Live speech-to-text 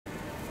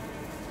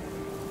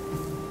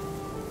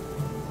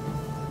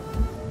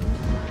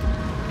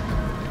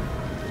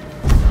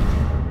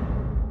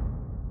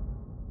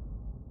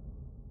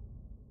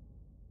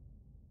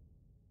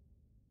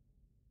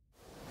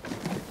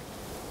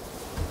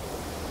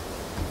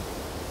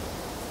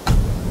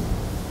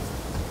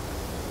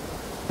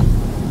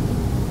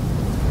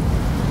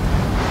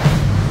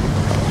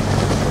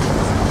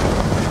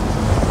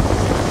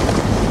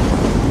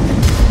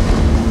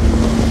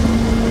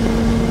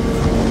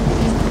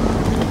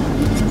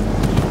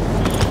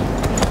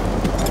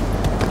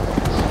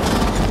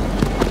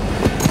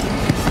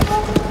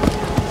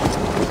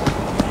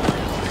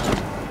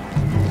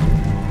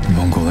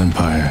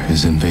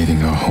is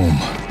invading our home.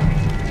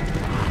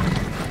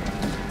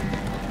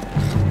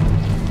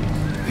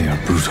 They are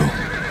brutal,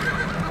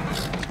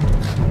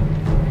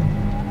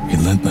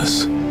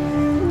 relentless,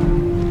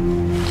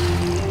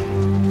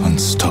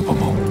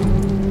 unstoppable.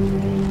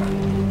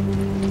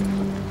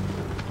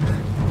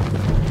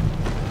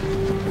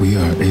 We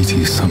are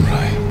 80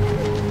 samurai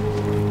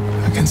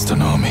against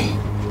an army,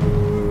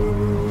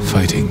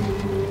 fighting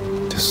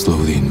to slow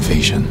the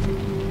invasion.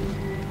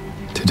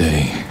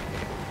 Today,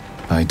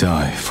 I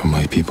die for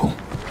my people.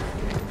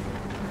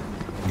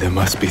 There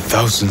must be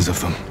thousands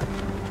of them.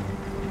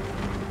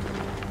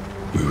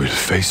 We will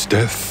face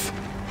death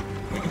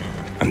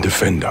and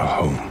defend our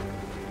home.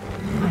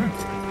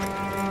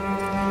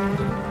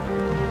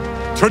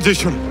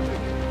 Tradition,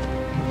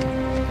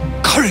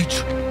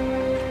 courage,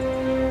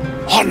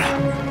 honor.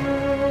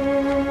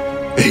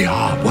 They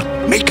are what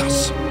make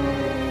us.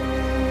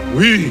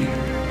 We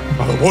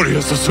are the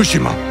warriors of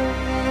Tsushima.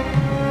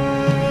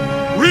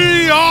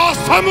 We are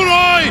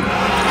samurai!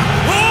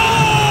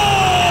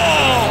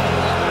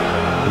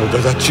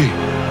 Nodadachi,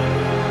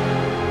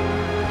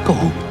 go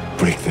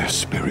break their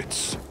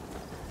spirits.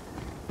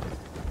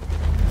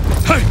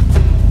 Hey!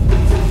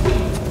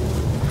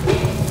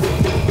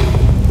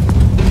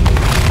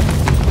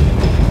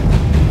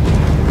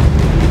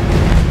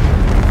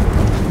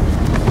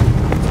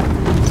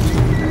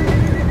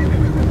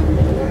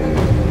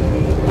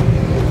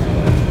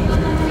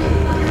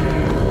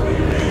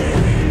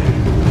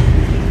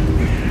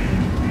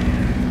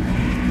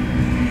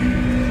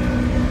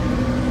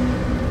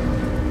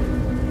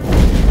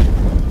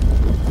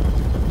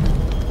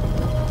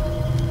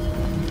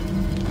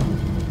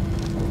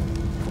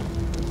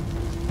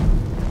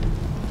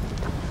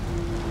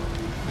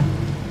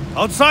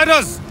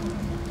 Outsiders!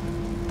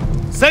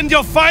 Send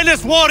your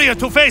finest warrior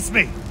to face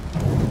me!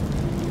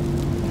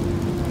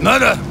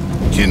 Nada,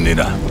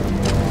 Jinnida.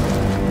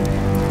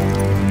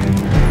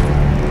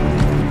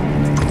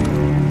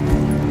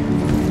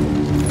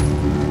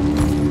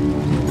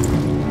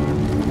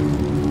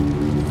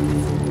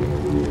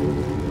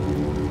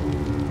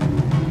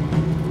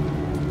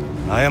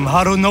 I am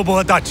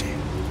Harunobu Adachi,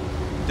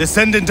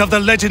 descendant of the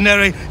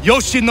legendary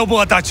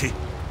Yoshinobu Adachi.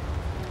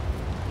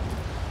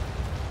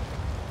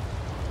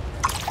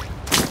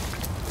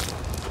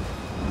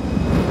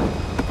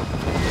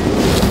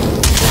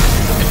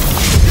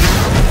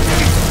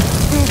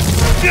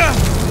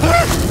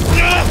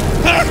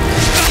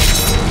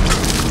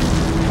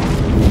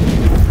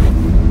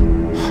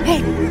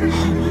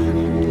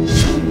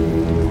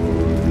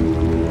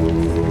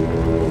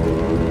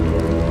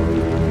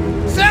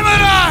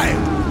 Samurai!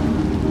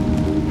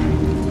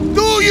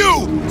 Do you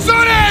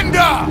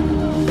surrender?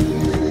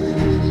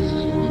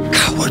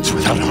 Cowards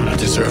without honor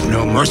deserve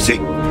no mercy.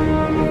 No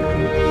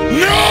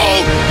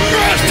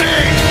mercy!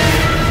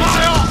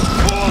 Fire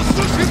for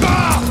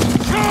Tsushima!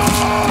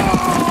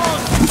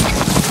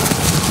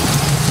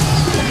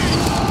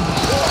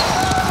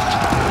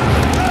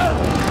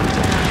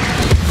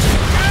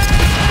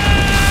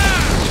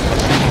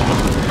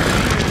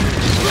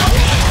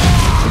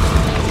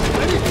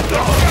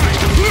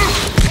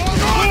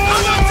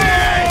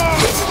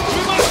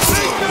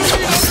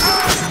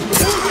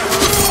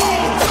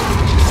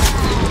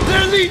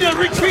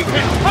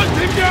 Retreating! Hunt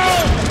him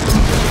down!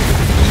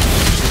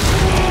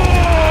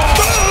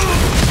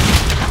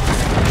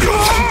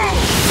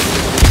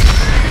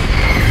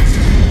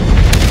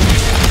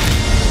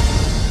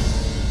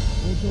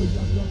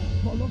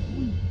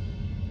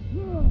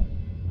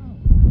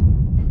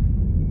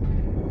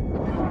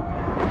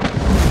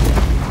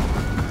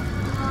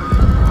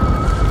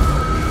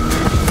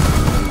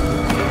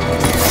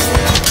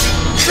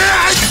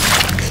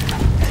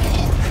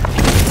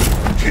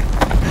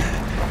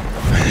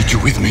 You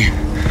with me?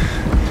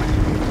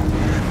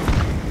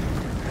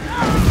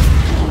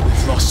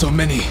 We've lost so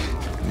many.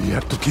 We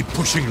have to keep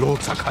pushing,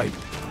 Lord Sakai,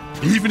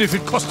 even if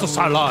it costs us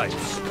our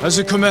lives. As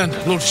you command,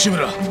 Lord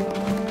Shimura.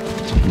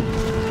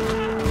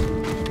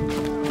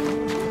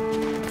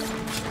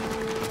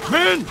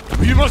 Men,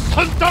 we must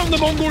hunt down the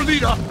Mongol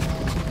leader.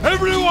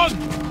 Everyone,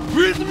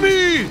 with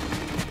me!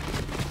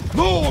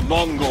 No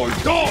Mongol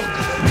dogs!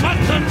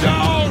 Hunt them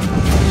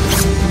down!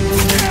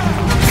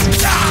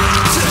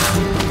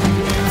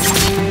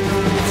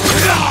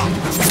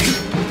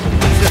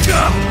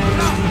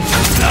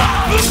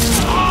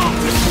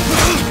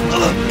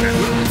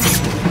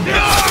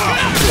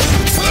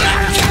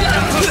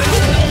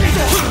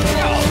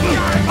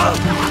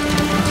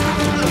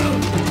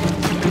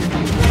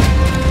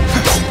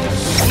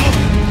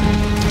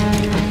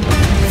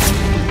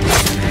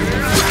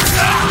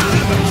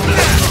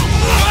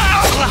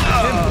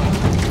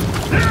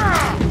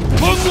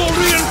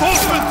 Mongol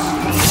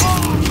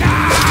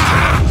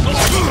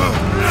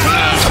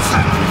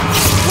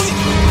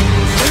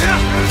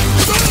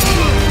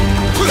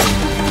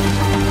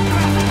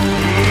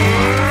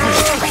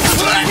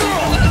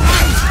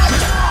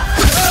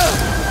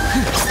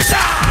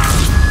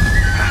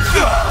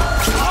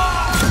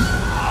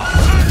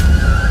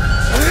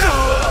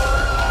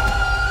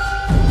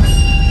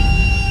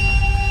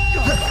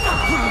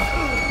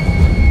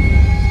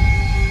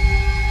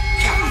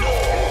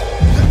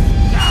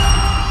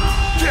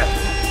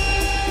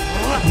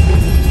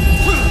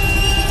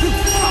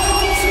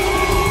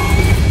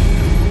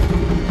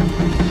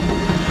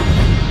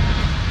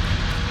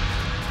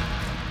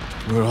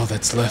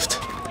that's left.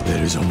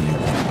 There is only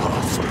one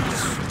path for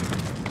us.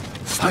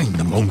 Find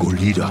the Mongol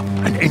leader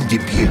and end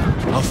him here.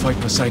 I'll fight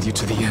beside you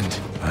to the end.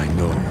 I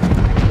know.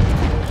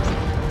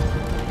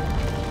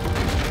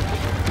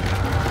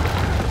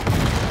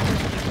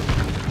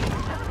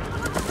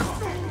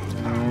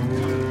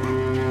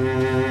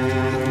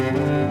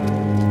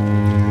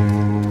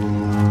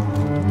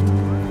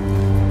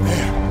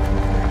 There.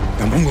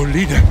 The Mongol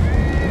leader.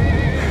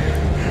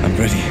 I'm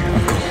ready,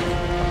 Uncle.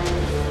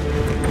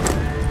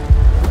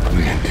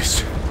 We end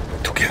this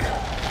together.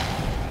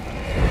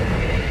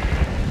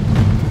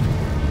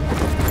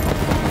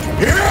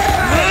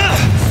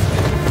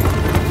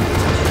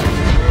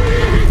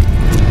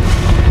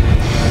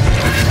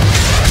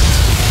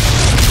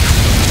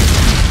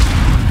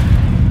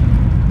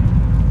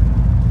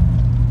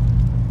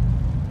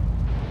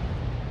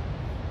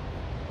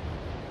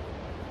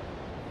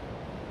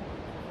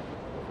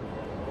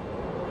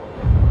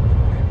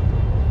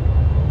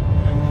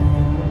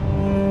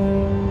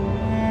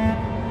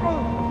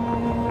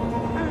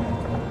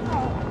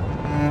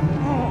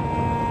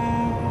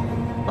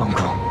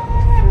 Uncle.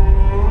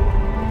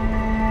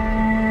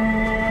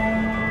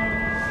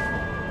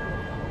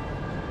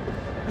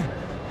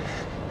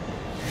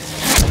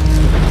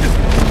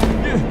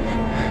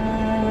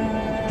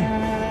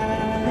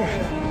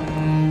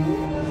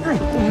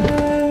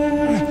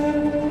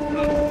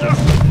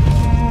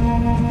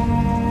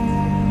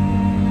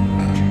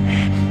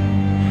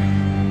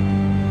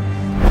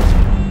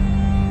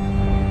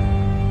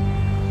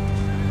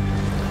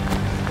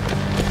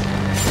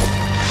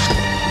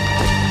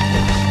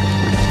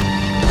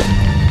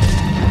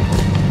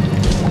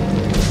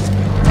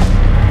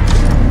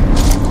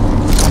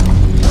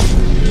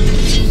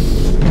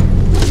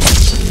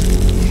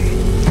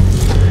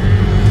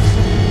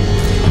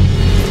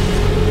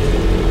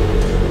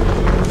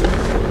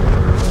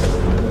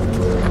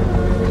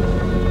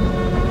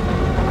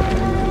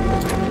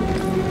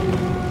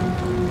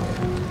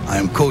 I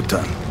am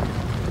Khotan,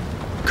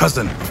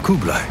 cousin of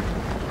Kublai,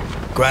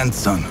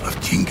 grandson of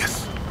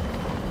Genghis.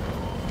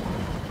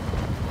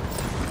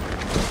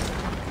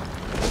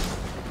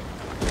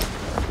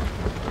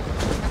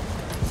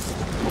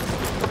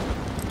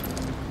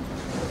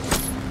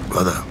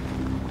 Brother,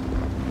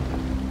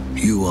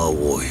 you are a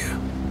warrior.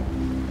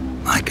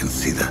 I can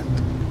see that.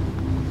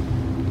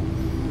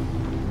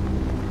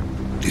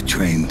 You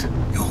trained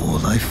your whole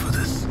life for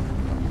this.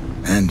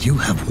 And you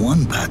have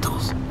won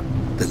battles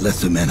that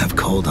lesser men have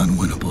called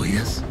unwinnable,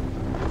 yes?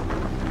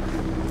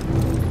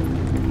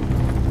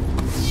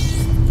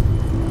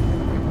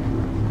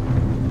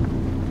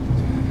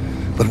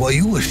 But while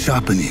you were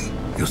sharpening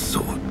your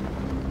sword,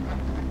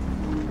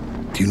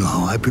 do you know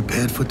how I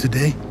prepared for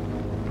today?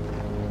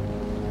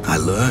 I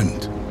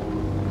learned.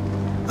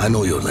 I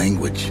know your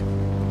language,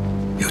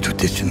 your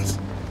traditions,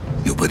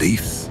 your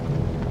beliefs,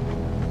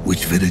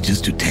 which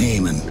villages to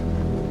tame and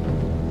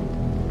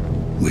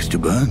which to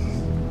burn.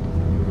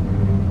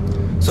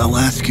 So I'll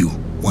ask you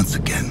once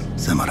again,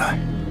 Samurai.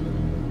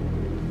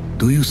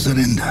 Do you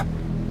surrender?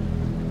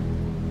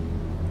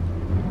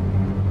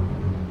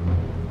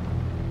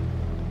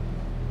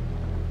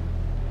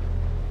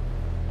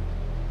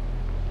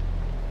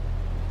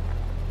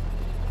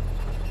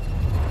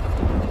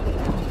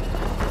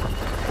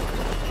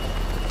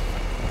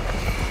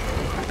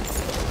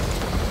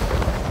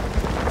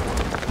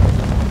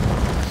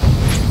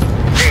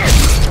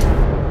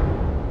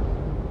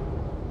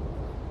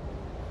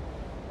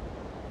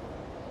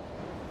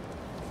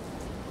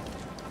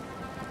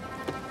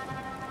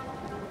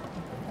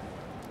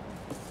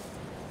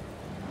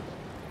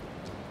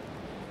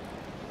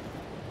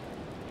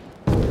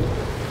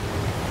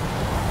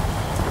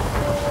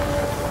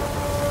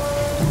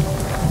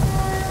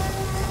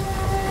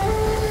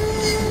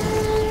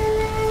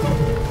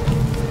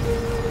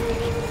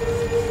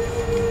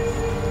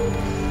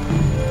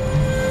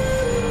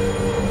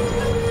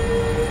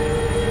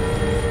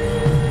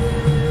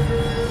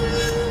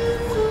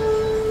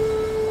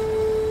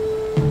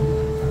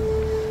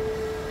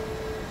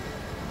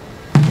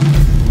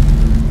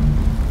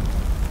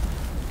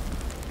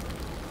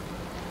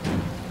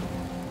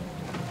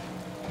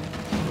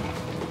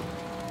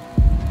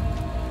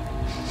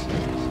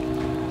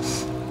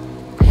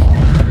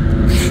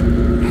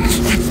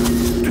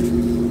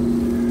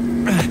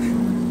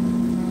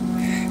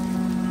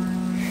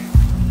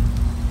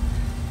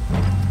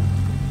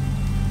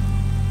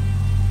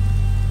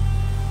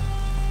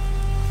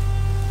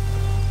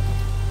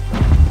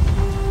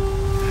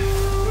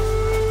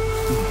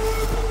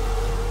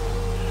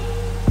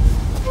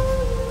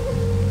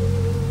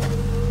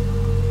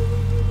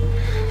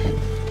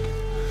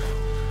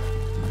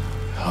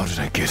 How did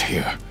I get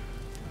here?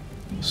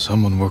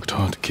 Someone worked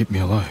hard to keep me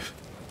alive.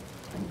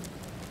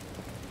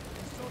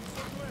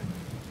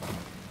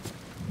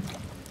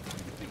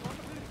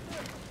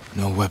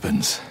 No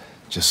weapons,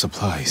 just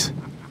supplies.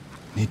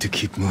 Need to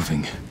keep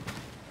moving.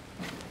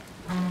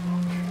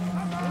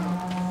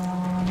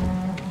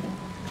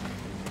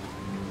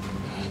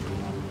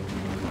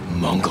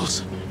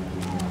 Mongols.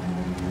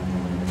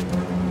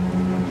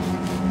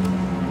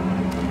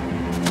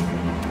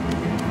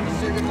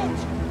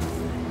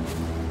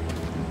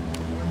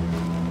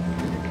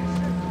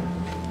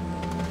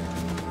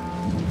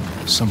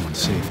 Someone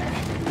saved me.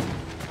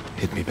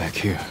 Hid me back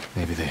here.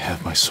 Maybe they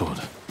have my sword.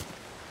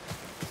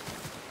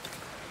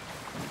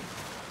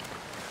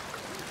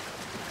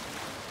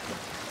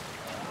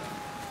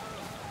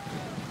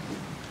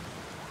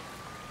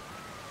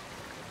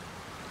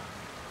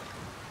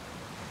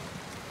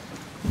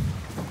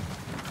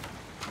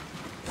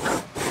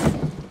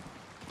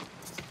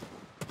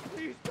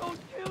 Please don't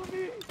kill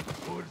me!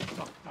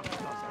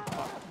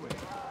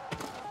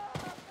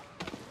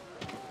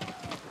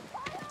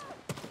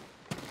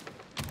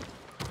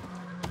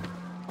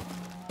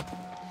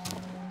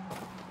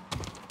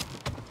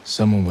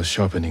 Someone was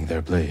sharpening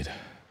their blade.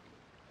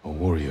 A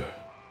warrior.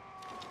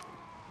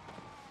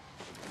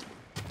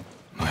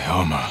 My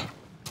armor.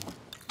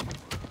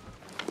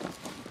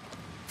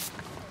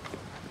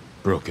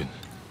 Broken.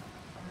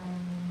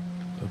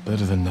 But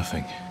better than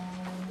nothing.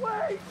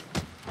 Wait!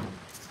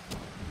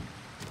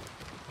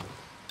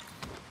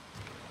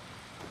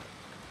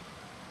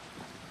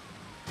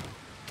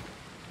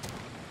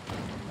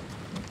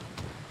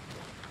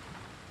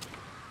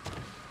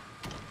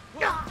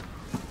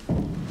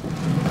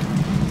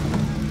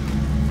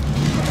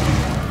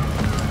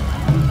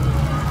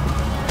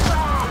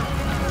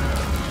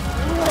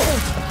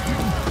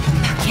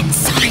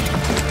 Inside!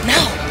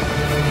 Now!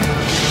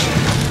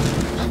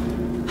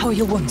 How are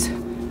your wounds?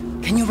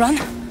 Can you run?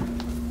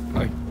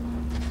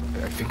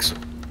 I think so.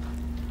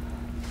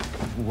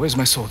 Where's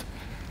my sword?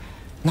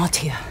 Not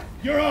here.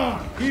 You're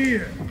on!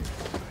 Here!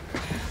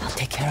 I'll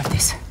take care of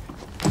this.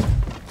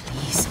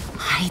 Please,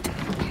 hide.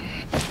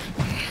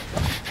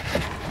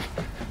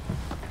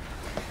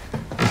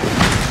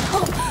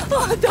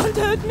 Oh, don't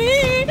hurt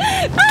me!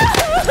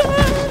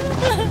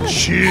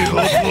 Shield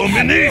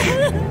Lumini!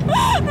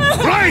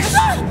 Rice! I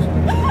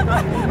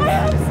have some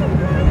rice.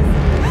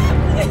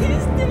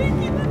 Please take it.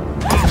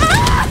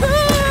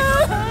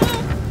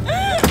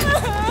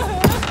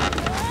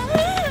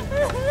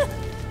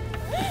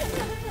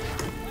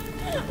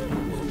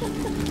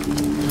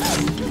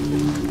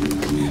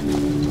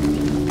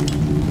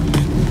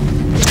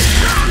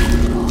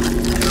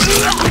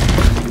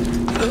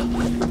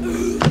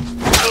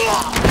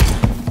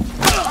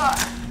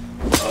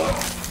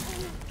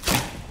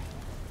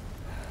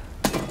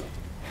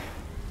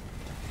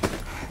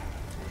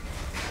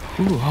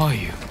 Who are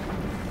you?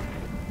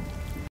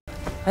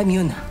 I'm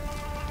Yuna.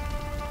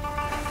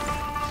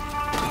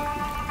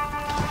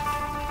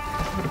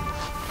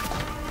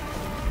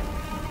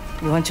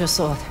 You want your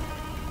sword?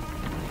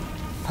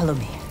 Follow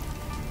me.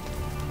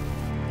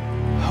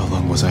 How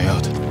long was I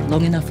out?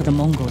 Long enough for the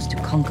Mongols to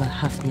conquer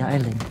half the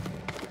island.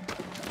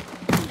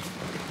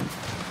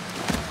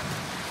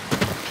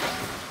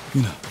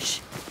 Yuna.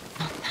 Shh.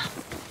 Not now.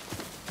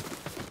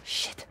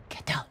 Shit.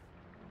 Get down.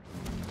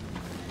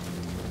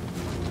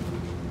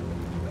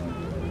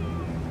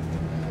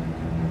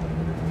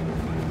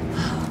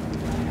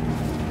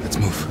 Let's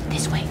move.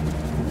 This way.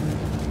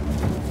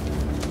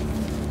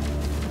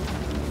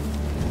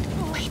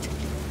 Wait.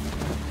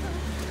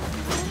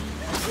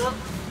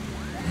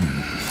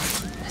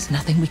 There's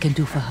nothing we can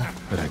do for her.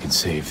 But I can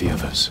save the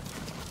others.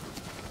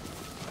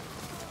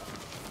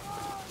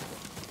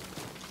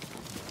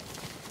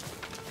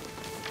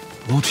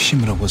 Lord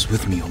Shimura was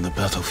with me on the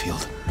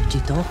battlefield.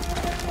 Jito,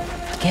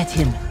 get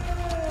him.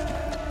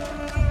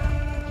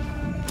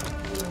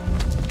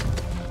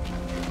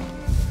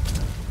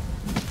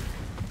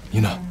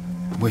 Yuna,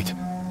 wait.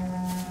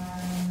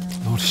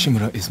 Lord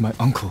Shimura is my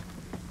uncle.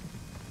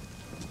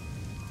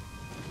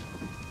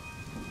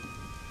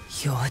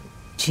 You're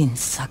Jin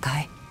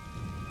Sakai?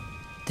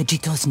 The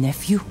Jito's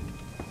nephew?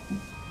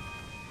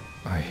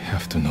 I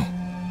have to know.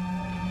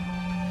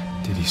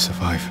 Did he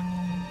survive?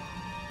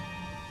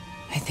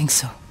 I think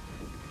so.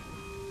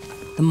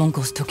 The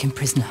Mongols took him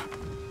prisoner.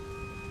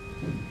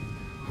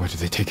 Where did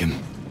they take him?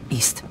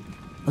 East,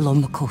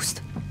 along the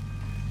coast.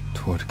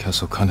 Toward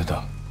Castle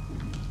Kaneda.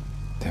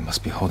 They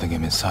must be holding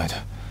him inside,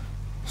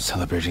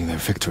 celebrating their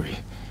victory.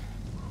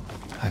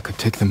 I could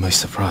take them by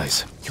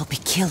surprise. You'll be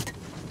killed.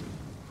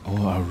 Or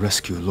I'll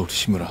rescue Lord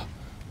Shimura.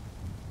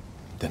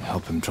 Then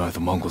help him drive the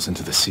Mongols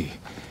into the sea.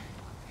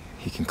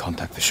 He can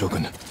contact the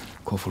Shogun,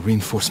 call for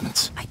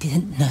reinforcements. I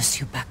didn't nurse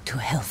you back to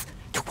health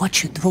to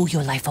watch you throw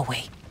your life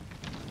away.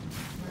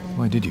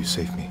 Why did you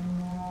save me?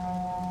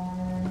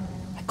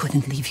 I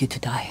couldn't leave you to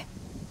die.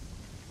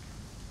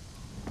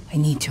 I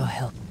need your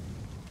help.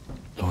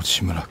 Lord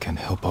Shimura can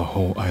help our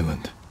whole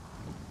island.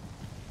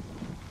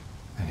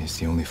 And he's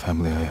the only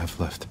family I have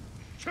left.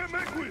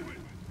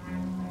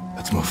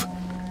 Let's move.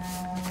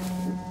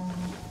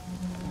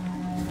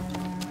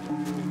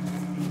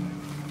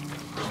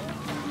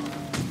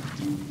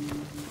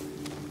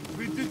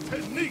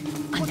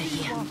 Under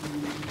here.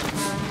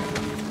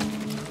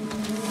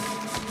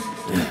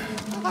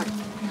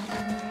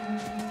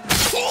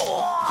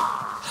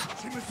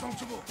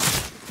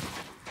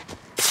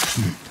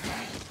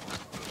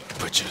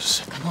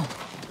 Witches. Come on.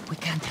 We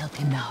can't help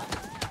him now.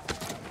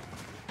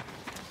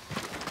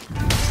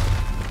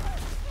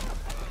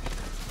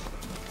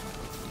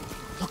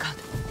 Look out.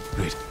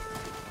 Read.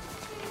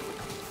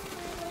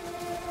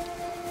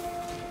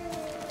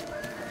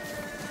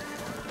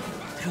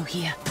 Through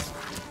here.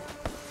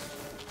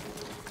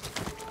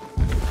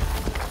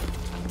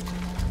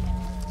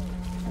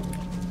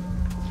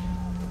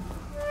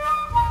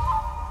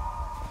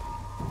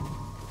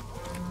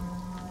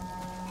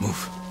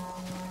 Move.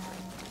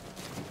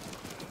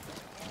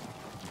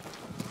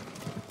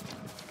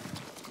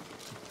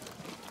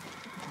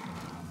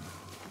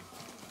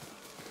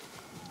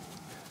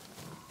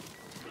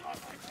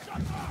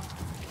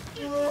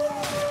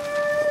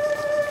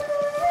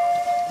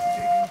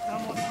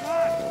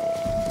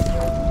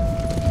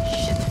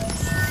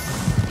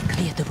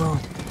 Clear the road.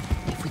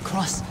 If we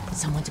cross,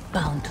 someone's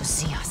bound to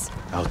see us.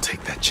 I'll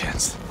take that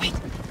chance. Wait.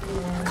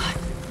 God.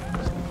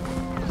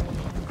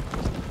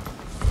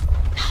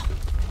 Now.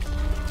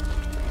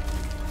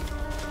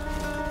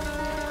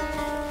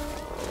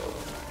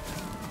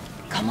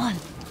 Come on.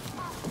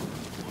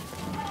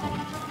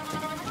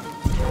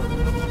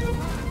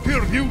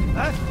 Here, you!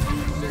 Huh?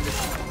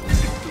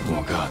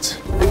 More guards.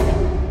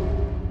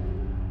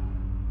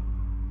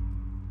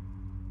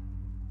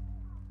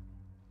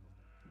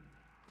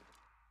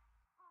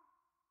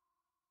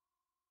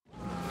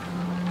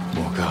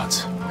 More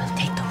guards. We'll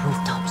take the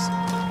rooftops.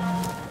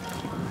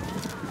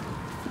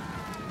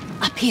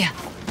 Up here.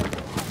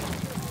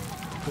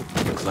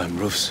 Climb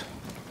roofs.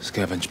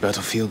 Scavenge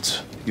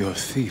battlefields. You're a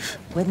thief.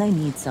 When I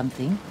need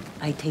something,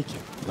 I take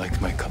it. Like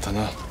my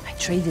katana. I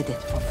traded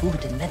it for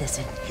food and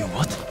medicine. You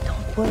what?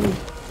 Don't worry.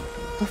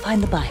 We'll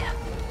find the buyer.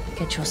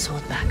 Get your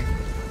sword back.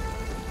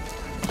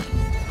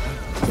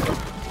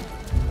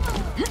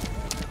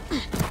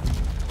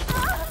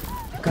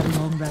 You've got a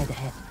long ride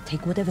ahead.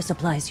 Take whatever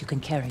supplies you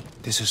can carry.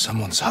 This is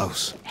someone's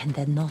house. And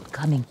they're not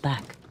coming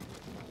back.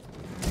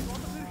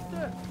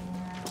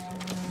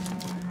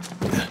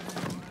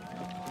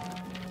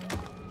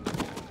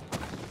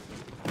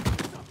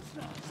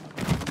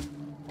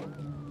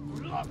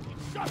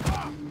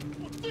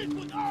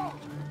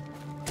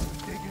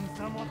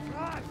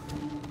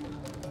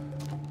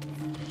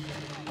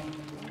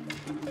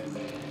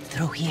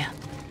 Through here.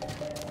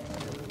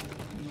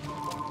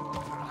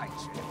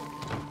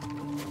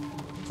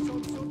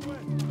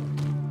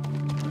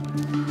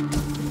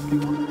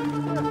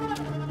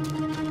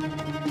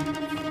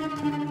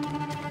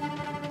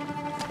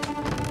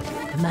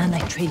 The man I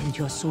traded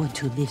your sword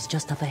to lives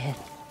just up ahead.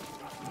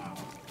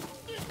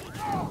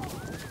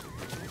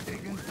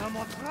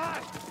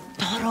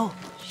 Toro!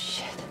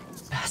 Shit.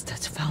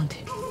 Bastards found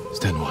him.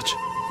 Stand watch.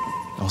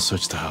 I'll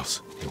search the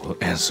house. He will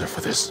answer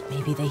for this.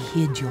 Maybe they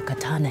hid your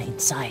katana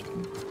inside.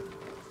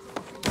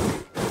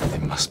 They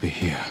must be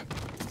here.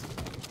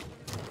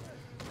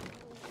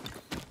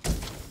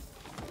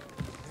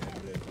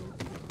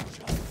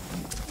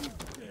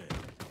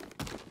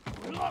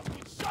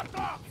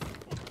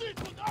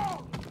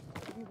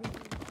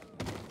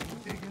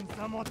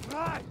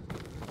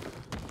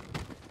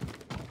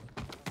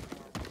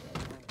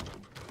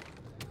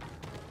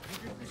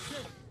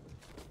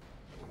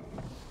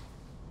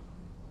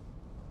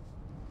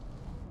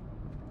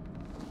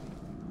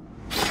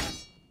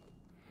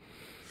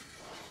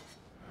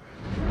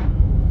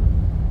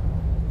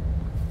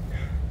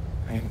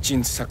 I am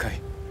Jin Sakai,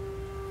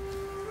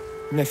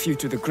 nephew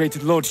to the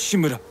great Lord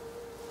Shimura.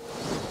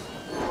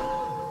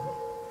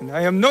 And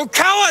I am no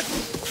coward!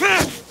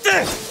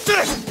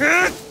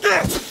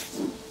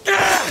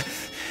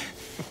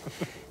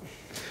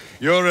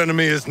 Your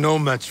enemy is no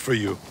match for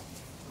you.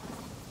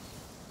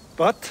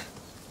 But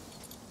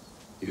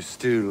you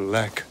still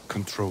lack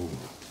control.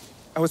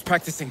 I was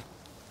practicing.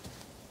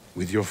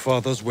 With your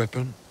father's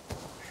weapon?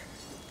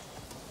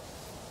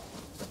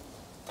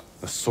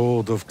 The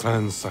sword of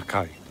Clan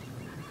Sakai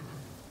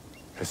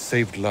has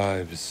saved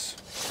lives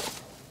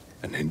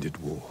and ended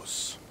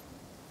wars.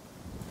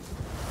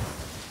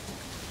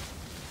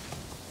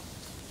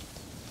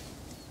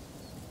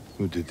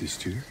 Who did this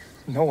to you?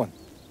 No one.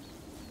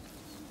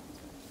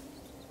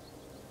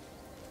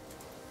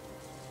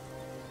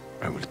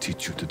 I will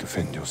teach you to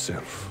defend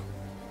yourself.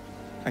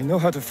 I know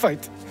how to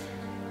fight.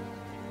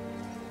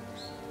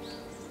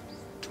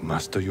 To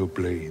master your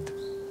blade,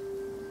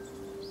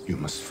 you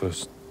must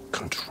first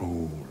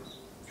control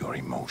your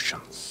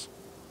emotions.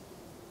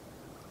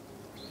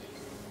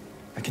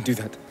 I can do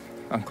that,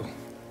 Uncle.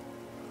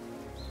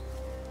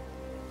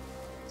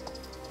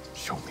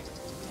 Show me.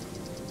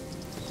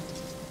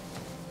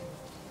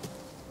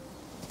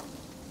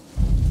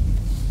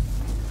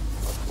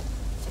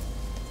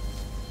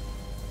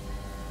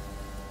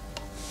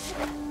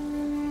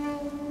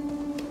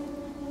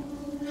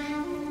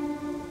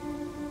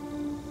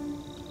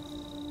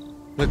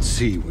 Let's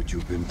see what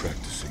you've been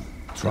practicing.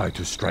 Try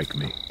to strike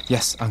me.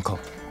 Yes, Uncle.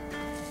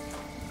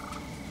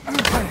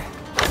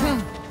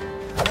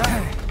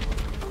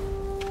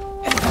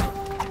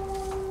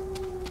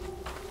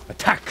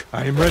 Attack!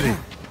 I am ready.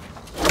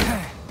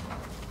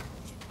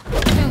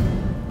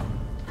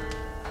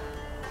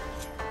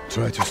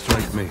 Try to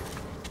strike me.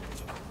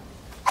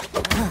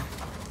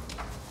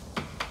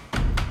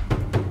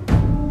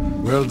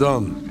 Well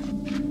done.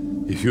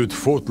 If you'd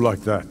fought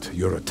like that,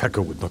 your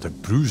attacker would not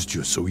have bruised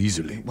you so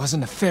easily. It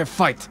wasn't a fair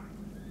fight.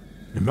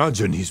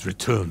 Imagine he's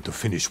returned to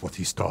finish what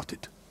he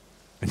started.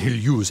 and he'll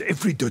use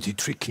every dirty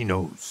trick he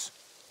knows.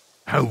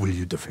 How will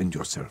you defend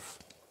yourself?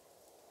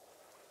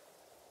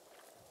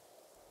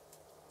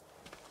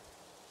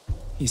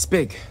 He's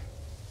big,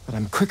 but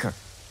I'm quicker.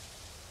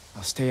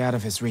 I'll stay out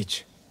of his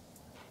reach.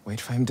 Wait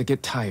for him to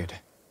get tired.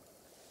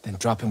 Then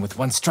drop him with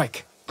one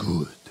strike.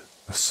 Good.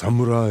 A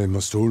samurai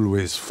must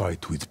always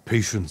fight with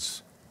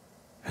patience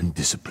and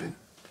discipline,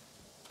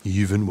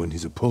 even when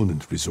his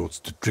opponent resorts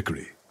to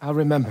trickery. I'll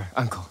remember,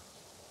 Uncle.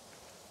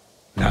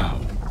 Now,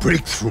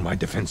 break through my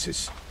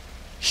defenses.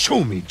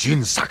 Show me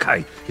Jin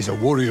Sakai is a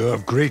warrior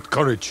of great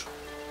courage.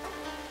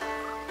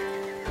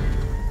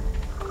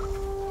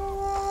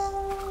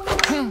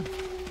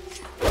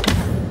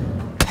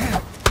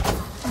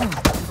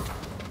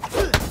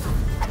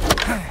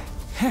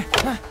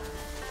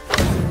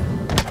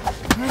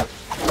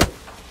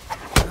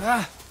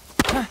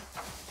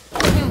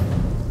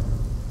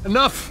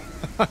 Enough!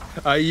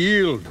 I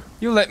yield.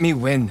 You let me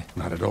win.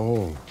 Not at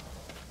all.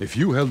 If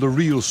you held a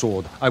real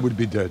sword, I would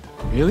be dead.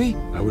 Really?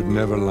 I would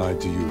never lie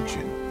to you,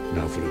 Jin.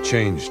 Now for a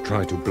change,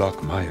 try to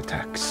block my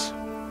attacks.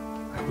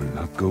 I will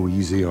not go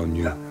easy on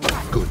you.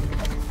 Good.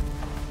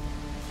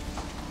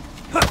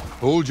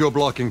 Hold your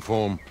blocking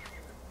form.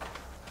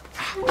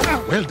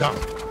 Well done.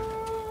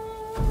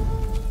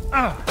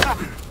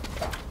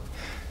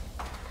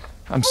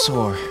 I'm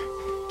sore.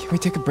 Can we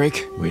take a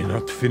break? We're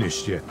not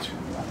finished yet.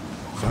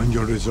 Find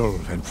your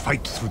resolve and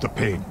fight through the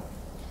pain.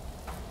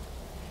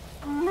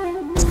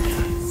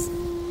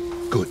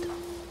 Good.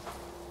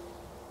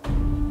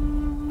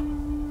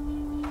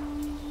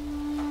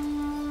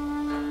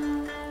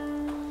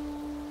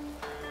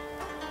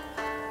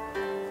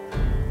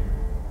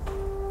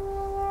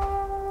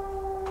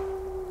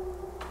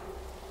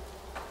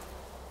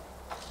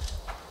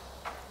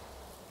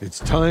 It's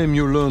time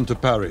you learn to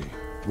parry.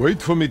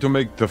 Wait for me to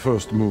make the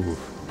first move.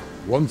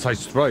 Once I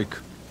strike,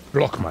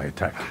 block my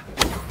attack.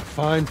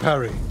 Fine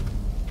parry.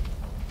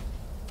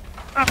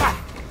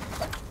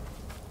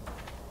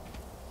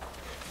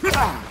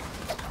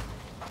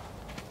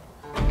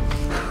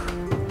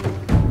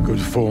 Good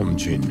form,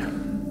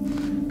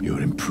 Jin.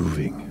 You're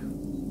improving.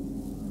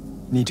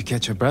 Need to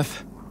catch your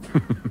breath?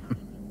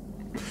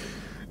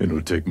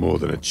 It'll take more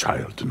than a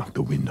child to knock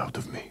the wind out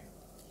of me.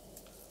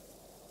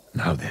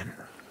 Now then,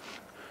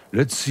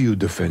 let's see you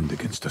defend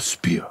against a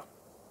spear.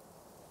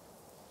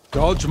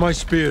 Dodge my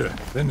spear,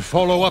 then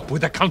follow up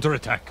with a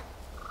counterattack.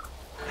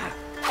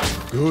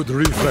 Good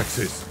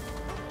reflexes.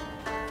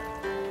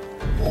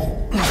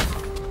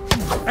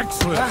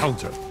 Excellent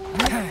counter.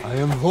 I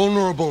am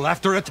vulnerable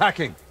after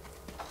attacking.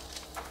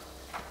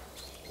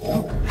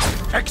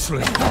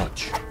 Excellent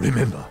dodge.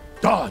 Remember,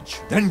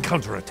 dodge, then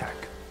counterattack.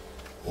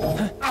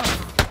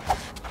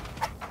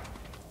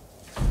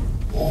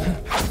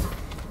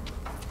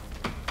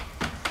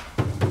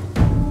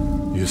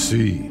 You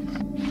see,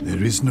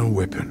 there is no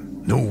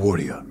weapon, no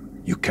warrior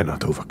you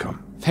cannot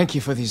overcome. Thank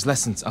you for these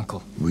lessons,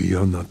 Uncle. We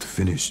are not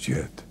finished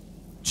yet.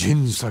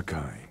 Jin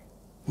Sakai,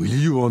 will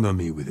you honor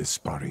me with a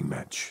sparring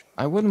match?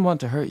 I wouldn't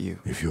want to hurt you.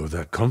 If you're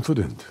that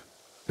confident,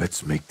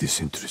 let's make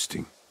this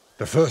interesting.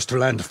 The first to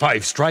land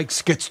 5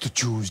 strikes gets to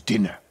choose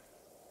dinner.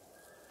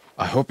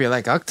 I hope you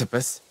like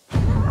octopus.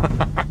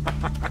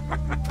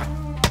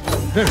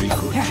 Very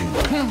good, Jin.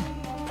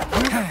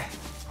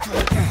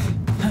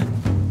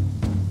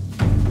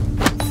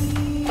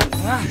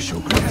 You show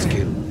great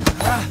skill.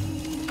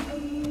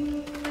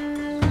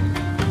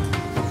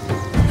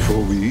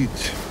 Before we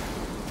eat,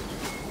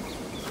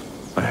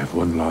 I have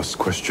one last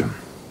question.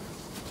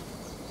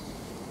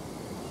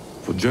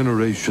 For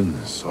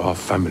generations, our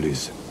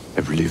families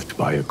have lived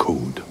by a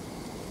code.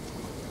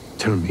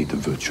 Tell me the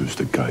virtues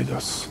that guide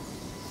us.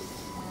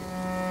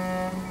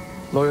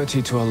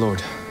 Loyalty to our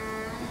Lord.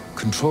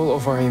 Control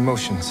over our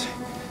emotions.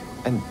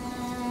 And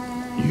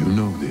You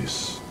know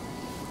this.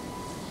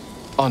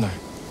 honor.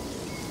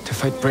 To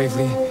fight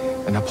bravely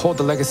and uphold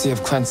the legacy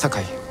of Clan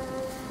Sakai.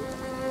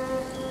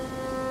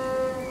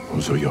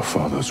 Those are your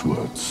father's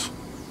words.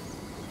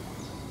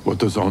 What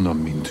does honor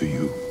mean to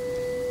you?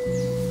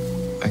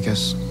 I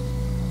guess...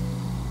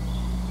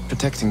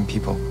 protecting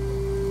people.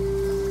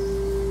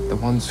 The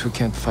ones who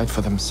can't fight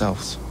for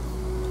themselves.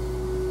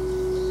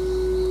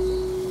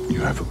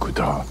 You have a good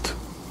heart.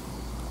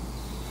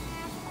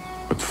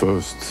 But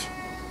first,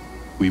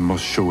 we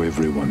must show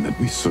everyone that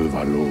we serve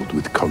our Lord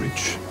with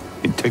courage,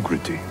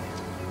 integrity,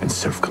 and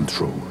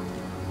self-control.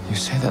 You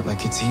say that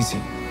like it's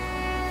easy.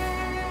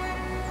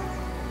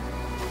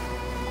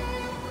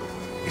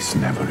 It's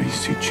never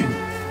easy, Jin.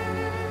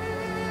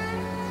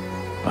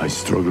 I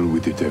struggle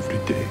with it every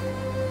day.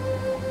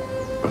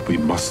 But we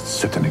must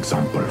set an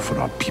example for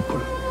our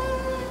people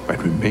by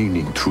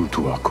remaining true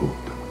to our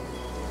code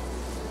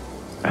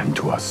and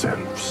to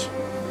ourselves.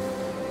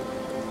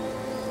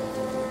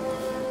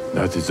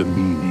 That is the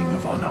meaning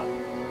of honor.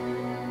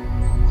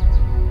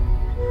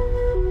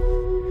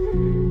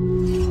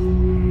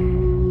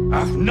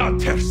 I've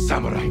not her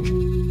samurai.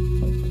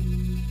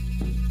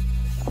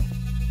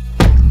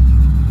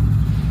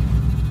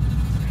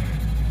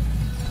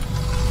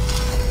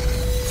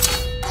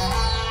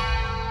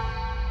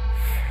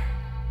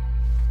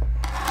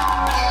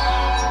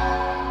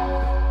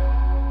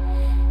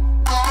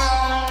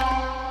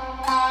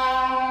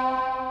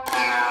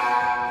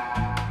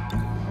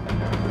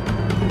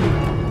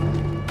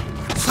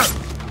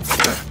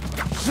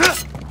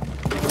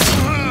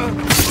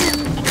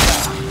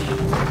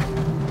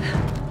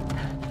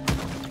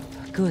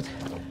 Good.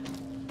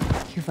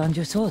 You found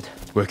your sword.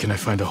 Where can I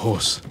find a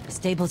horse? The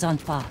stables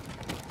aren't far.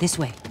 This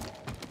way.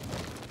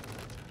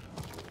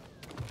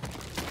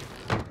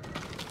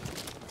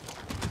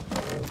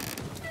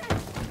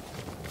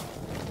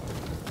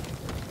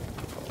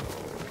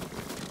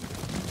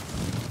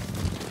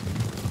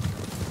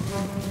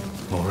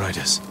 More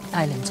riders.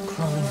 Islands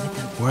crawling with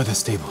them. Where are the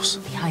stables?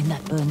 Behind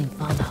that burning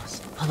farmhouse.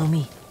 Follow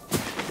me.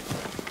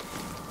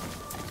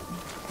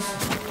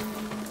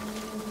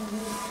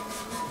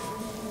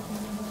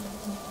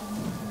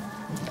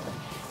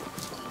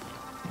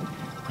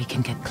 We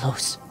can get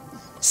close,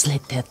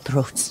 slit their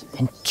throats,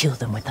 and kill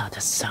them without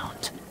a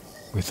sound.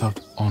 Without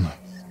honor.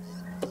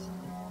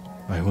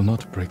 I will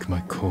not break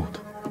my code.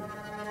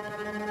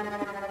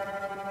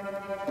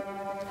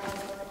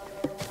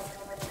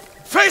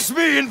 Face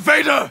me,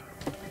 invader!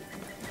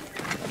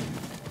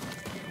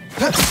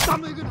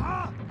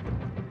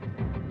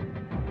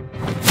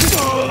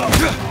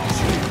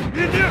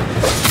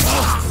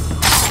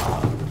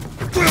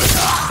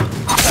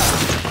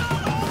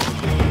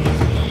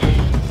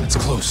 That's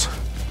close.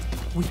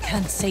 We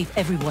can't save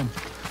everyone.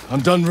 I'm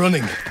done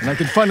running, and I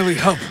can finally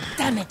help.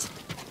 Damn it!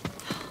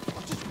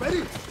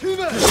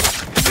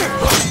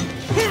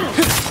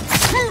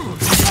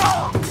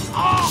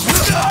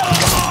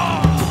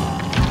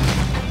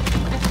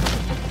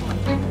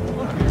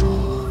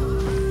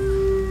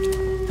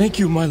 Thank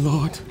you, my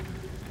lord.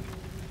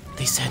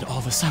 They said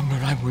all the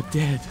samurai were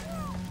dead.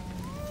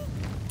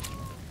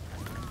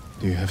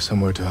 Do you have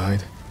somewhere to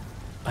hide?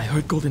 I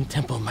heard Golden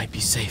Temple might be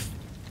safe.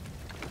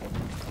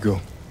 Go.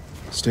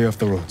 Stay off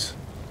the roads.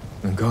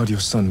 And guard your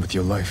son with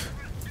your life.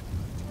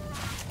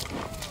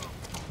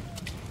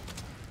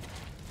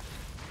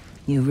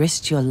 You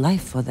risked your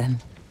life for them.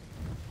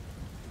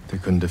 They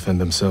couldn't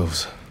defend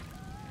themselves.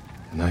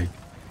 And I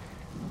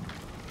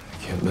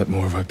can't let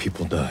more of our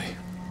people die.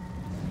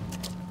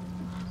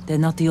 They're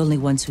not the only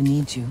ones who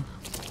need you.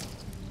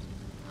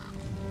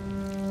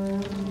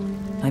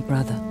 My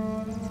brother.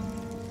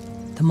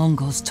 The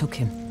Mongols took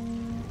him.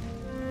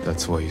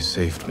 That's why you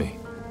saved me.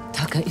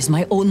 Taka is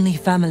my only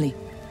family.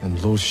 And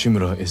Lord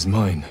Shimura is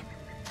mine.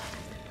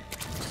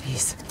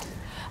 Please.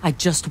 I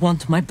just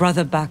want my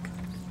brother back.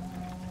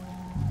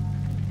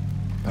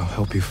 I'll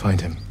help you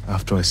find him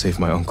after I save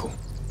my uncle.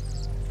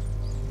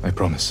 I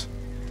promise.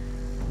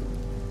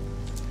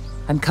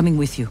 I'm coming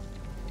with you.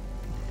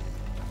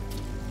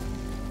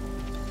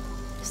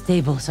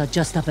 Stables are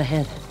just up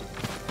ahead.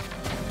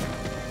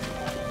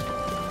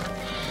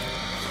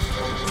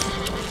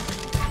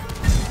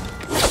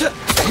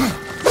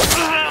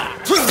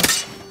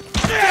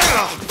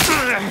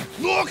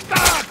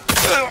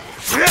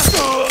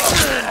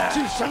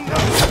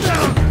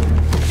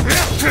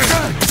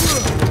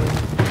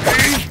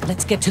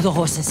 Let's get to the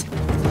horses.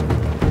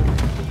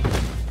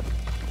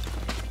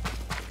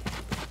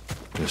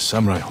 They're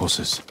samurai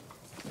horses.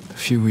 A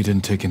few we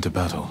didn't take into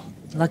battle.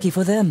 Lucky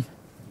for them.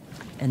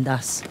 And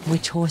us.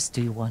 Which horse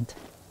do you want?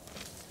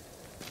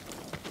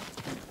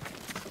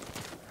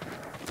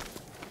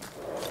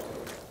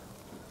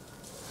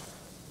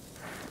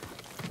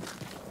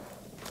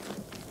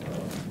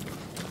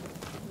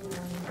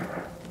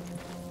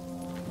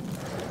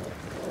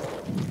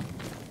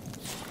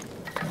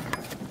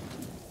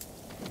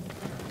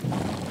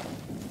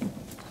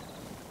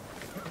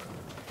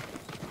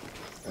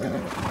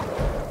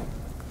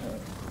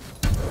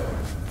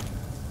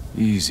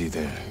 Easy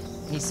there.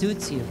 He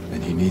suits you.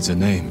 And he needs a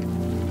name.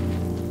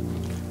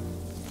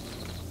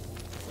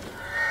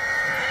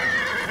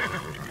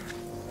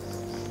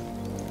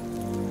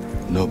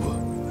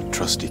 Nobu, a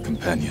trusty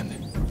companion.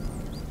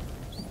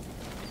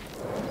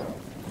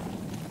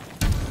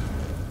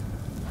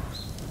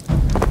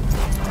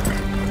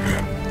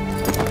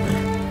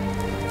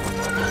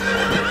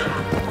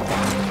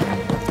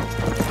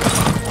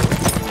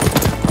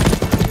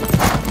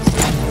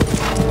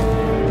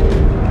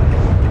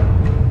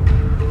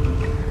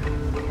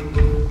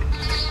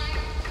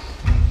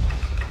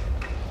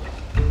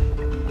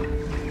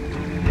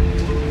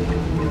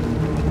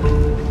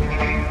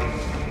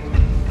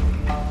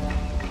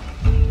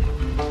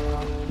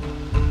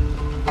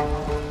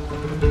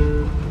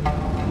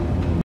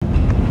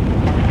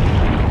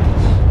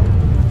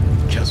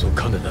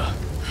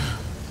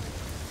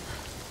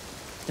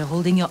 They're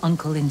holding your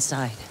uncle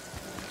inside.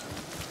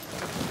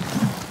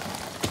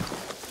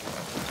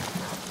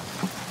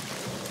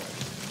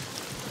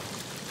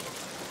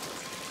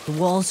 The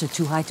walls are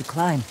too high to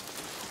climb.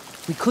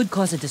 We could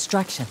cause a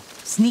distraction.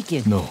 Sneak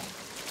in. No.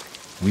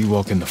 We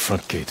walk in the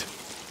front gate.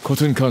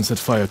 Khotun Khan set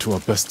fire to our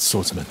best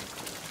swordsman.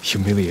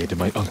 Humiliated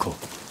my uncle.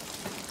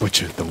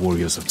 Butchered the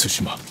warriors of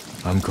Tsushima.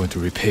 I'm going to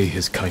repay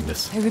his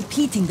kindness. By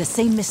repeating the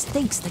same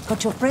mistakes that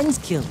got your friends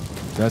killed.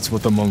 That's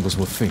what the Mongols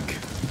will think.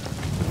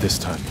 But this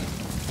time,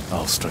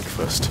 I'll strike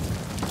first.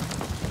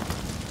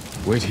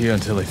 Wait here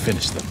until I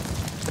finish them.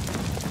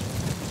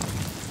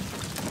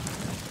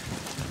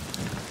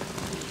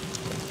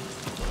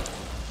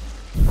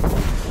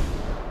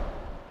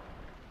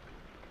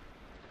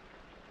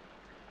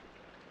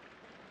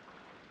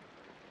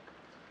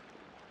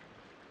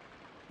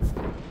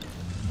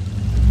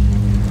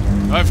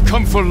 I've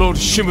come for Lord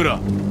Shimura.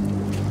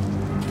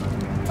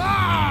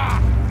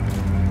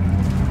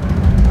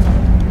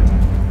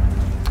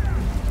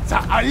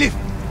 Za Alif!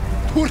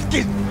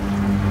 Turkin!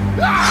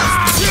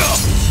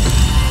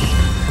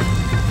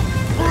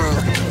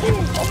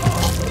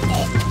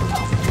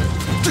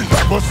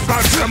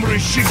 Bosarsam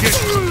Rishige!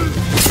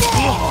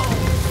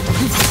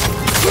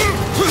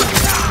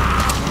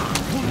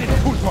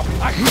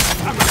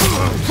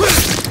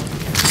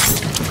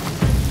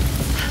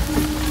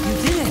 You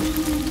did it.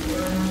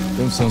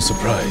 Don't sound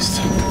surprised.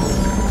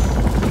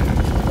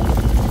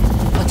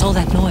 What's all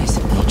that noise?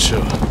 Not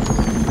sure.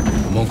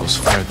 The Mongols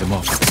fired them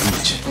off at the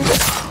beach.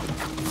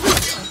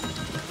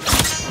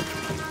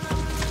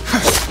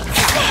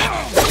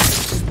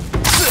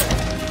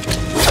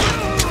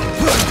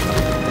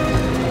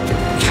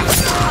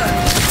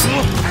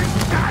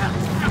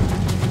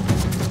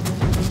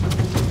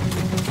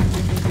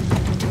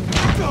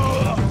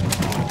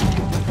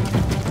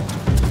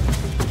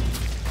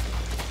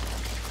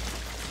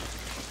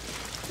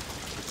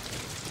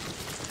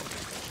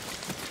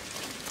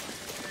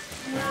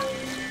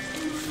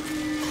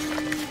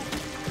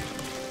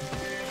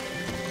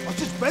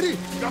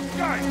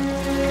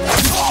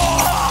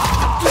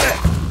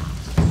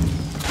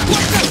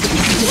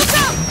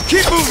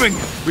 Keep moving!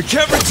 We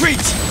can't retreat!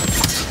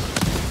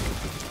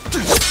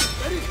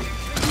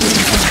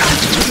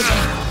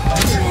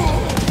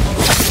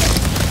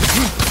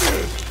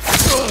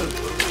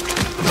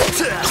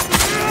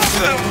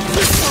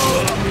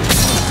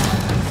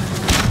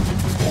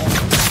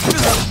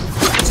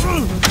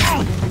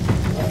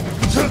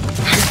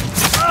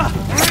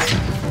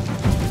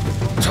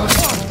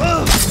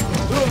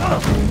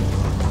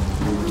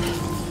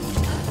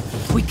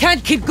 We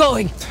can't keep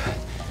going.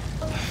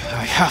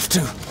 I have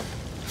to.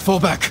 Fall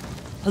back.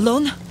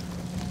 Alone?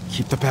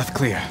 Keep the path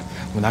clear.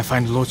 When I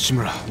find Lord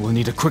Shimura, we'll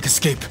need a quick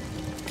escape.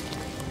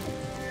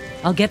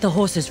 I'll get the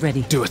horses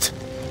ready. Do it.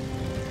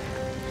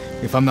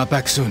 If I'm not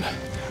back soon,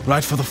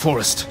 ride for the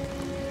forest.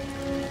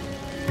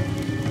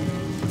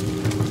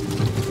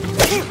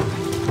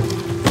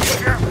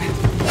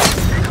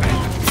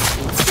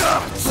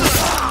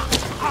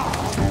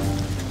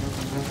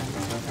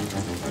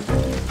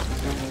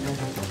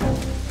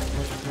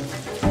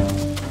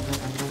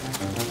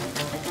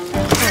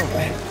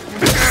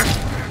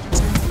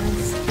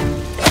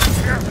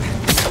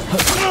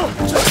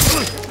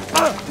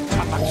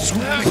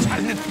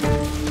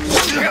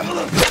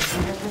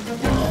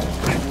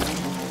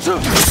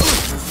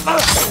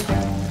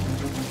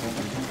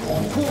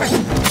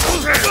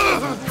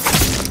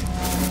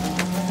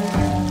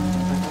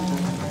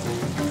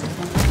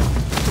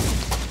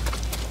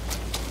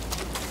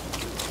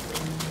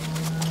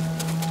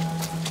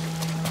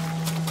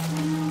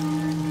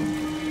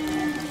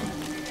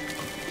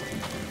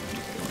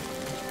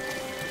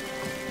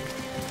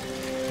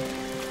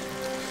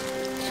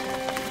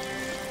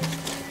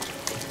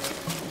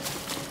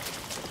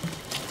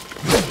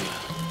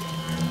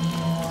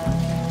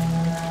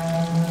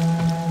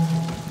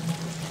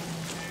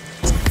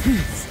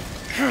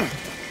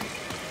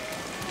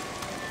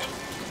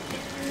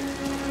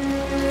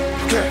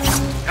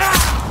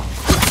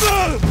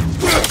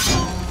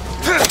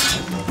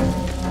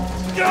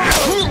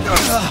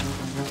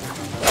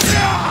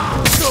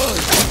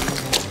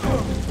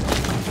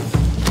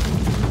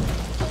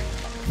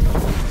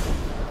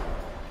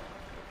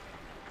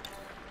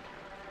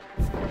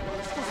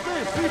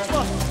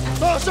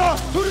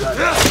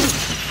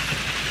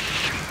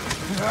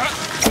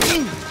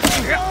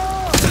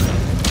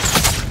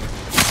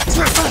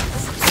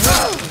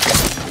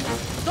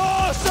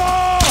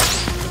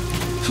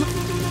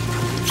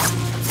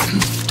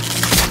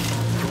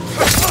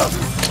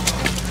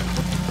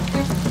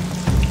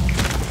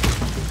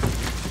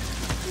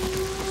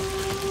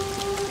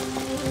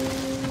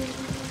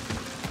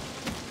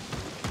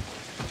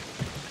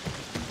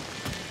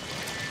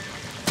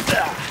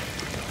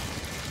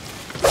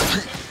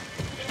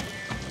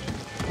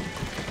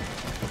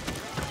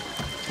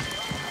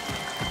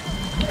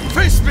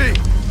 Face me!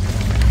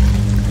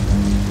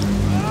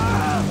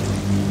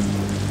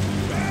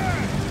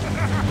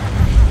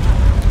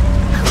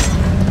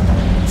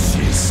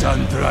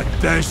 Sandra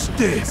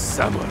Deshte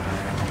Samurai.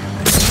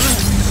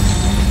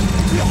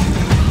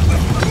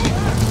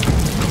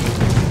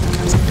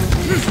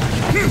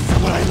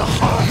 Samurai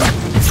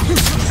Lahar.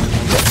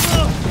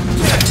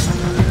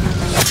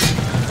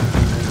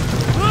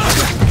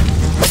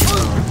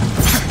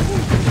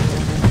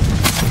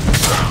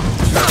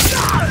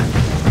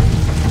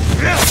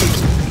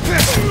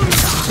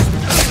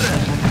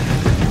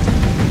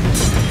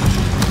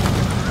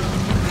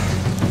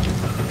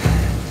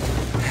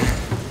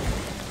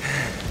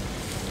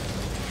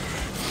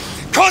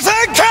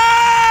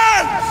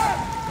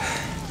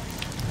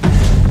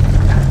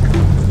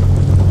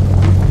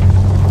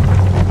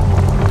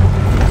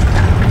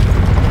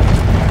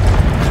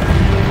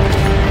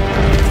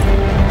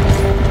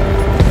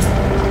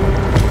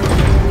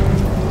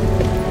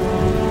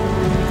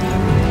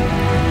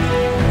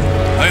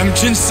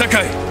 Jin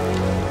Sakai,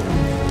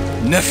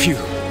 nephew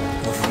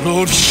of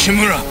Lord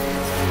Shimura.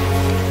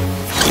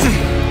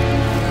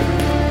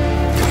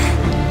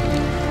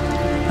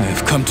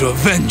 come to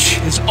avenge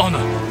his honor.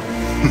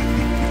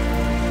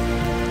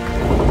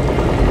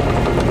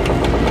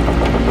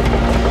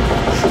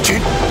 Jin,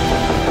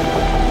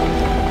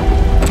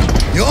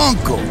 your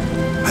uncle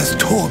has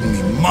told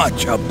me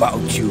much about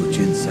you,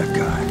 Jin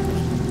Sakai.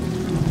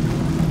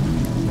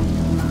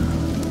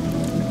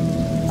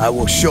 I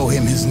will show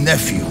him his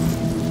nephew,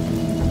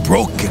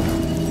 broken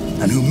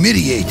and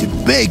humiliated,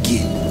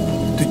 begging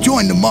to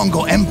join the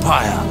Mongol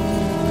Empire.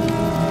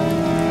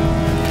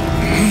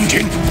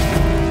 Jin.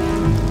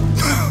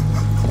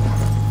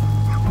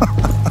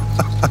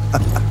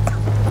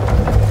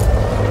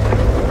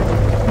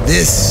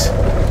 This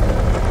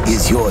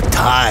is your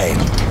time,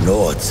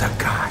 Lord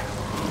Sakai.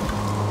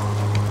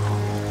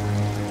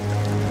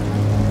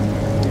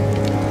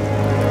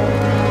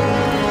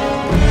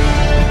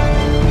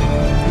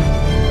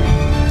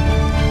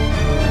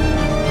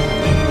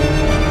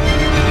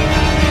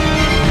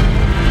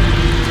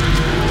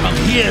 I'm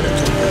here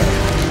to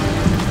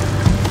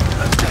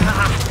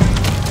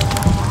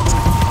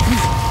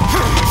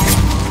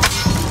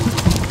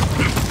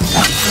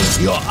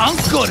Your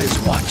uncle is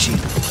watching.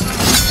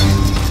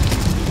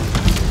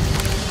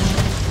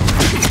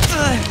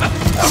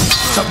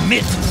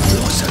 submit,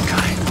 Lord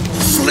Sakai.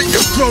 Slit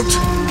your throat!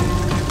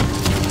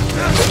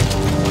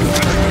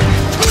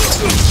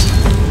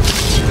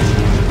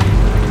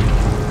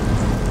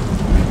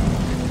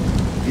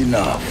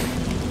 Enough.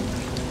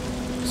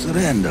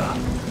 Surrender.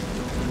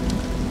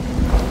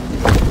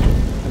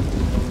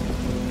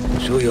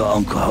 Show your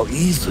uncle how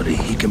easily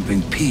he can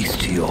bring peace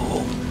to your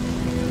home.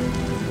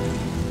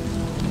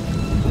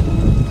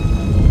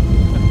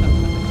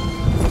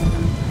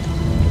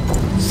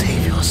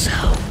 Save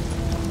yourself.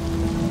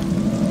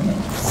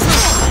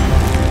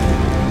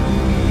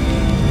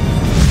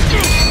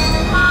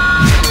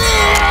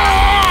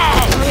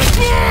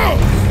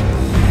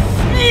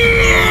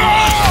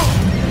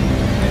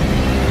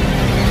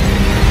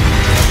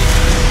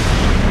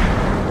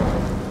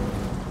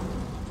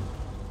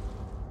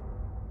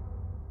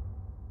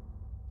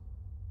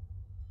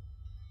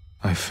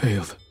 I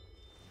failed.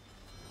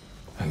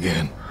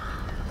 Again.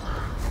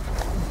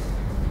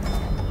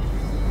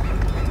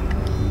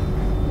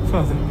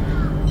 Father.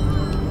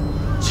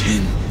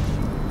 Jin.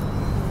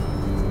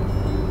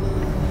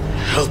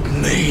 Help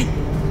me.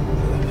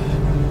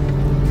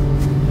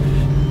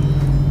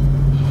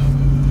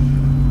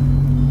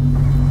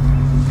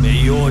 May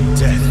your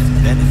death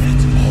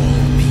benefit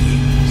all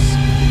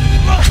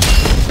beings.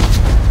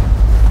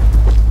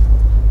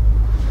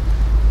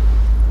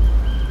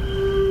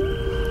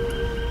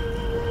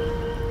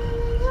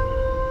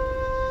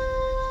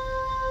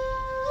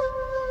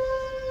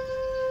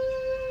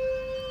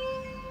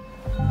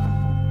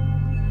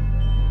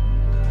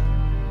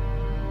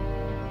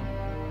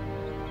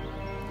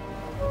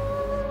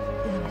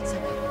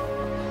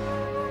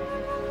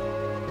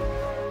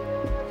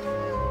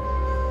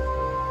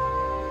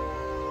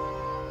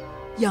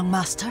 Young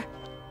master,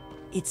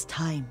 it's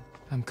time.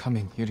 I'm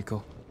coming,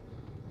 Yuriko.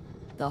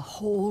 The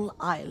whole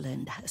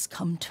island has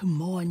come to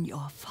mourn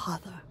your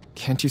father.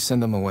 Can't you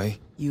send them away?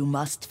 You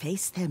must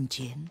face them,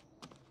 Jin.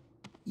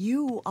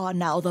 You are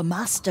now the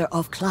master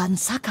of Clan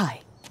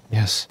Sakai.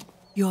 Yes.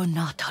 You're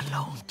not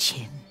alone,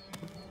 Jin.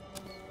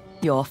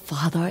 Your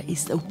father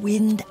is the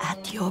wind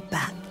at your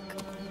back.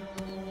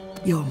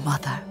 Your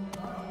mother,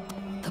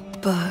 the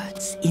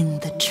birds in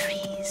the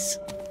trees.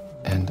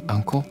 And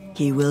Uncle?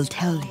 He will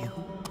tell you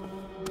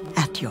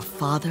at your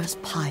father's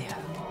pyre.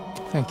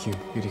 Thank you,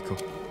 Yuriko.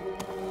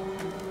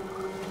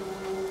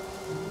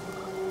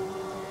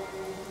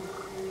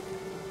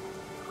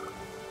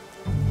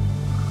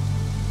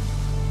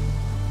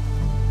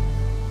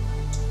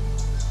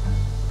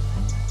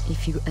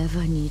 If you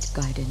ever need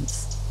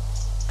guidance,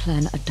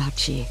 Clan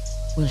Adachi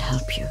will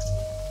help you.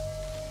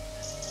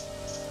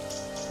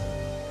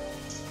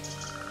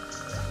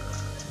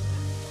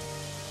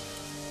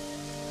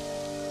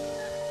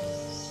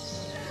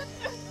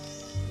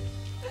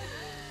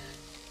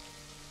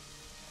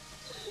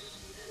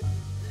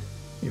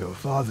 Your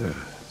father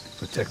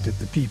protected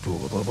the people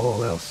above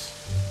all else.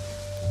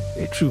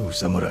 A true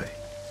samurai.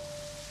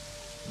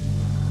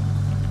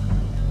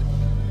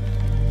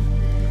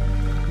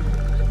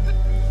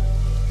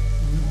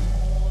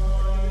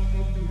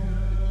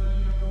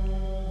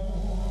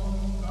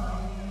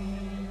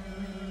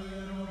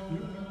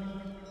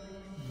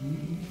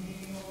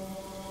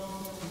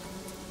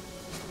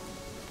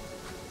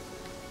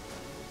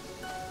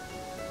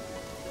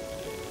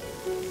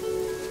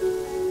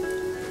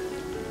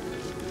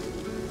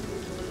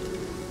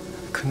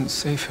 Couldn't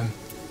save him.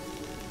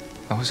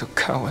 I was a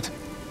coward.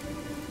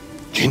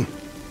 Jin,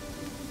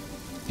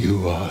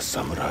 you are a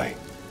samurai.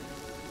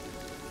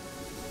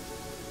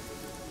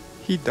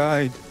 He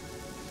died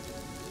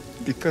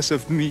because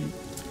of me.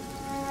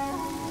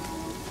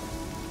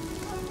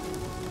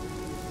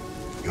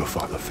 Your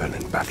father fell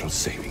in battle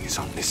saving his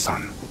only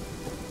son.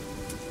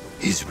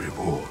 His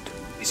reward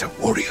is a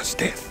warrior's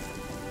death.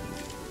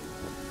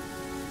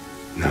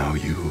 Now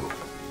you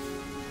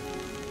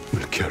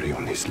will carry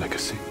on his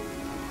legacy.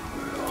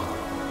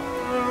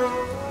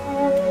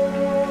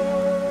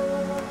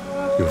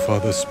 Your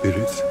father's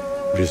spirit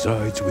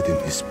resides within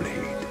this blade.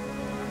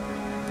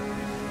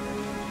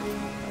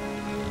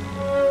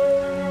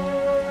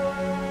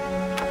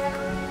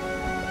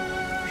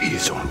 He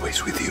is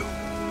always with you.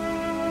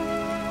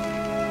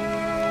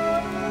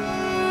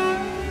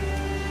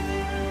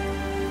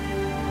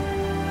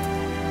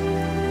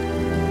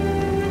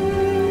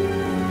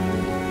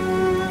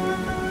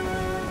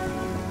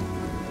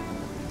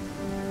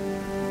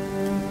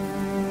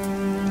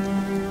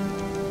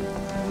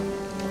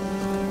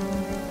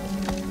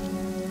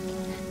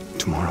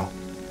 Tomorrow,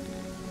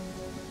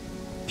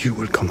 you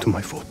will come to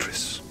my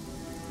fortress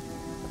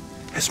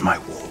as my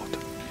ward.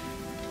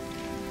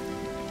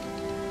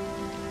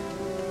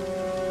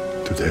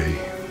 Today,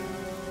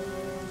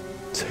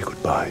 say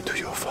goodbye to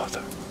your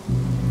father.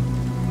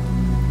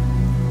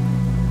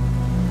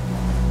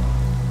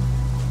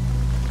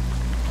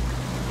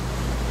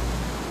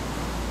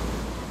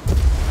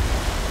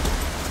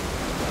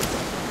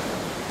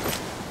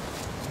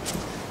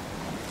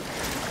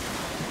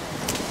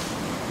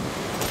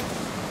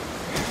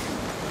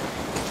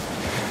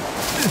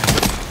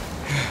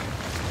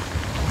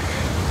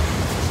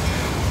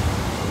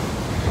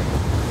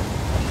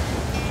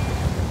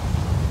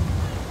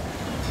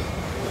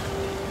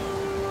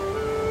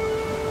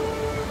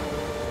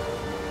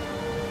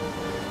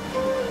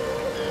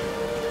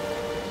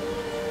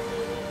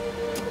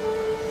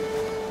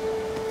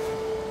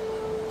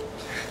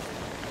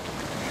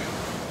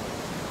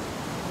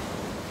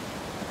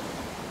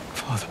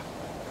 Father.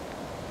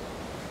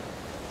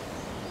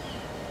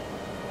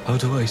 How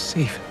do I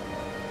save him?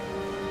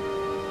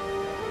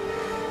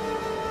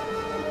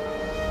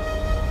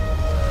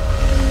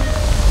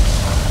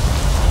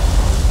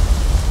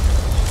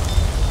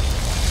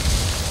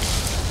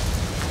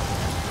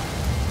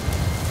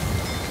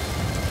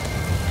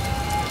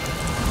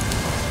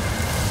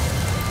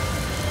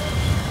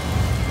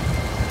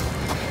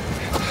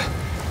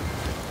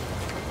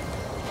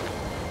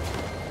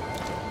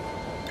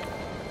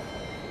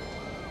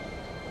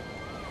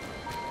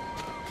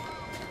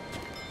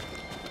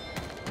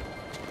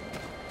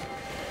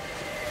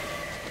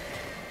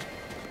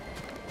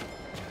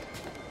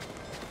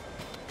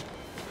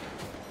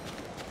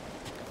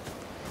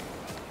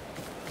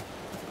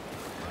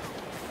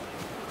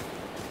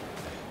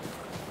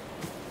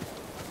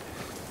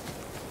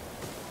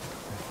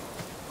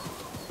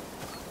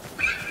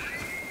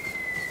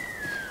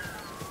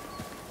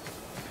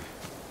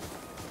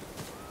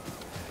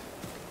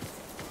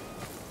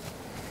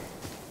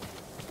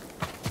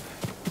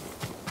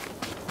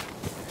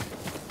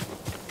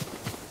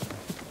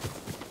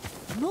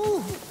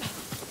 Move!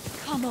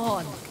 Come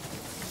on!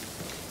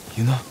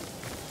 Yuna?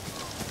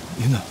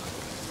 Yuna?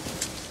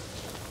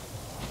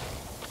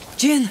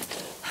 Jin!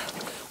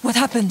 What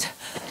happened?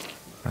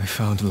 I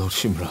found Lord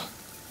Shimra.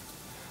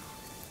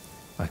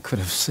 I could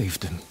have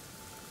saved him.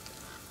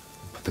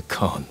 But the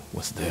Khan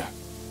was there.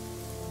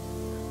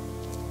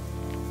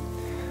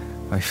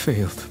 I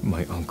failed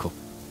my uncle.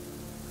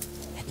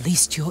 At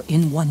least you're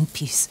in one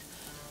piece.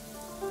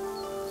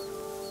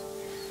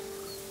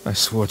 I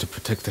swore to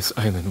protect this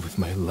island with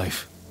my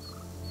life.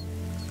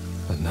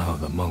 And now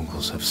the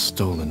Mongols have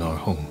stolen our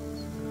home.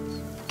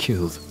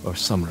 Killed our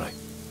samurai.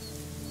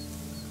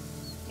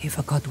 You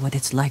forgot what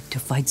it's like to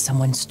fight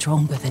someone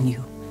stronger than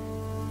you.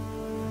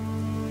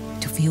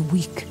 To feel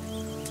weak.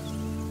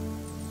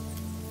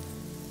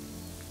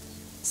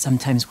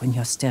 Sometimes when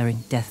you're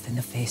staring death in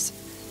the face,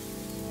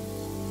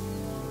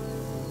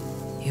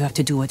 you have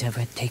to do whatever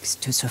it takes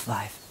to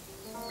survive.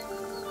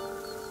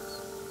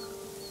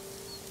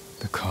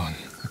 The Khan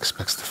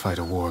expects to fight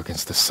a war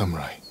against the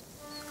samurai.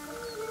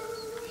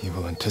 He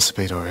will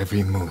anticipate our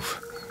every move.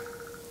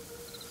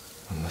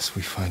 Unless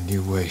we find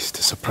new ways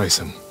to surprise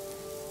him.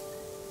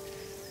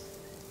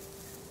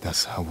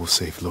 That's how we'll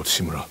save Lord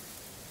Shimura.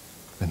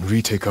 And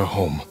retake our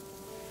home.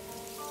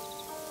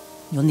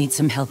 You'll need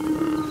some help.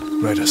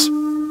 Raiders.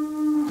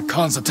 The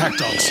Khan's attack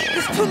dogs.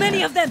 There's too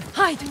many of them!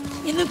 Hide!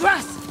 In the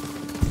grass!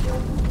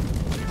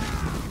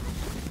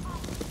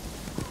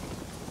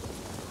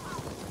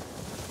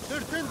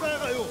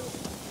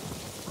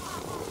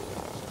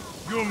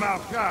 You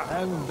marca.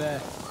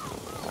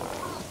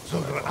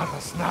 Zogr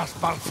atas nas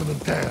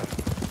parcementeer.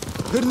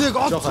 Тэрнийг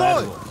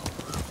олцгоо.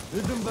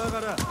 Эдэн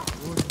байгаарай.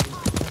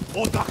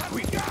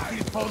 Одахгүй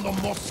телефон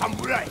мос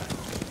самурай.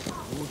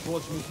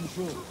 Ууч мэдэн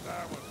шүү.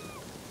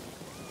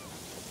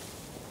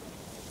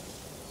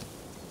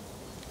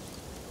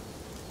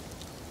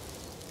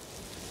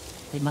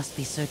 They must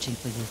be searching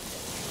for you.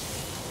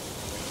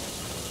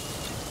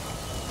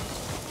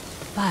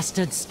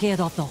 Bastards scared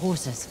off the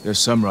horses. They're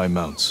samurai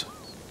mounts,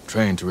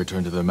 trained to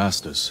return to their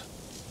masters.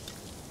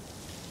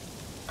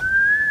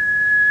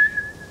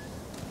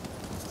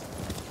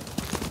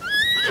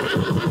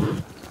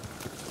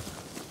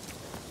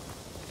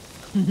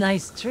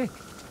 Nice trick.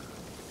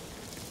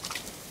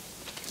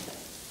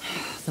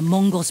 The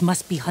Mongols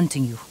must be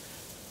hunting you.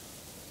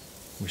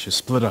 We should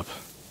split up.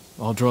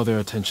 I'll draw their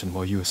attention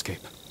while you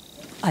escape.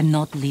 I'm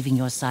not leaving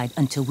your side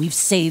until we've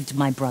saved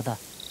my brother.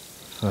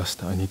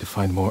 First, I need to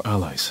find more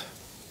allies.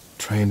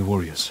 Trained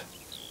warriors.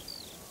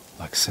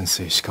 like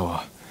Sensei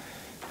Ishikawa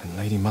and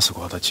Lady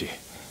Masako Adachi.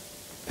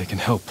 They can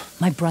help.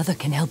 My brother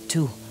can help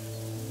too.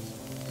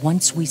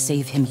 Once we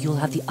save him, you'll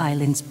have the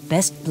island's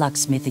best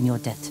blacksmith in your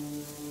debt.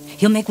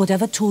 He'll make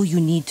whatever tool you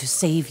need to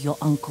save your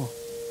uncle.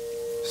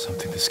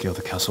 Something to scale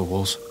the castle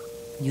walls?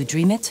 You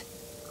dream it,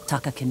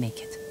 Taka can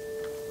make it.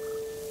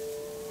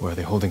 Where are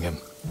they holding him?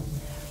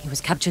 He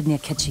was captured near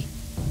Kechi.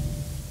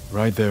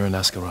 Ride there and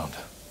ask around.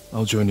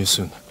 I'll join you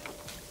soon.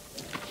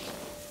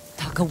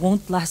 Taka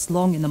won't last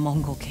long in the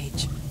Mongol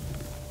cage.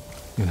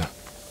 Yuna,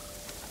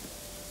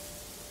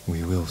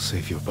 we will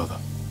save your brother.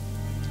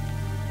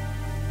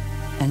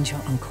 And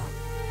your uncle.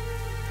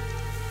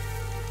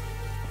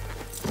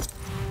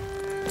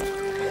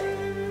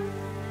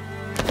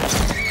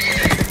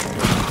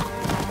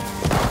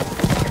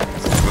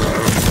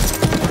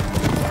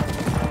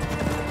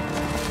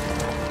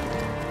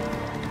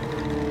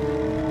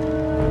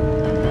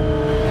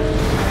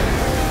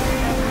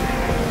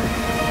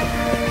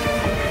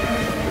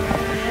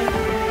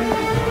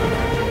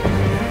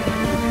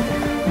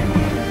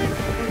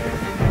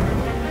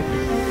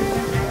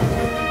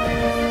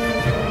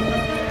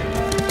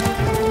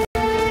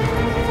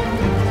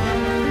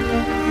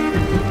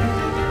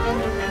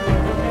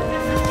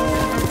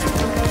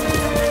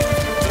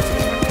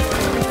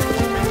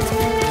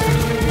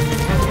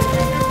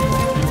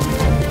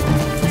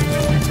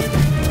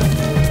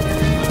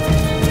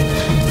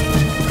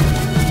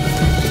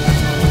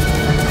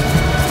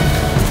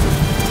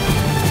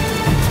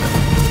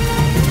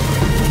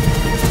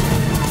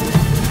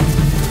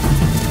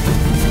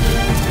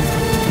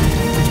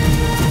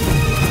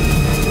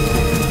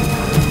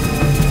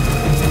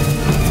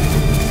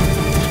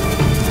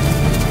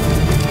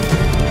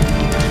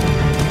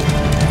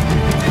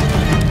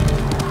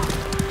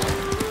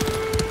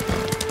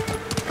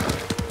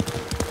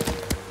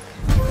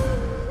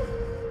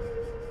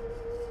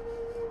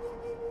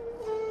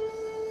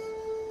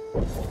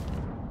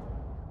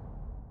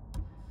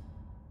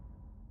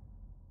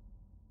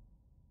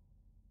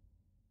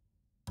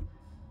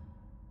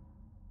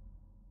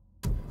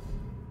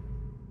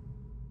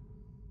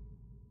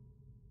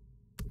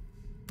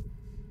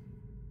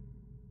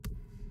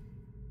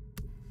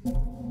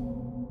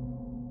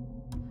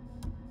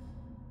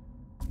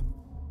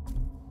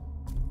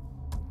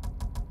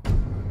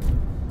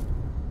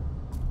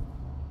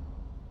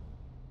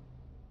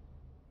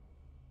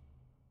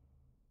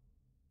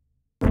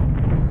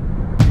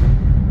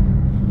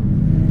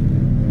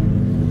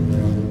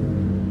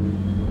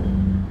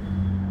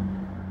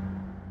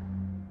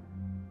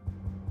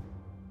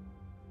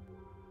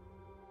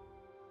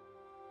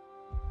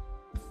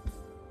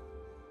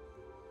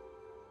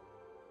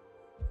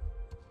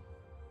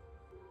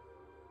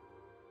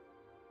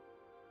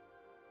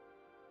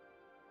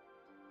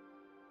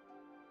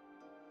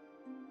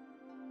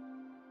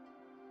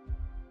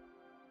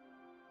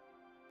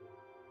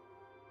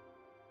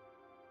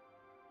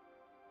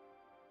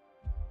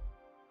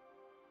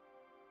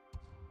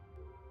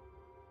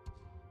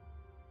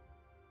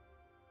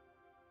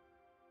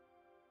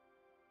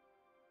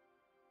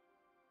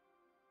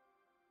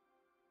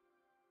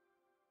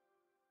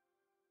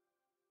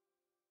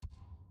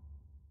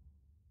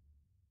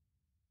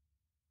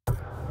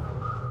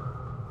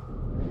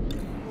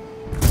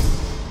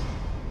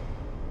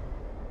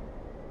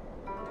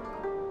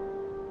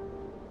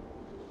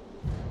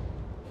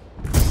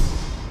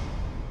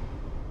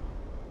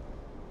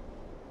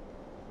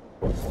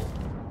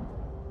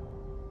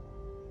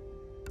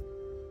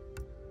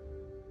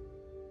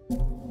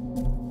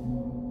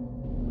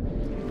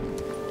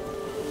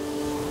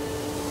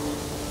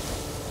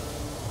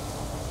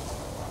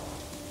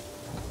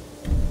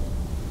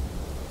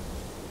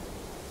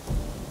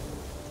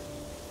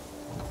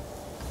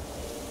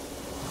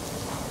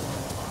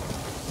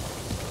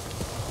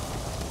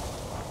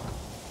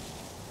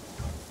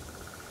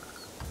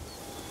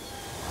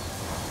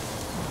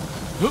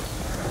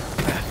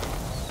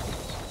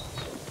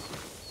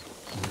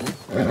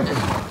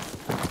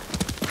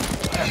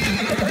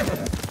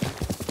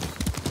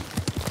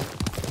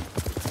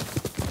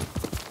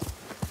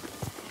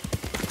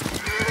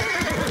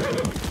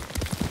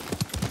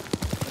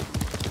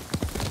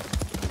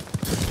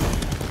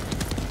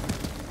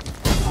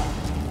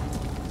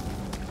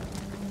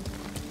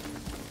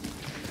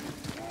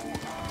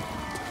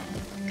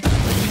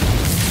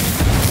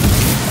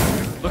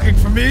 Looking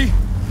for me?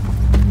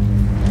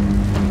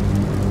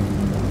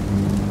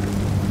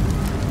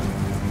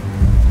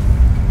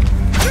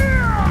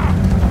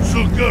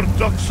 Sulgur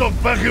Duksov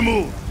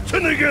Bagimu,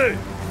 Tinige!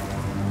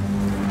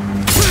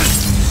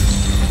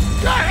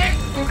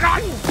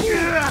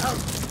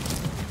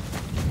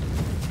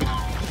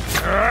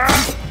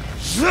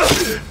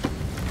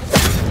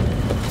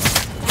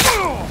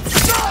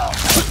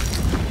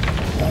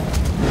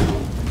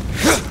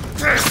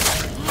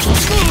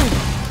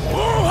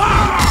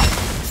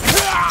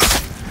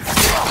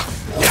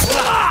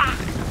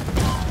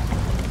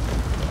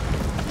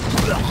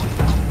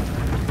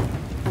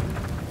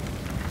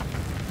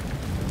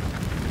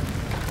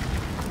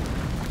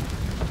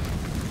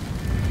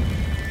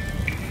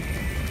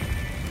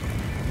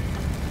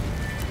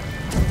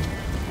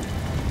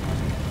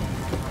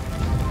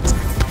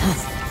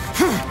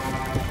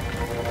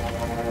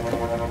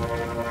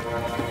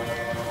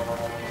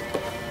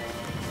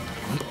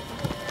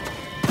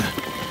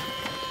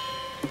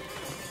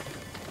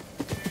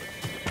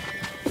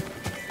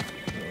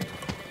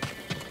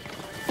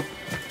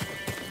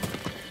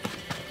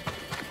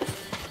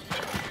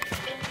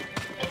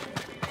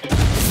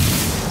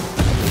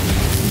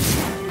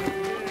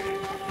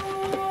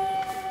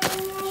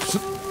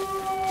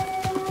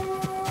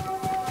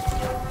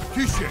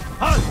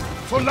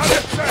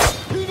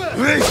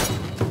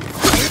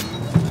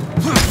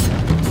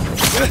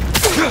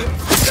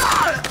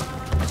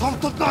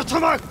 Samtut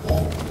çamak!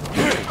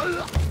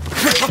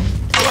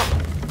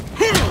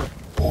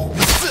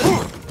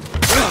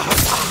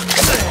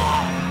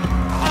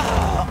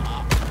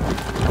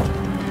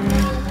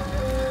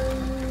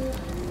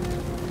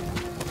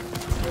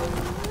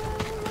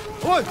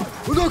 Ой,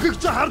 өнөөхийг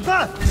чи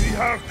харлаа. We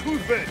have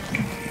Kuzbek!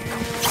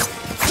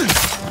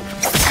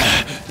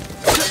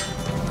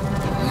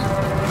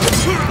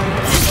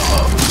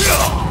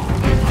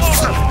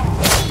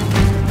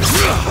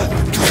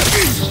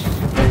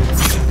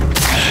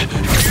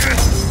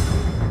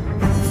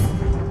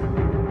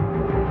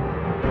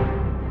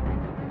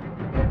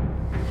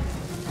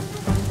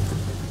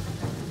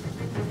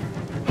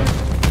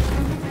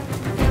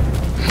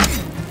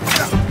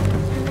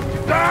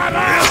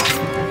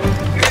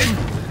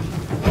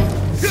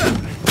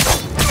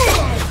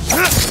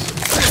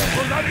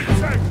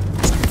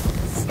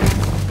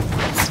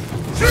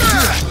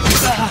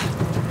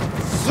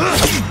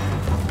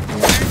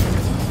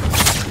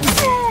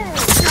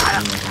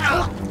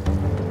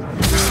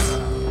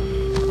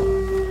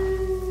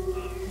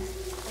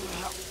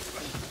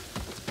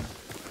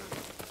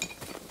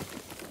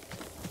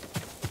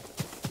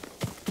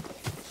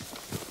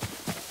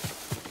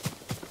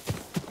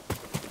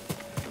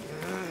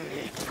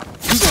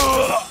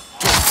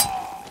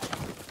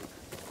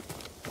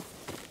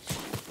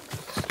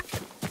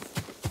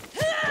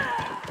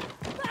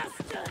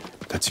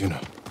 That's Yuna.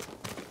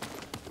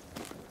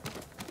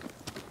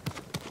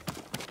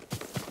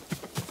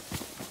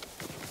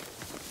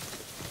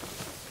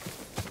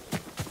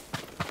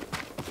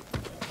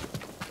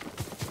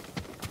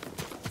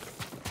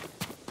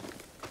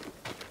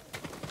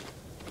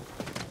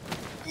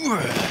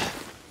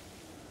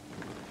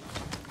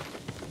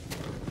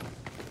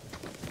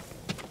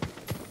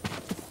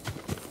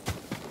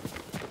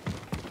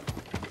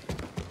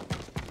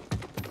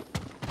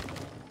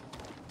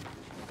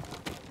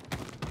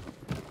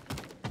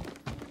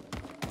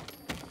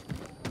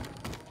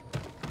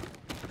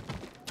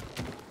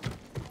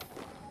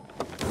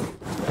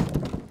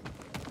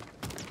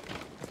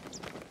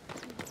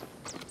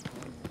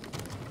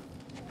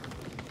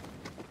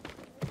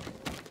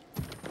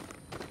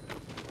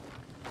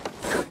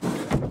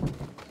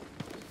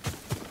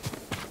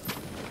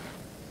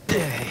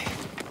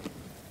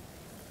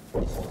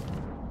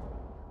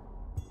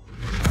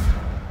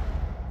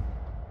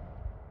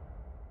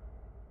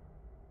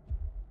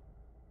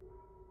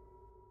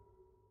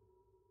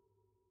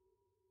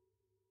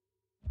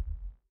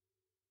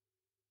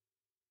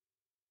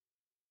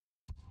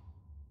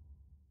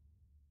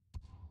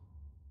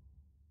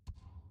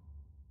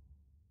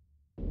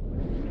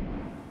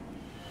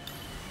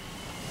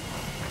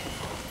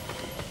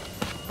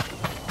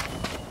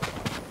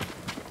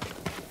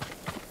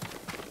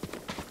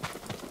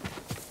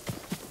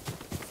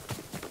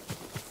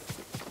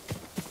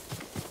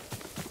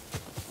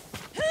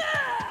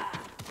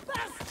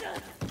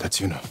 That's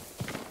Yuna.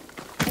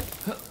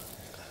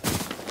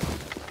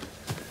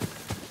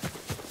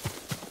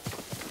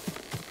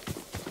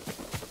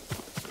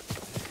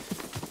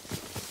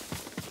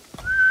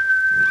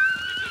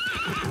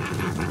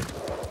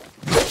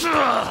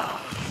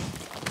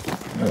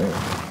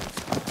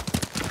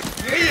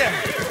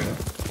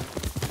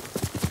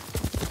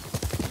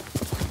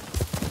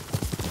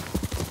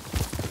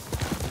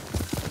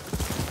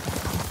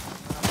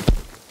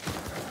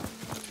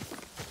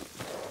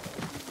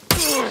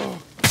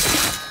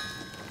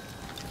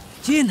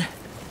 Jin,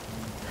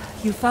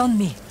 you found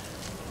me.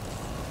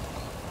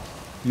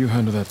 You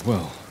handled that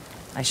well.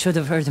 I should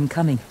have heard him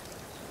coming.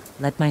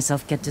 Let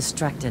myself get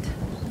distracted.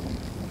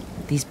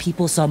 These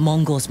people saw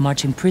Mongols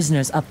marching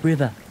prisoners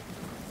upriver.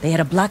 They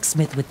had a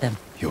blacksmith with them.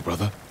 Your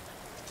brother?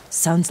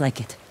 Sounds like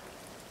it.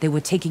 They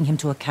were taking him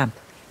to a camp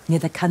near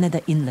the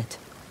Kaneda Inlet.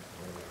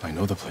 I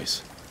know the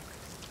place.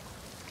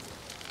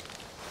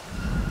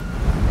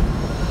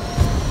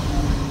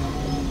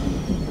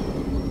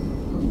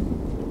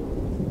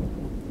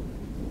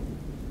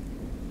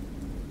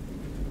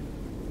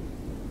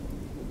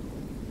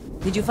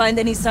 Did you find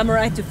any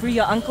samurai to free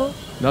your uncle?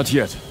 Not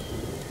yet,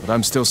 but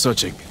I'm still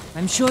searching.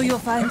 I'm sure you'll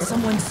find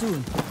someone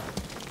soon.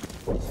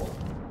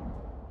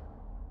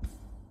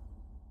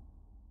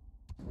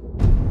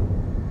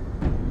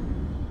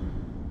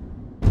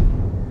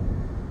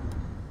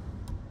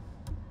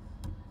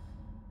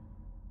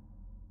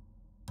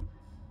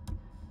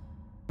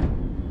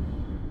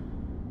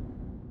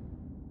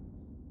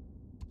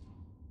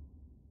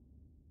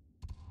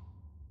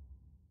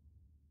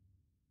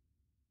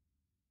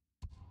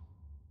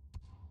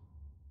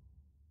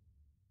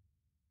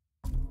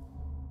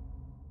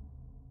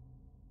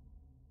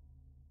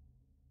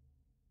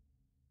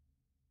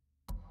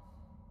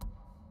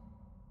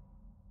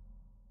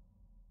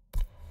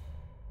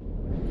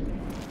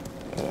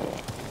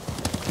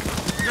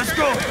 Let's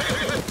go!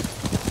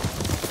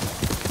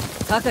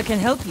 Kaka can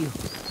help you,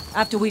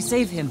 after we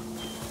save him.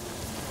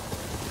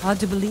 Hard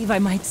to believe I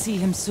might see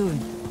him soon.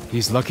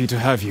 He's lucky to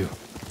have you.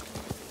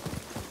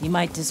 He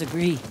might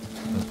disagree.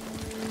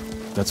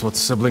 That's what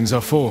siblings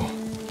are for.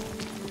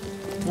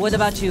 What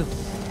about you?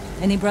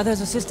 Any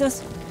brothers or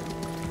sisters?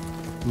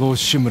 Lord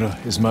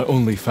Shimura is my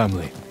only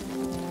family.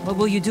 What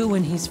will you do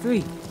when he's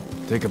free?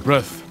 Take a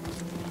breath.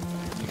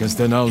 Because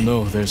then I'll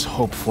know there's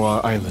hope for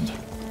our island.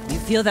 You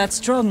feel that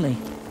strongly?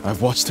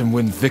 I've watched him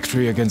win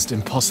victory against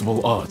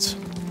impossible odds.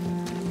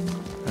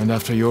 And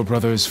after your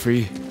brother is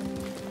free,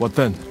 what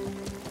then?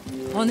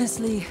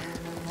 Honestly,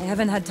 I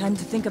haven't had time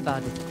to think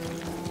about it.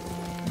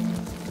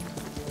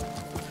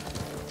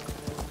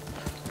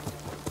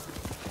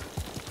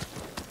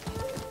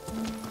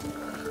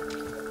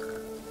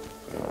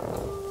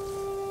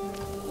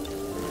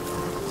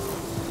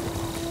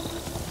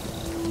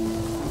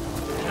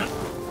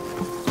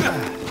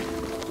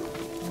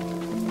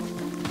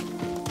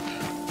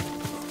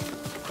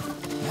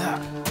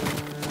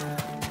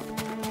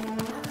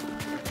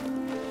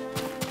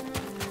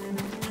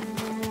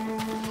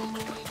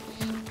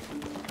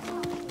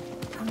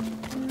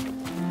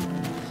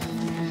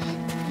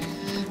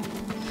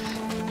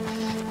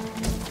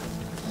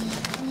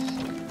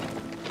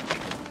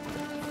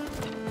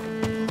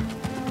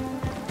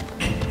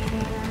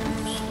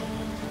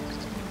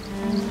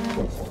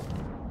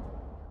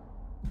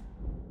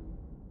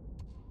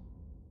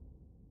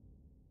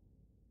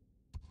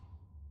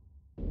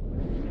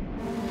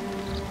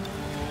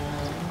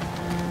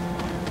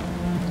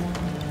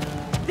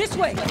 This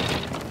way!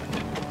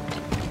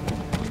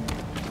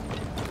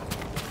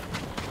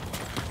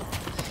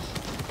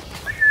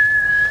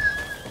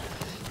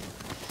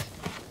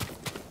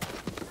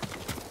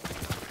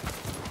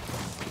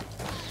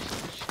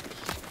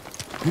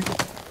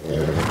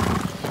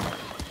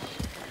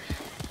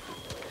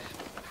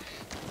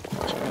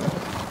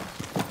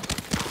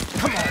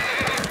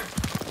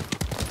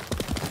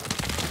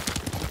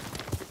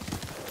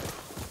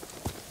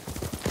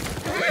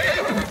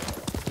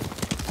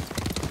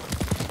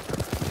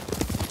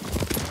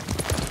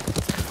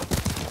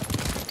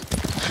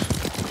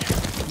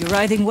 You're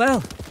riding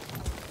well.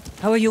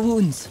 How are your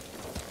wounds?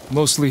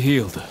 Mostly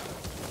healed.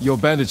 Your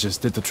bandages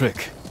did the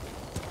trick.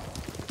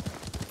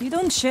 You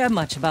don't share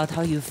much about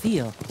how you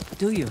feel,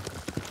 do you?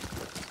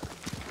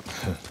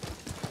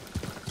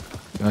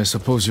 I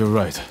suppose you're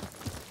right.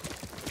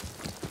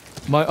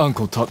 My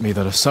uncle taught me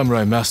that a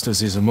samurai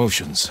masters his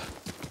emotions,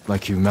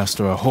 like you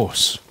master a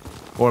horse,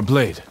 or a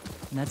blade.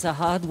 That's a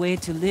hard way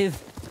to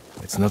live.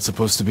 It's not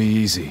supposed to be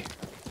easy.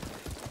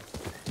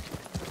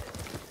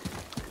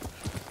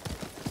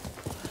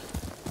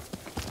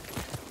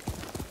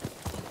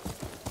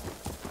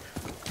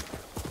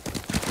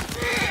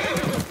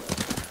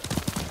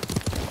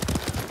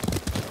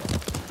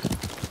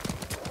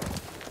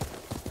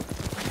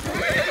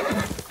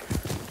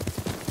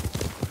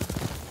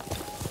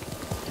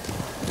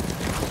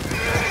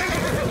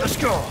 Let's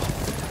go.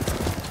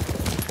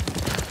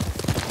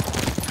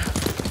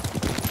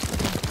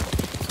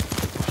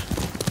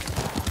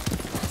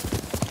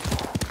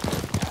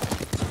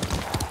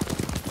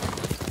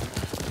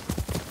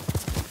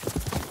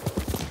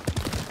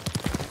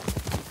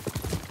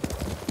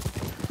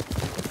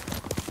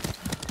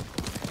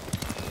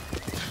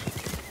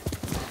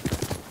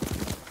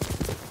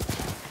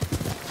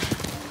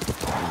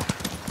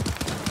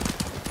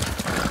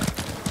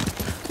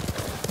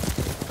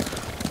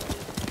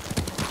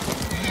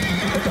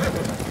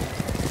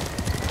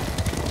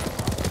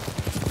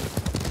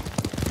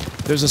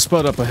 There's a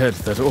spot up ahead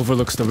that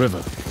overlooks the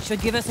river.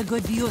 Should give us a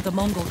good view of the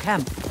Mongol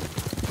camp.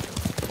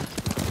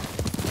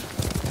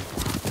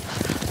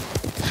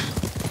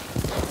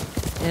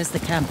 There's the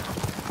camp.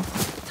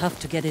 Tough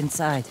to get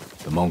inside.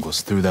 The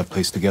Mongols threw that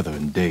place together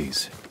in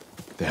days.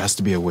 There has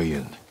to be a way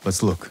in.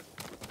 Let's look.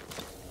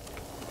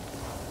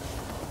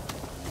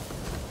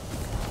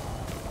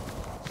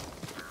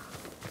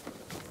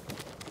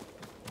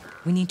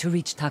 We need to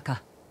reach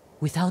Taka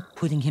without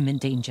putting him in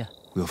danger.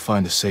 We'll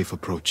find a safe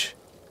approach.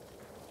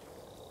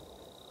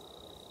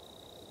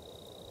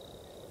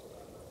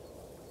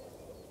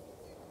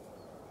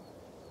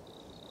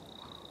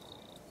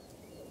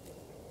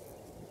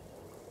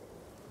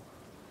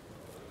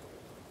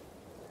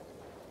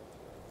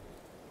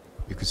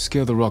 You could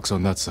scale the rocks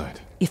on that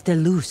side. If they're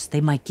loose,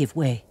 they might give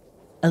way.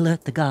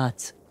 Alert the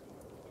guards.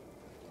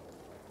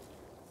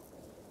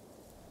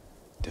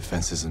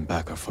 Defenses in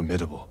back are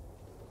formidable.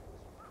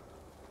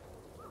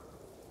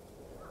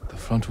 The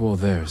front wall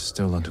there is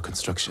still under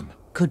construction.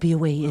 Could be a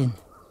way in.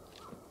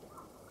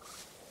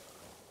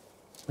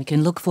 We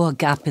can look for a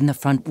gap in the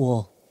front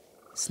wall.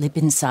 Slip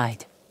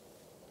inside.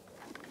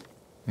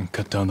 And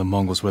cut down the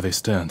Mongols where they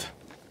stand.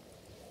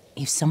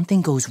 If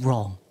something goes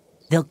wrong,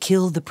 they'll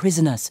kill the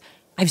prisoners.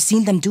 I've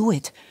seen them do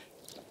it.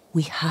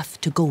 We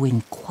have to go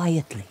in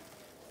quietly.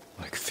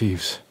 Like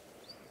thieves.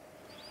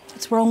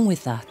 What's wrong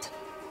with that?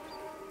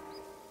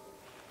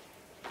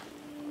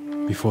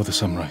 Before the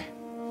samurai,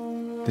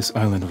 this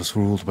island was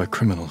ruled by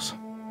criminals.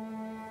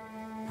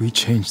 We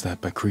changed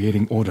that by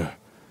creating order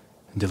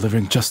and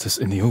delivering justice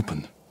in the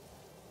open.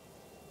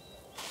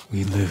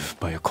 We live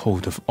by a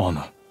code of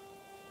honor.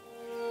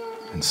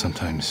 And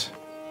sometimes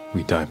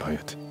we die by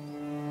it.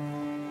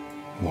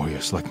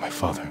 Warriors like my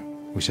father.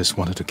 We just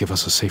wanted to give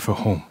us a safer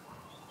home.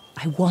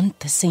 I want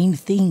the same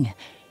thing.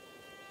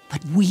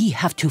 But we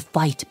have to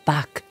fight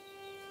back.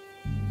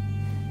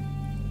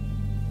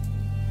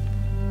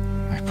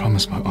 I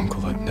promised my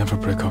uncle I'd never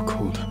break our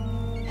code.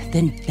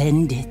 Then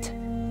bend it.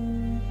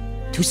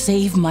 To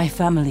save my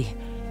family.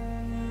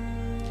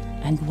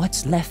 And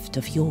what's left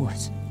of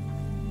yours.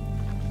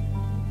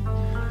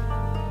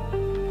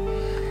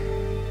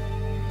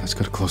 Let's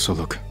get a closer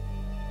look.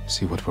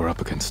 See what we're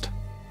up against.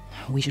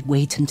 We should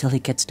wait until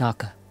it gets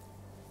darker.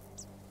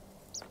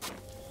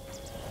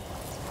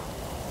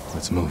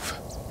 Let's move.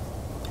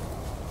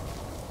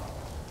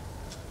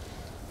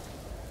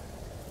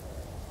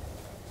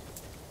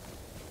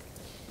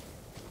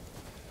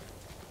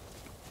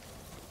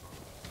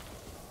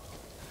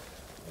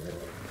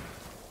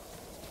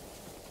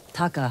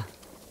 Taka.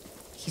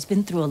 He's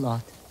been through a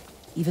lot.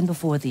 Even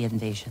before the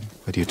invasion.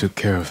 But you took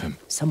care of him.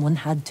 Someone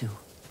had to.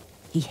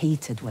 He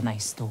hated when I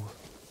stole.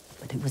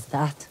 But it was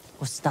that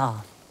or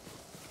starve.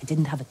 I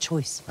didn't have a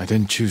choice. I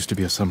didn't choose to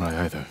be a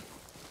samurai either.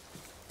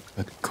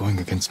 But going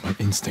against my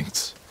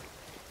instincts,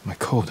 my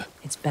code...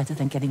 It's better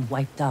than getting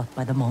wiped out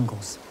by the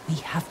Mongols. We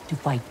have to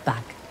fight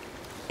back.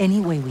 Any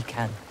way we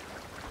can.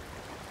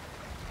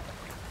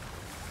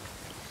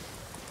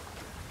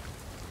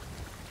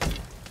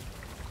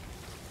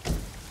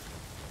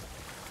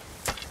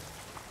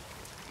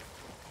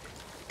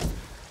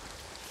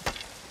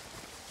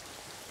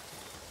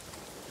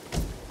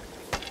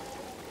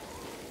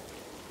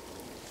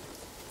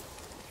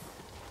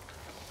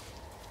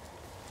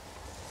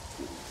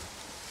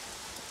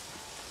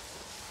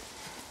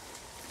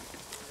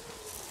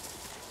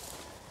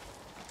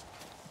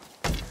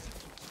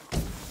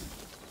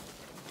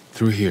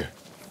 Through here.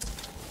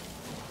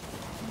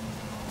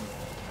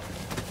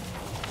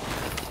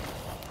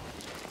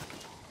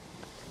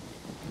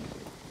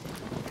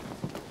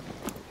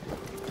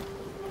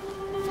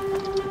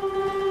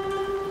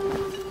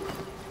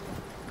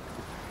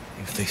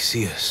 If they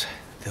see us,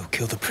 they'll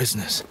kill the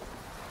prisoners.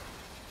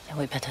 Then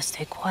we better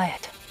stay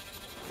quiet.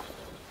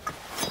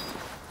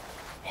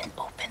 And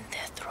open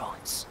their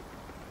throats.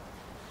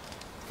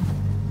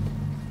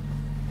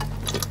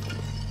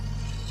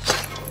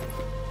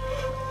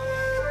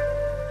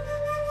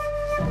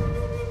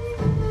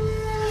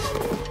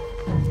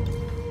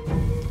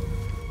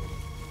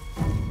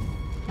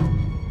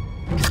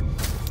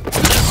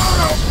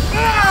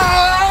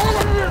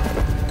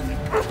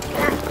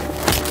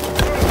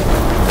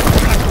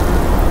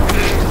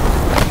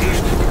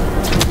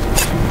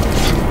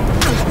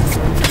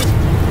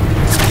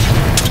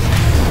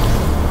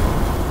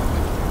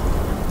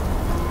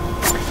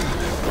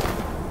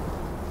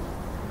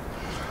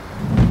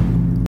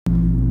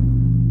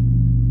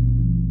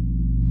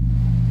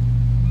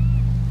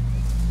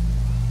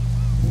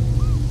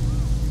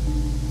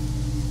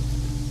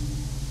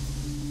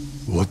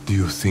 What do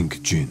you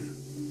think, Jin?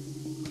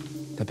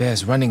 The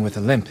bear's running with a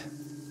limp.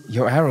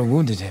 Your arrow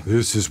wounded him.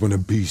 This is when a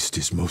beast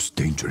is most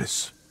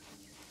dangerous.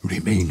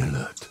 Remain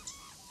alert.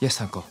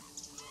 Yes, Uncle.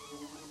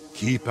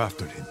 Keep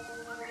after him.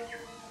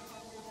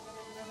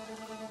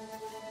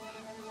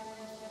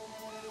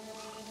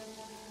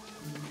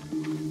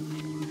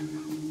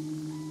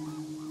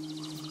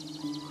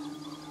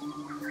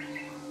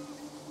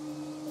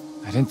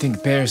 I didn't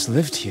think bears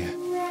lived here.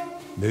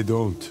 They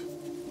don't.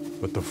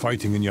 But the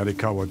fighting in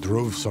Yarikawa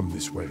drove some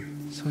this way.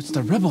 So it's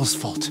the rebels'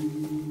 fault.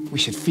 We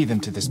should feed them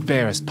to this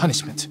bear as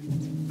punishment.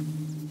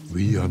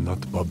 We are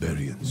not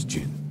barbarians,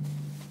 Jin.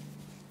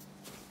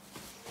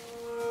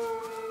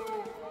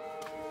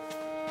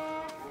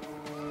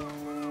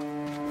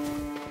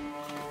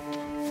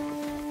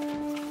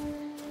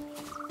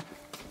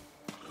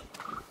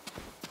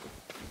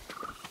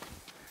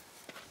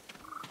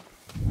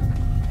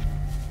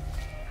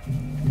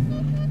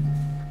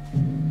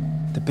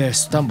 The bear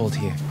stumbled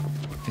here.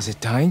 Is it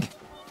dying?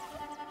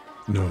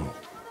 No,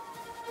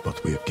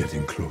 but we're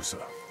getting closer.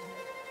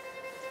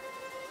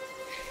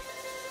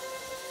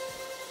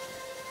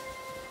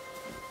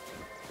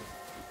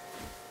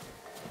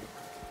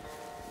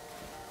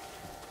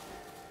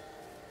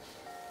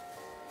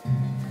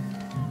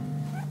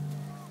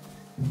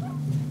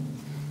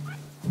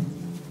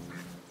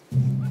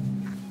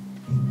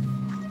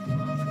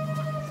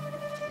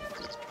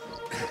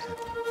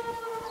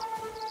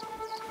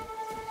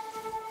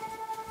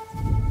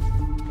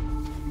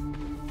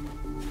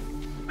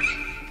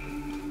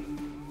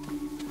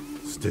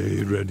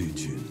 Stay ready,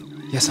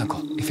 Jin. Yes,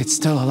 Uncle. If it's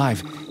still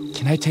alive,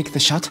 can I take the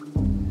shot?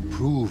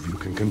 Prove you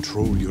can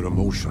control your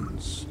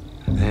emotions.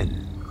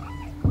 Then,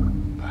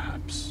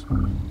 perhaps.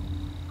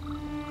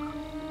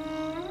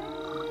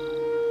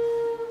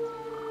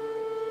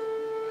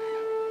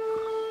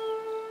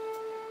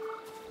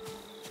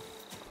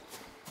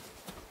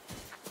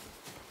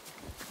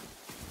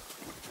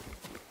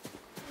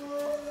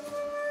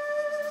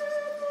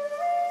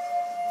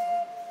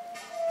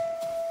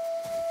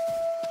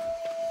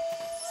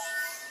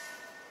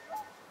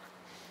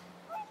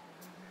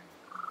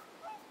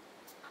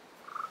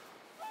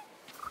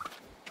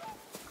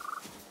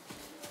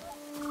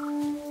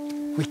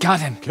 We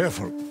got him.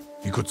 Careful.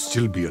 He could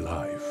still be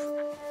alive.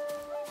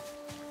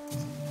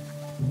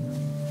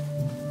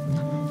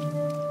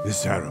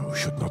 This arrow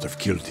should not have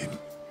killed him.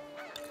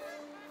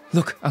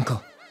 Look,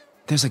 Uncle.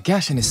 There's a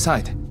gash in his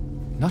side.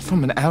 Not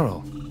from an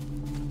arrow.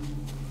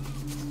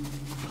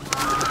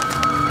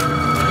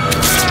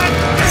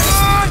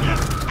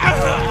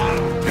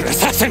 An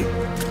assassin!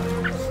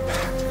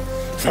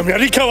 From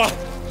Yarikawa!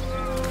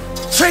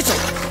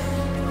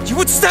 Traitor! You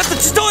would stab the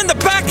Chido in the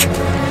back!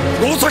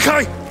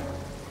 Osakai!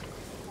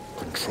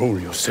 Control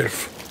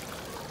yourself.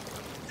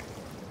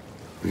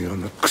 We are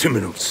not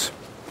criminals,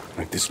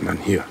 like this man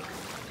here.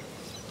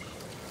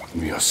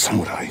 We are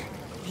samurai.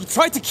 He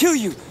tried to kill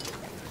you!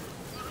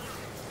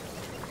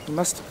 He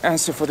must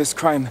answer for this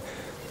crime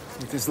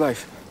with his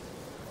life.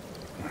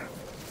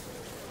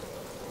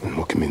 And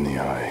look him in the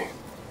eye.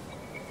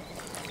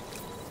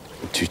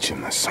 And teach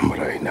him that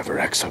samurai never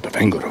acts out of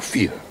anger or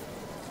fear.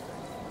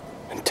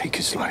 And take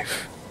his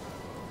life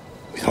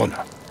with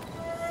honor.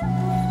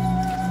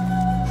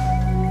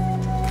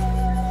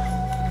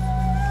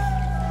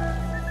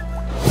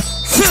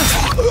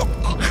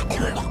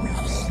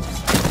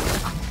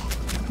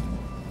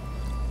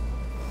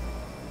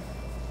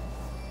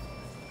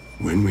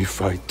 When we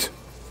fight,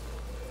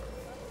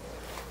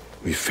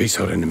 we face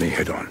our enemy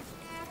head-on.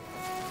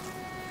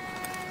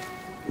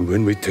 And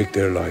when we take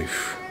their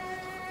life,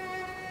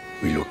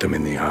 we look them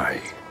in the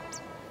eye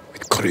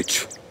with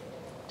courage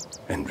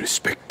and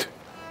respect.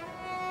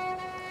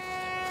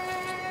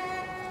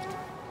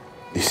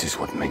 This is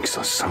what makes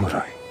us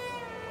samurai.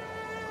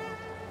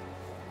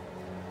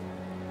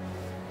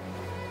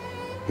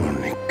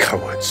 Only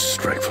cowards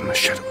strike from the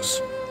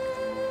shadows.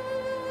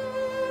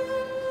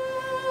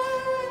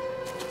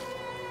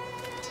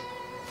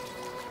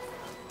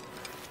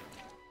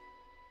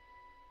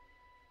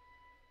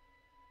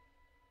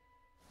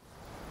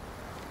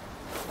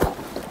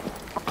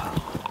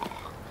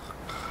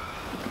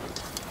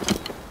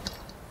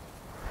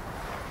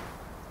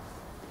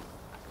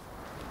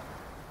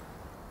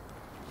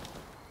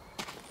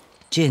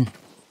 Jin,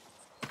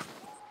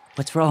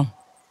 what's wrong?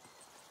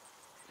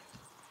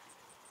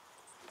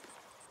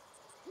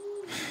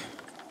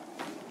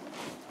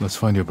 Let's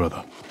find your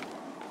brother.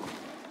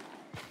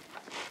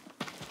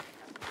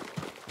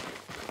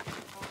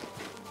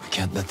 We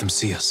can't let them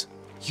see us.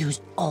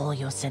 Use all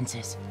your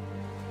senses.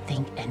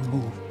 Think and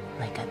move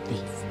like a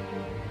thief.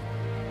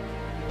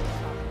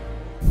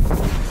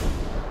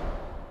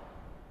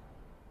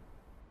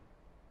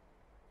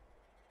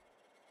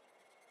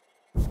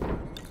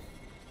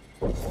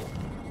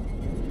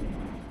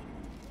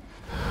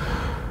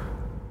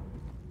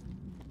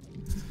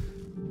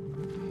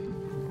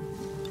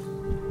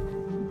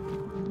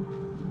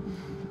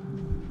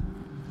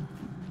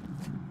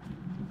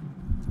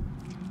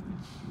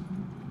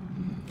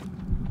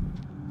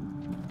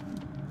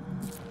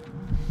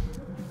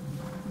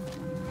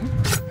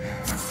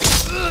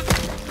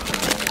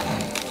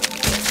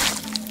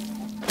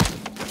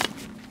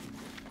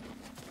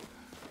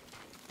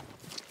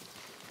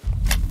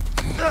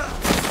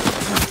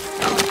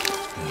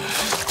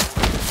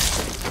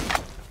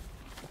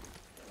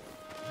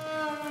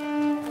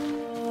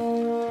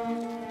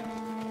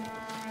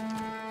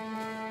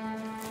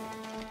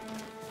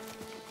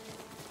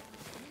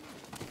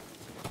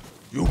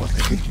 You must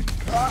have hit him.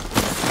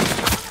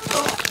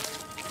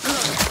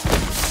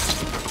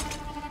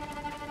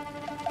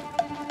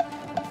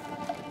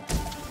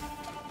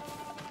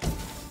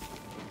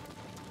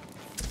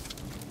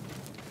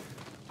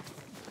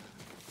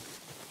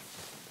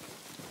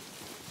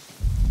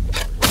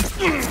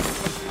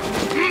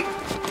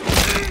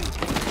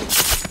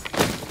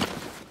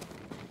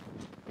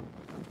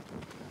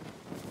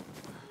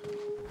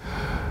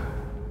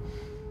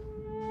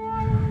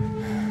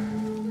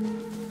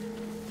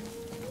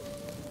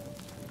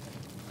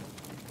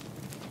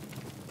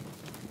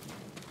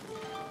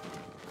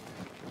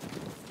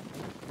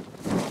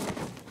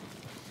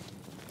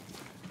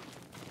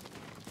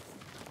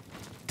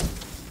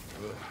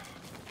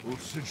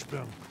 Cinch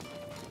them.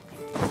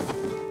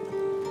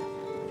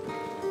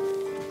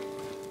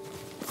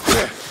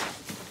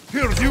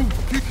 Here, you!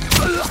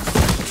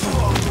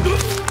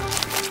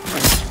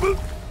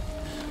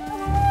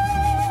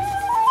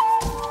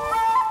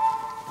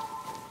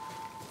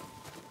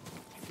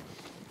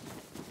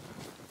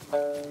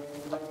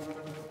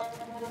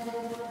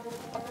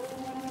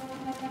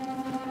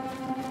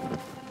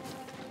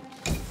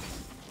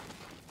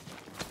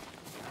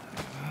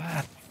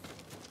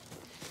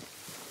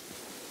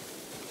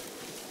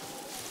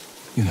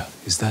 Yuna,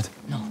 is that?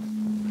 No,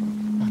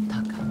 not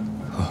Taka.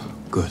 Oh,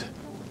 good.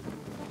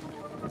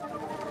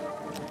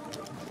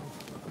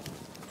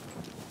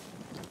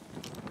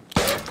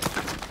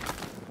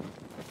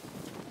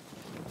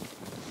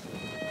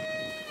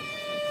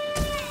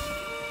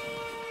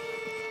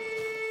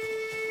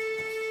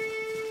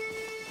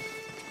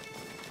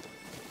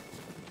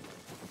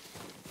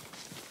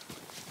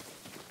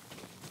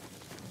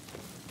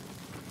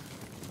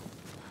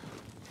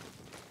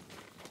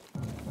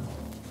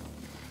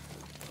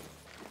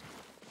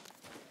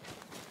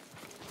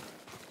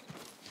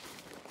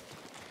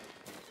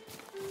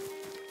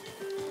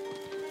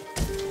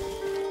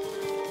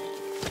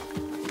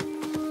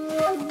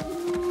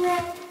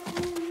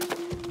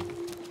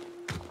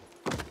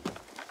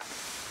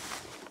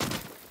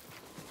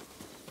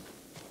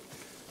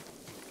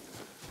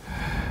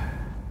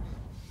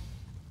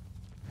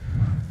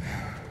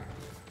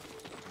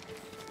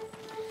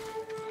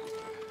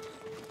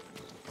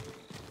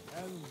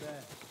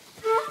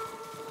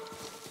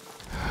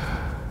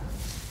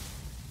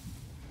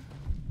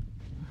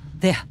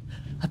 There,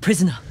 a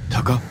prisoner.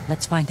 Taka?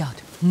 Let's find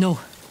out. No,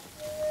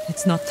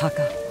 it's not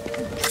Taka.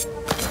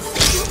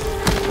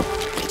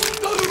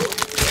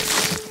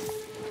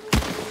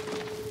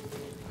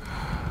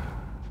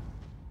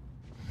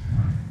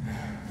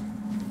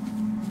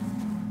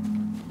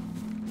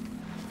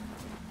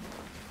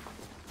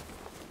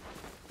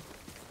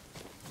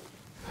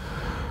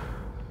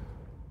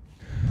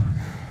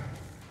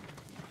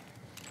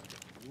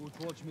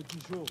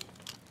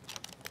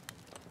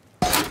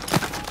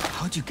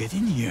 How'd you get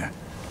in here?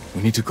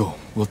 We need to go.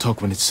 We'll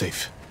talk when it's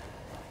safe.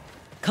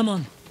 Come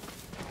on.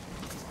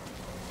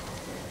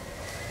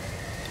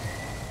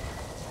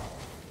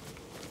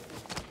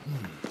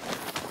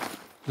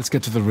 Let's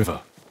get to the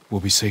river. We'll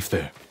be safe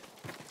there.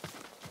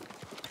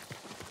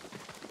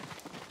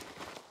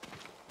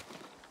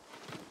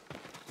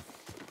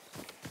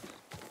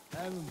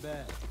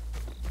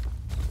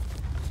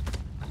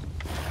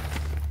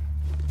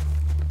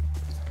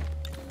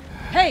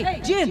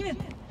 Hey, Jin!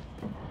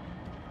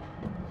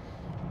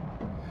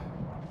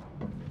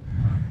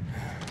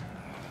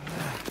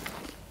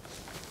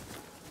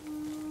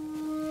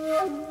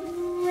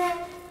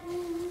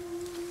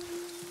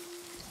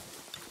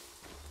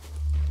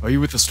 Are you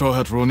with the Straw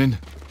Hat Ronin?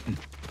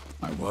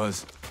 I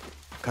was.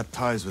 Cut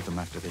ties with them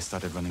after they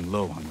started running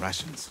low on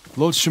rations.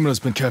 Lord Shimura's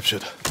been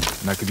captured,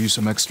 and I could use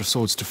some extra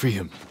swords to free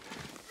him.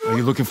 Are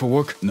you looking for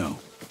work? No,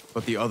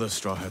 but the other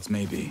Straw Hats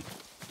may be.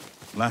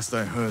 Last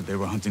I heard, they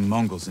were hunting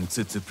Mongols in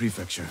Tsutsu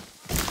Prefecture,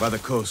 by the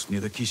coast near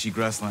the Kishi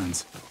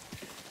grasslands.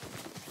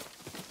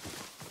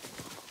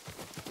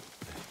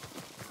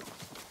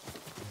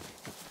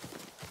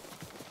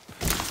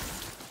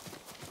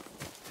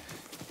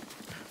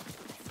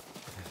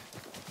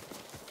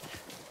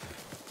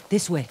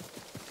 This way.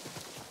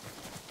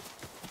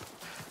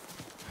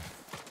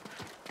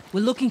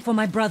 We're looking for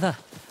my brother,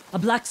 a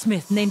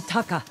blacksmith named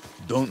Taka.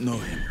 Don't know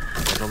him,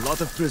 but a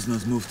lot of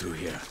prisoners move through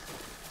here.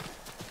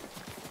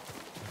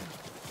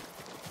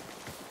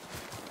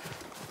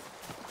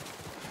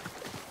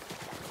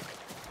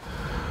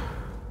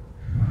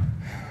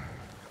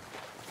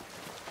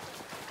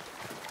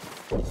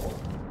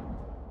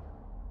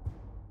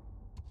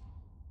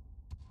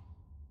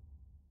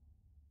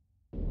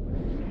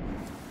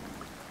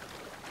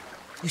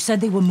 You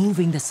said they were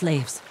moving the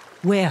slaves.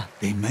 Where?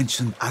 They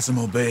mentioned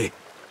Azamo Bay.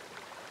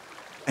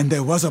 And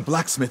there was a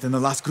blacksmith in the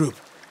last group.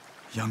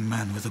 Young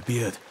man with a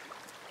beard.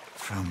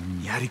 From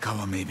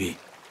Yarikawa, maybe.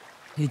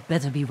 You'd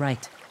better be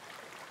right.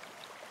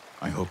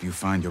 I hope you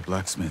find your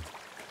blacksmith.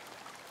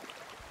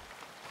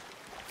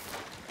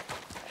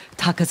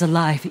 Taka's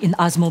alive in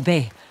Azamo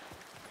Bay.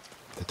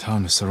 The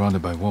town is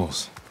surrounded by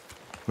walls.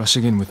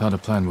 Rushing in without a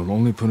plan will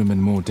only put him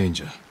in more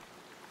danger.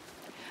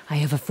 I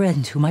have a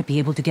friend who might be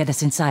able to get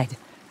us inside.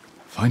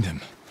 Find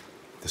him.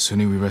 The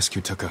sooner we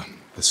rescue Taka,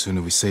 the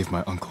sooner we save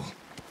my uncle.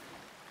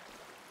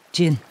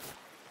 Jin.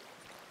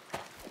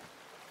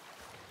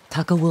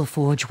 Taka will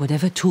forge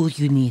whatever tool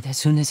you need as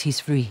soon as he's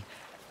free.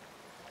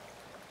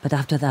 But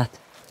after that,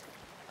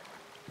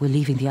 we're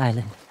leaving the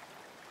island.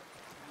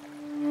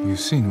 You've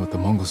seen what the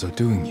Mongols are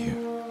doing here.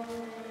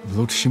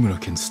 Lord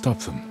Shimura can stop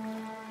them.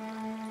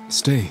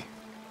 Stay.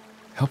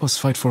 Help us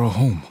fight for a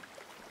home.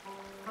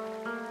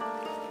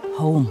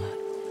 Home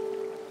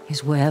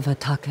is wherever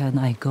Taka and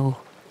I go.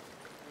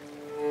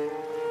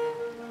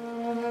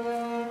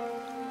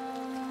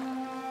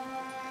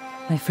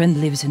 My friend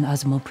lives in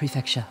Azamo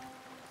Prefecture,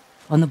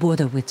 on the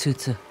border with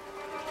Tsutsu.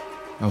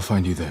 I'll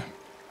find you there.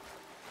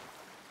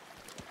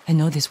 I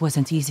know this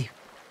wasn't easy.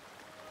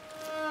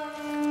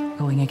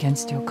 Going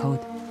against your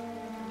code.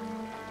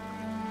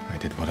 I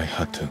did what I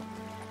had to.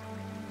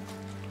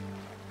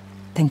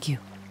 Thank you.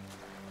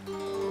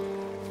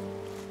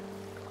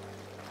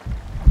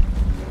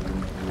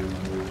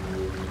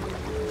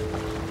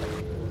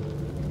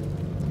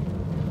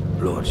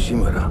 Lord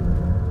Shimura,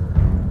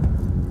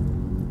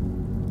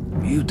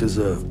 you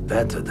deserve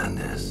better than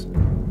this.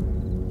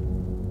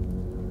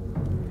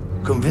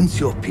 Convince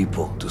your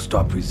people to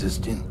stop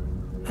resisting,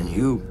 and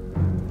you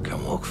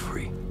can walk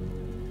free.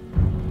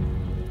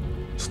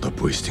 Stop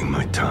wasting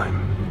my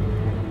time.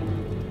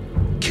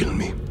 Kill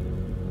me.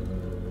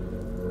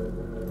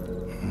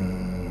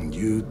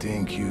 You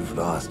think you've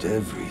lost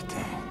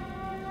everything.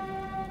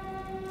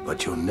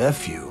 But your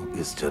nephew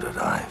is still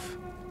alive.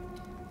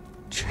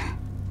 Jin.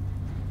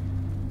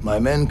 My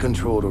men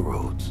control the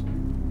roads.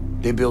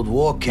 They build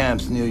war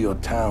camps near your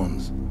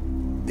towns.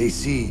 They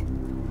see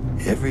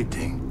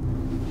everything,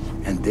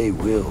 and they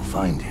will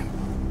find him.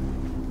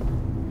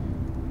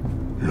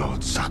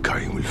 Lord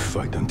Sakai will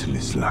fight until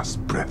his last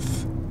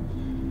breath.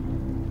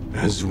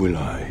 As will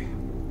I.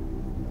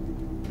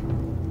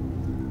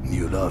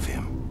 You love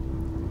him.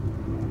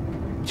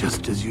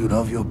 Just as you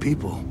love your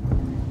people.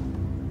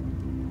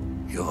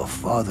 You're a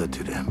father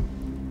to them.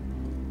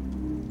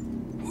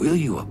 Will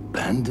you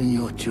abandon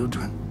your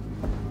children?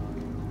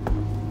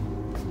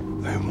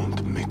 I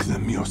won't make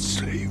them your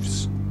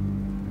slaves.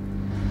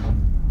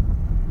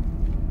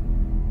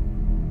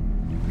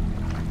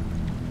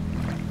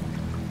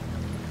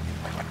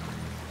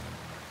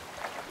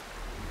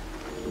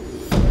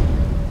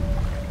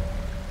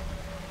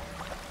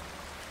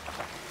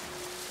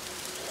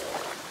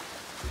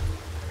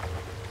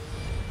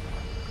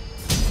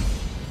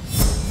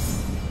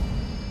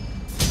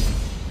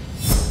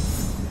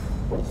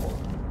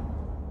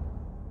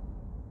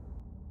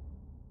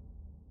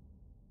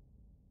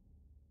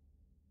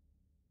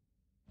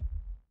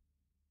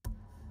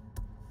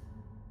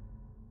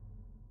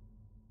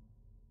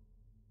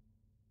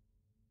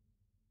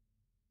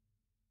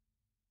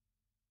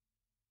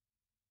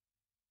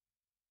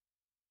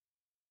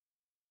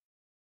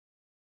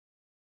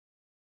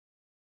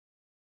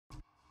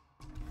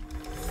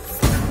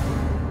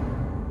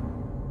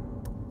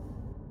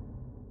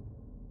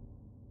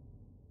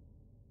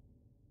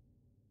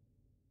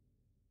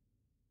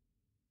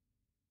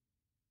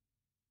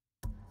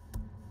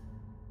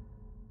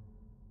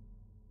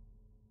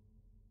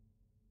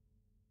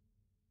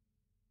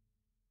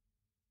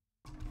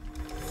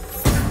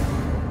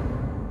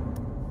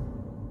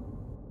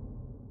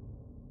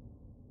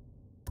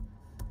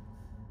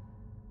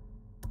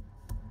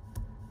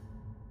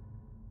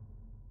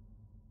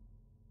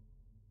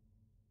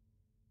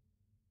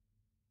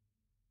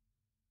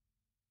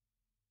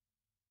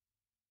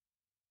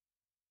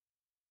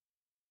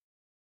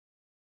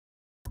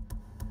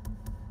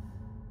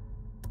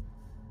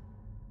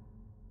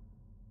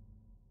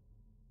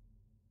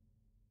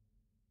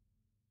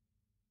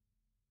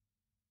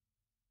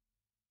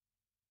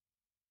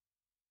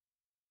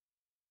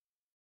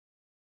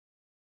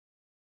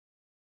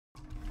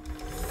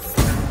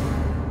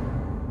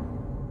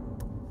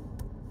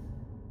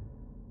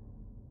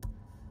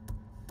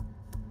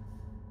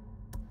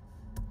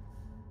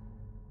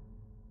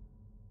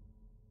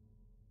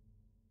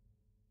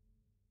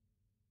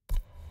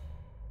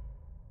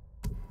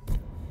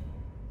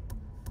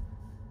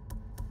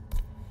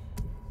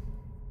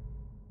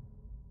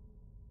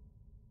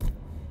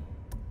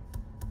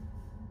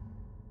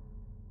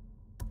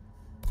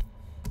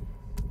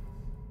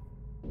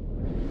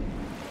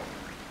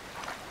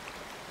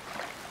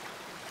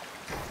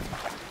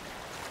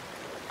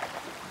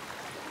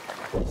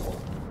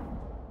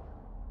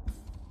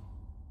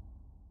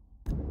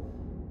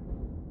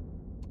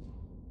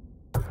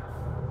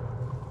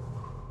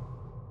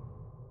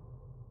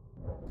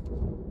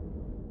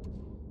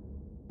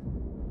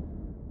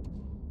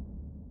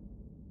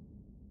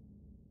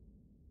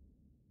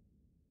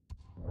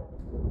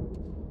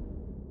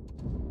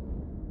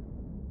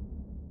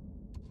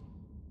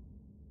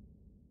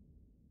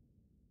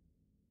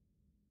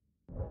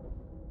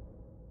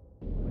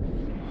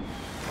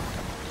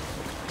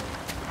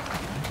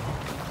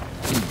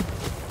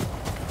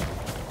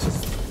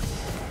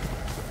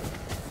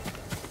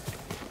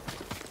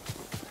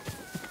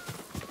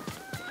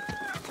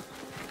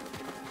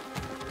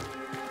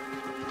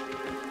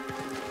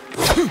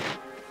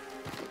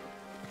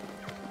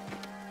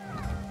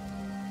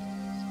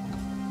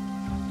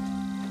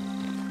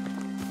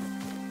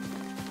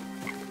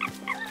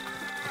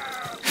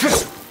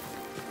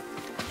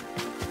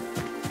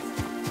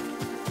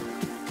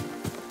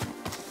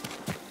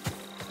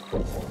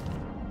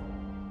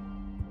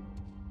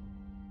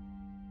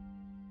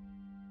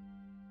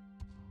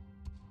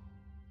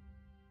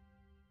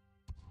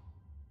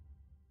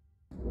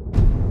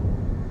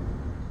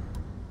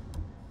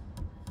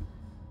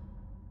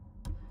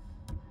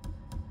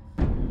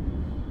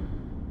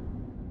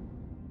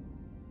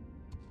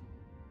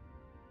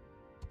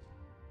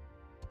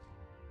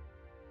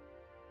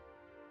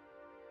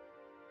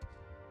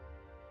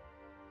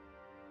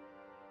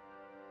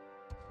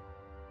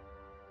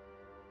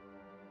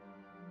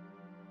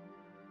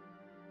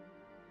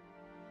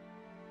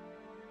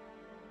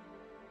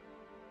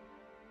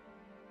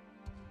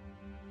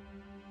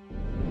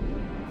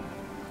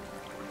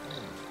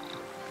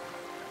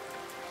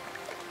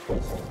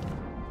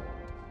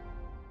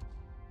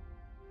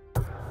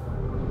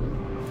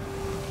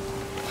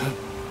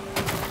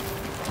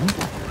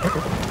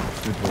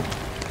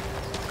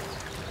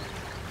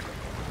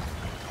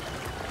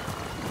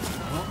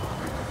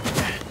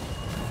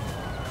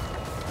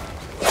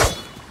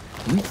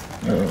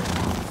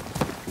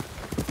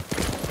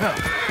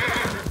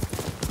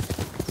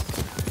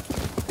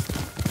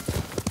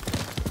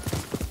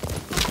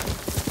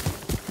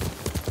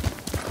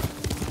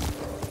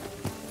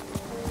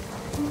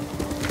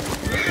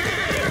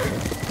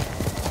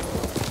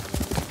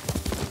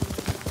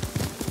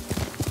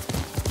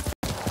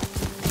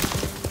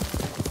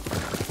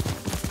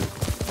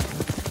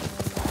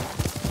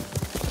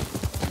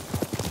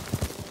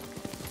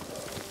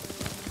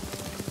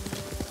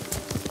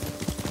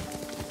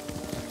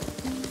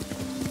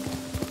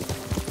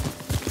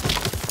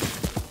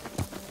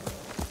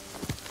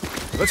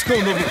 Let's go,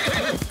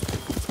 Nobu.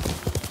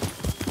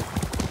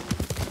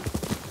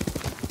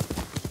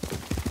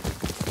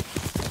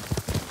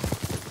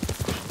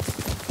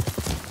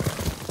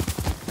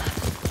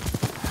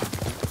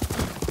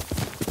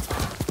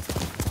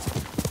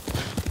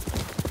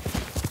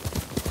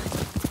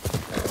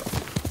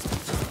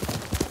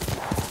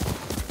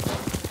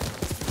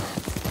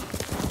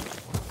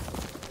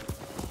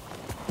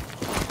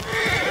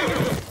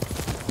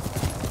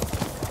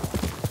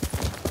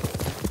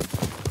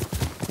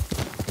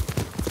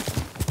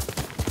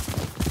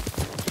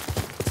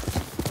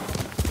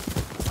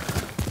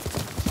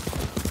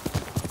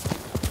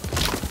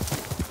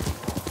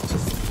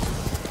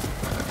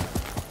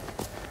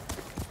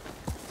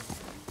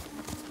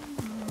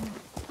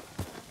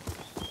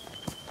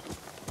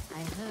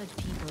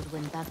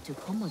 Went back to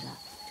Komoda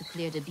to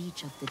clear the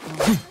beach of the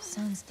dead.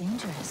 Sounds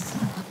dangerous.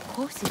 Of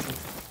course it is.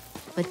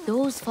 But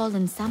those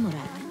fallen samurai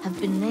have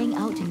been laying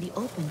out in the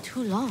open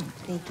too long.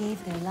 They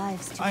gave their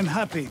lives to... I'm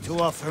happy to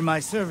offer my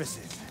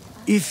services.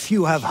 If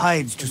you have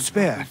hides to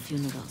spare,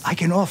 I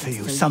can offer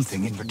you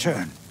something in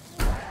return.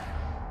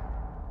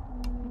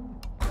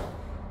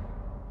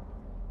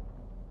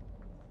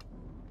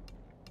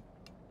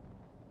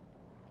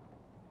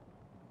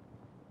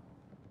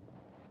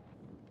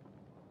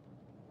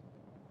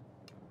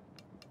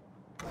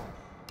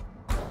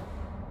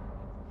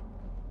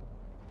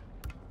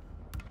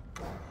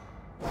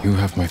 You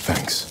have my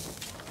thanks.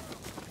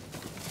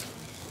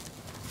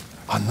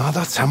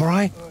 Another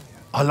samurai?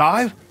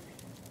 Alive?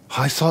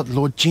 I thought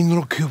Lord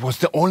Jinroku was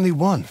the only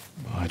one.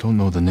 I don't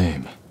know the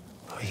name.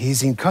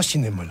 He's in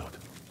Kashine, my lord.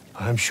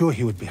 I'm sure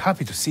he would be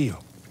happy to see you.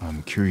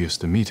 I'm curious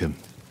to meet him.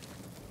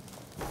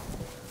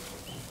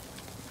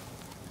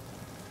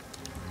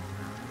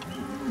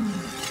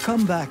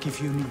 Come back if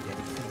you need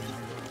anything,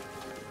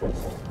 my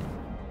lord.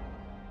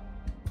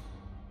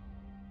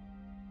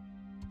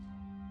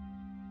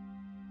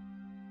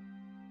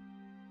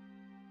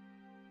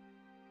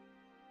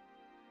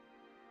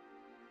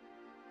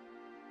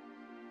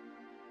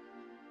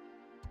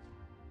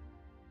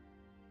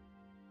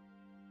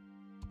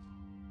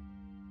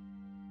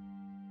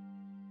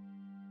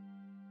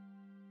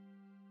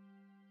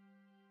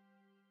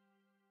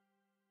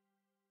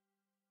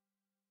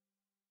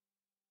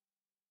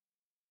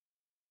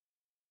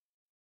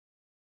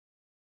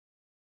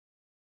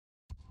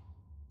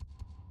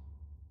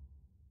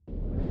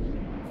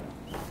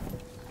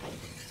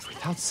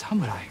 Without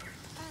samurai,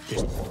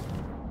 there's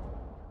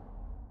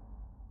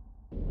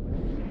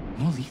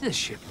no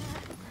leadership.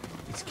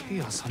 It's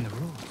chaos on the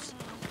roads.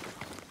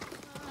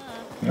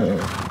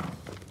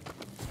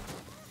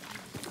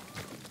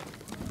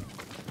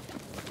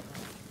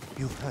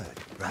 You've heard,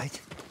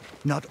 right?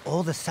 Not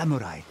all the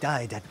samurai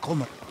died at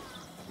Komoda.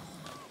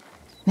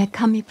 May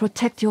Kami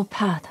protect your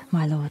path,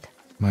 my lord.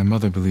 My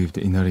mother believed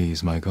Inari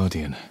is my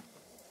guardian.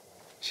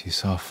 She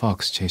saw a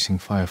fox chasing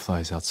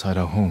fireflies outside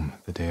our home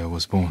the day I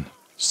was born.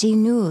 She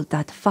knew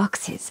that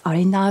foxes are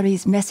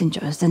Inari's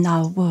messengers in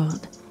our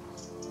world.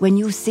 When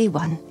you see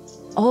one,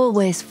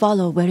 always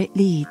follow where it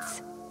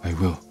leads. I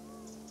will.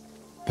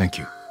 Thank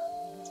you.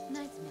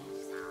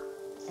 Nightmares.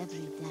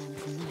 Every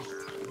damn night.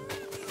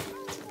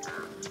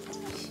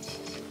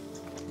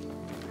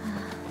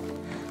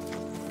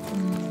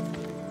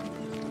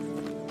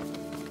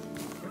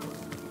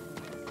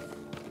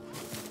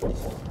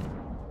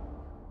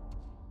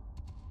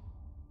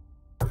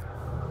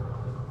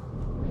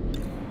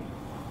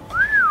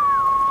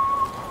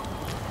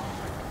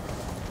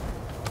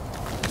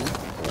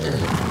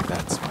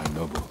 That's my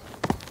noble.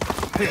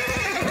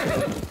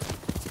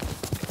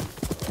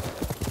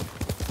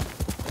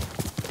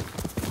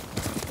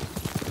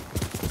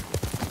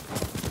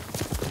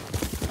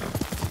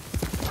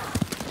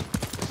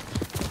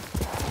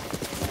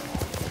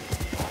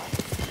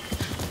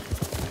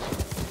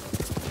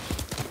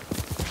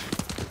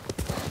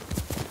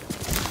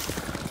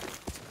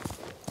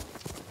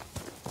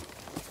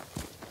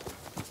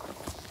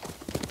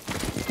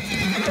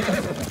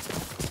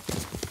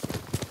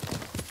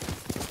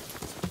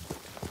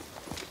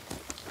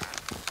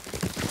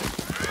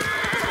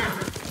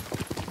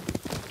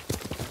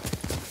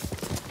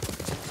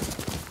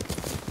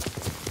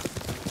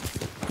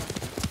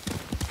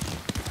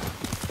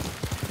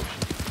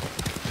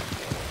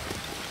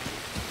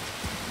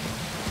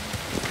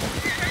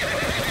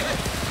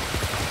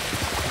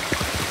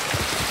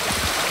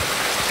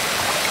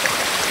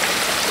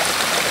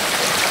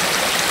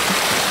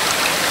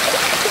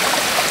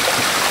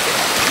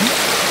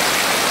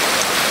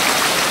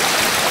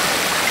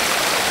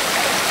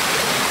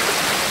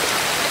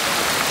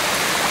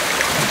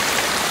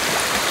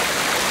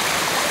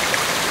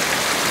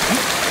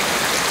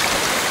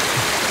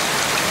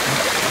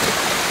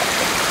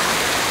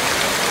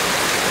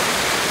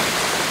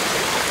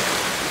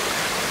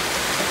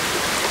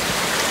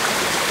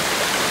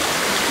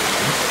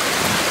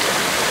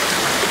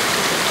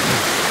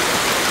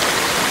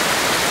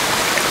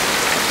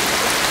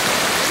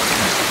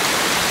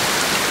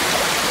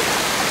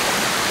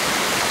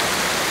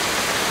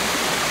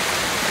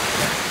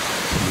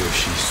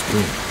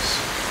 Springs.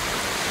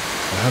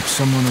 Perhaps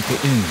someone at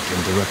the inn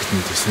can direct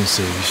me to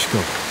Sensei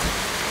Ishikawa.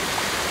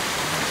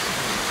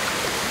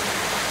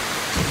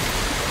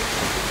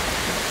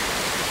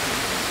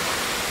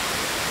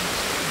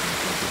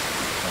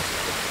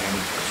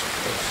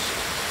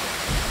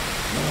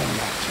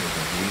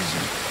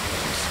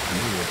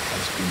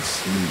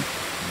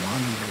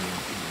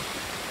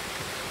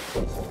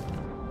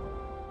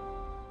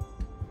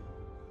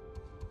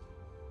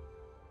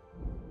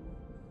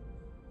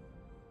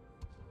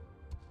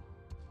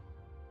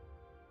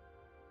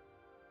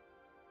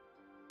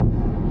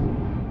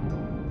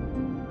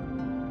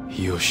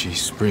 Hiyoshi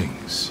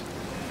Springs.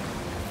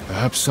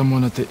 Perhaps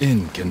someone at the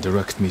inn can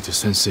direct me to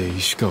Sensei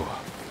Ishikawa.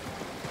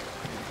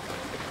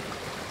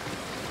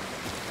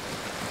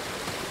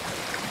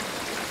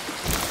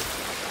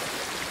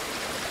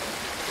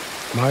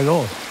 My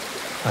lord,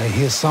 I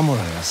hear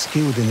samurai are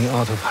skilled in the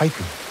art of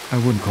haiku. I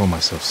wouldn't call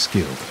myself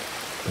skilled,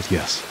 but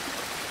yes,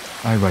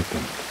 I write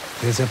them.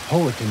 There's a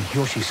poet in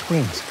Hiyoshi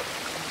Springs.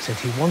 Said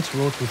he once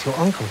wrote with your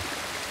uncle.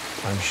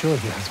 I'm sure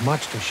he has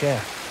much to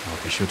share.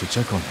 I'll be sure to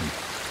check on him.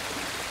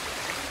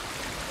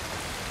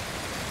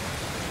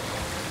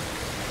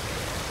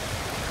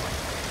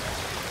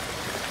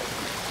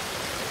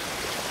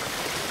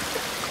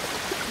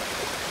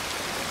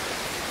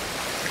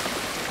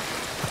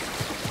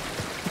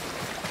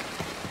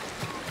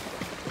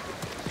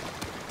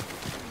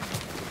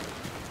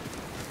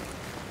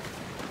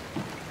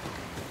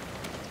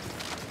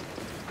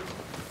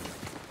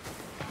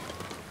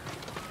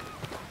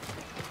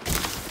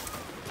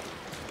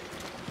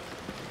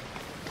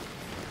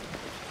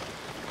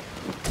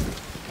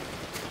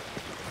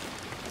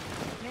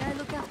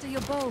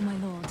 Your bow, my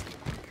lord.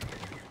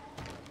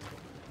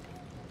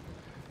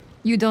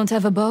 You don't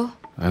have a bow?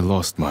 I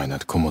lost mine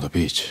at Komoda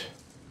Beach.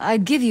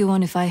 I'd give you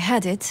one if I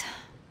had it.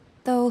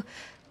 Though,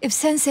 if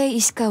Sensei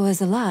Ishikawa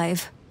is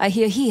alive, I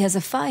hear he has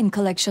a fine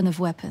collection of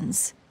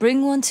weapons.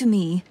 Bring one to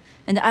me,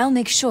 and I'll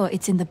make sure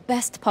it's in the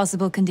best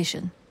possible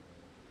condition.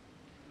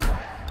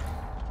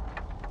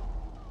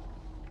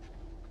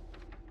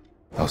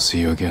 I'll see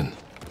you again.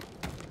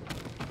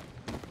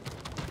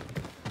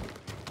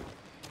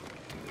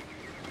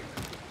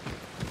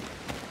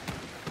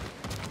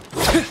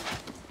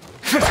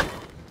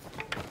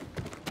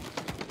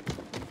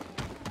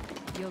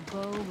 Your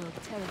bow will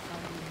terrify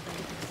the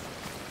invaders.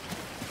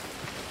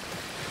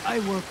 I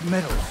work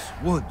metals,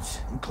 woods,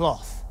 and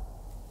cloth.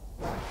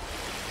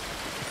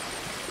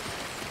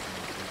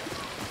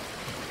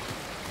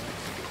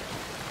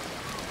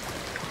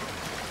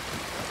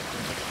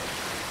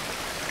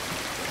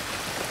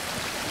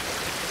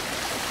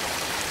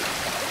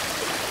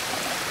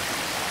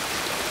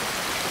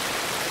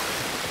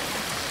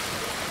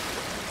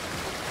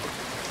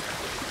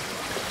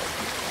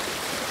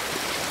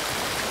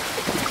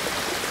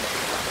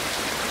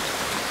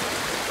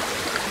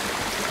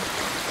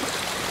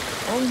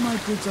 All my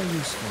goods are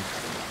useful.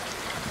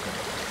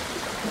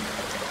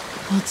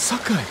 Lord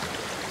Sakai,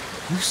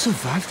 you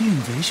survived the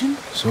invasion?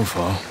 So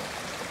far.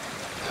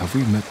 Have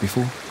we met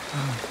before?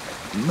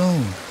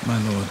 No, my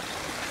lord.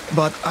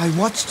 But I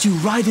watched you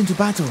ride into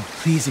battle.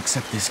 Please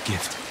accept this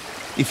gift.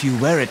 If you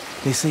wear it,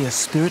 they say a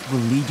spirit will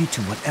lead you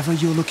to whatever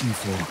you're looking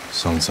for.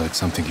 Sounds like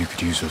something you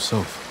could use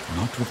yourself.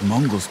 Not with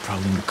Mongols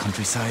prowling the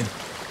countryside.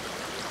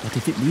 But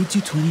if it leads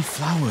you to any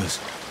flowers,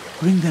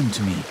 bring them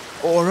to me.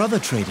 Or other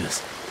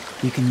traders.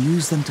 We can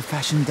use them to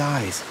fashion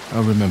dyes.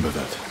 I'll remember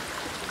that.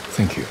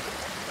 Thank you.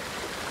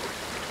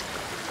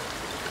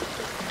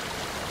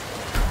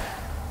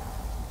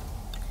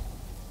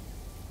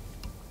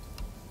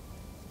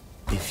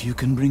 If you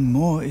can bring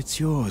more, it's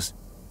yours.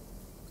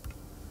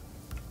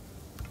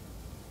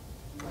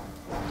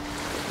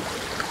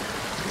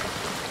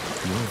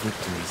 Your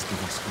victories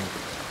give us hope.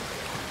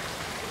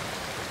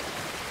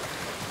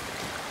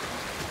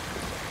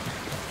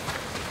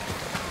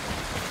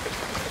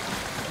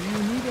 Do you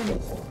need any...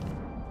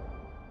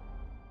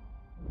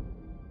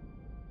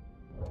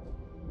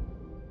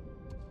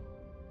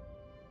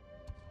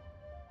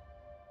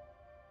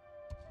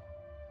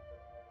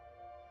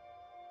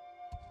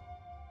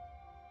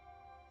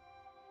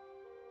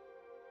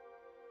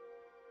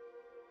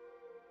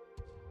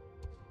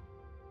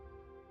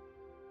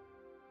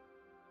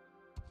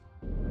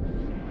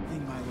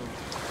 My lord.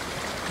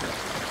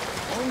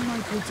 All my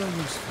goods are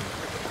useful.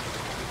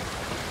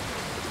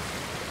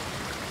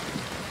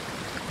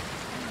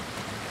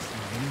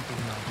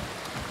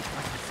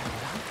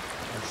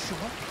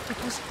 It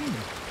was him.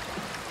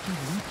 He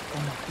leaped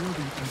from a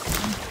building and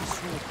slammed his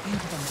sword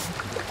into the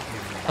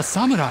mountain. A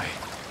samurai?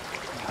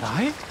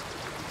 Right?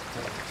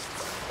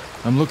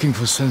 I'm looking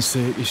for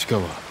Sensei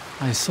Ishikawa.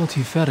 I thought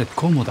he fell at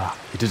Komoda.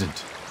 He didn't.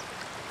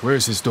 Where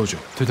is his dojo?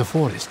 To the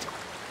forest.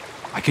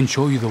 I can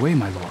show you the way,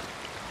 my lord.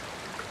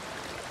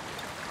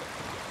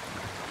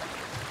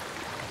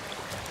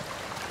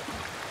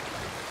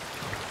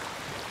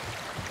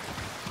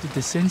 Did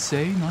the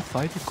sensei not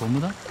fight at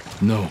Komoda?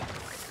 No.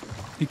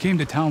 He came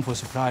to town for a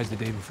surprise the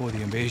day before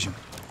the invasion.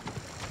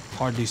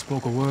 Hardly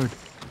spoke a word,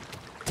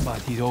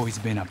 but he'd always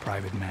been a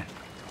private man.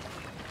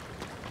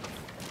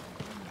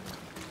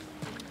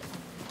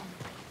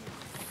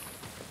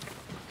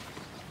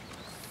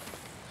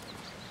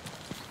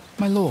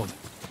 My lord,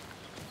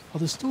 are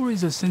the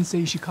stories of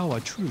Sensei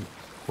Ishikawa true?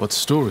 What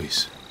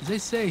stories? They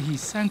say he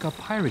sank a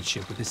pirate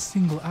ship with a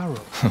single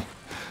arrow.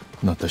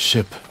 Not the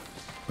ship,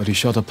 but he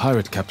shot a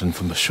pirate captain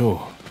from the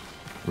shore.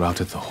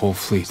 Routed the whole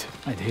fleet.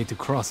 I'd hate to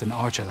cross an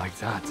archer like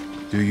that.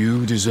 Do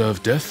you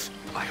deserve death?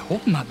 I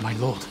hope not, my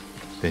lord.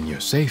 Then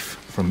you're safe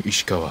from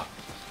Ishikawa.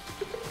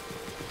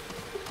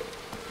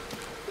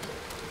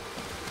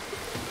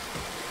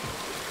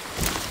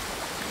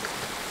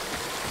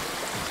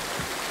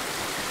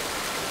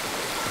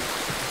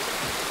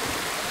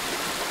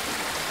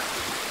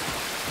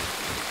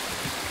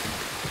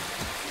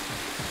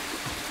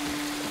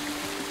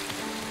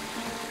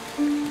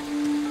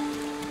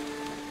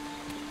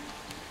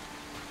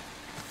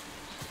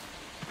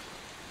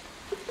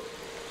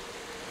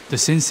 The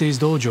sensei's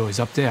dojo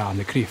is up there on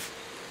the cliff.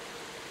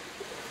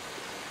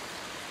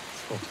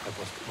 So I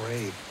was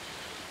brave.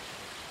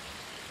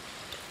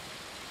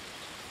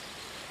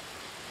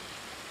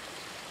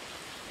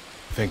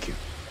 Thank you.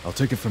 I'll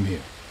take it from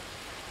here.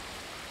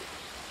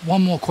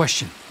 One more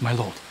question, my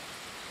lord.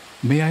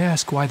 May I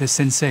ask why the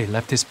sensei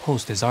left his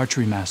post as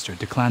archery master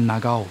to Clan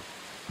Nagao?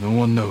 No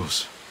one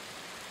knows.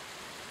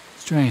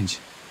 Strange.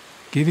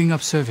 Giving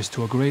up service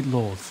to a great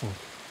lord for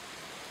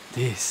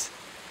this.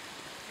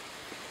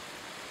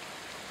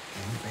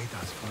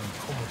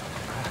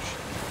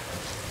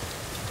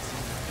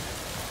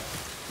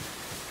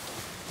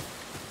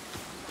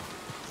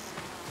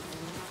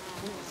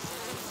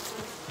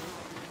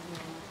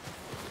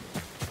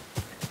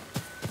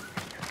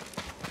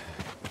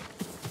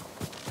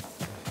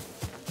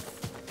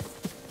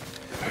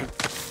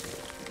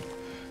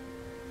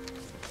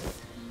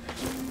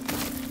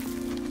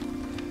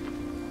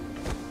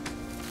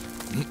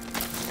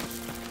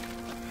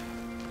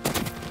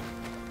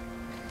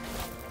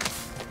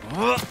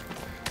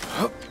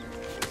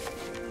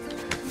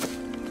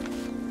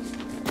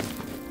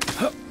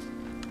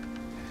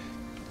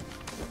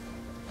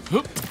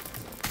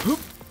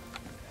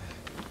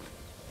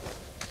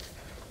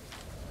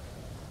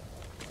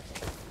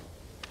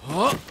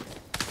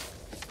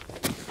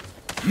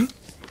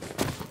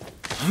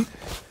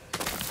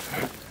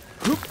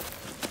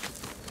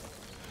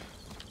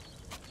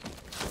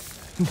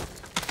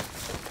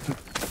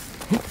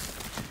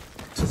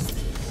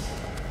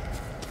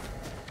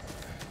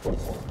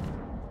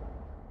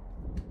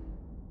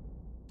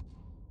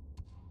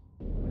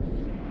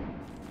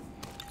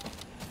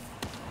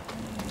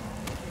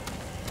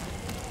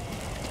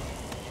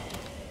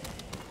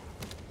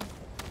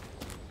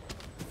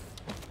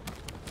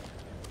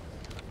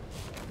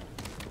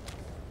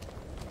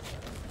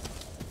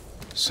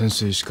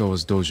 Sensei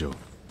Ishikawa's dojo.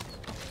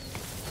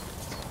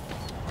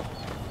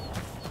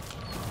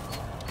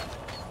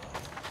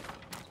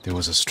 There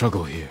was a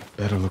struggle here.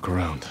 Better look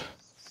around.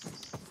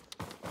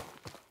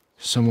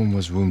 Someone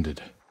was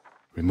wounded.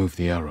 Remove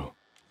the arrow.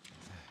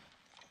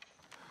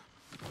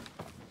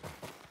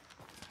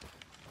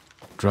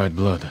 Dried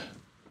blood.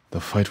 The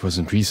fight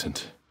wasn't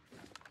recent.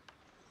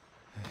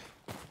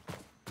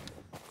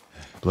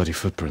 Bloody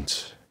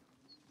footprints.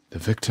 The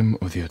victim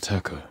or the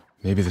attacker.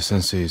 Maybe the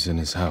sensei is in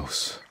his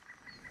house.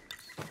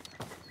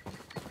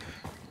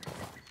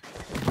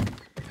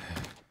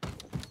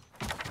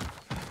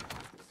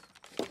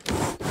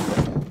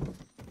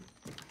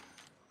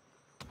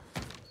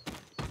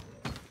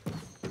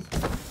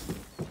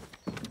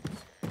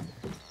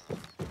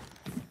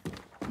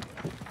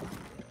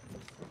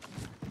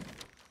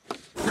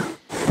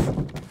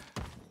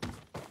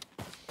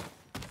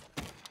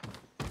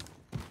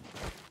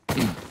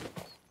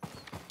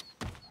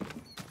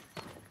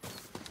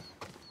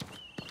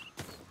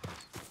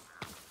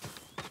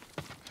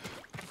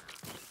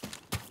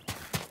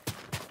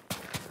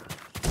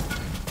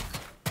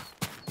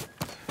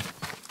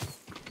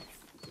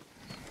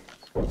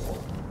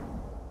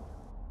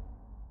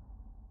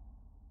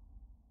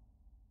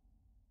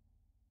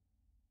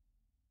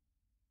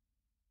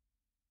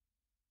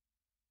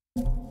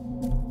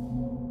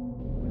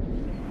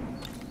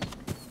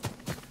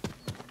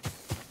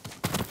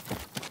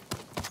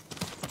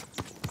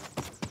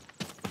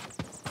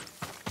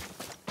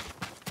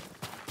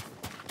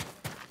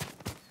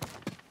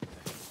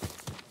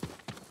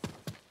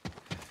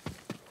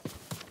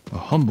 A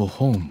humble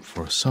home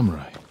for a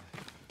samurai.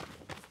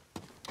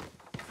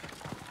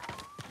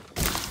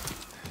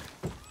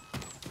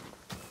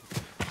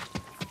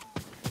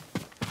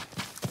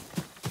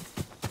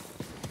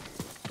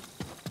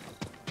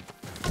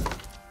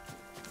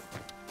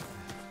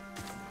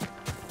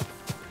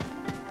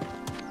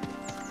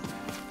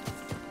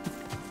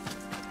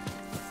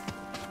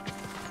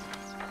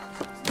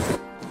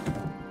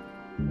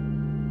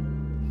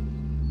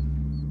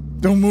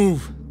 Don't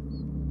move.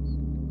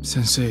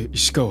 Sensei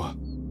Ishikawa.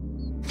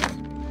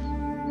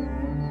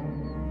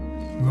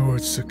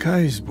 Lord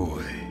Sakai's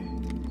boy.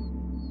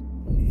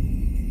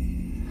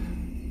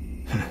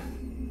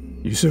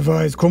 You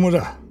survived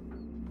Komura.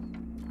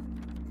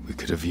 We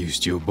could have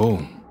used your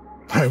bow.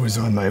 I was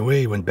on my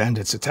way when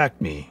bandits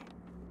attacked me.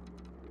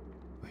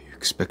 Are you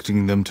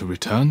expecting them to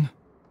return?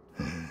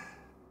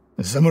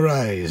 The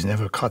samurai is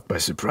never caught by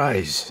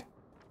surprise.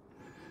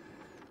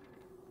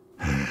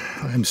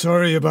 I'm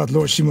sorry about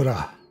Lord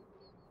Shimura.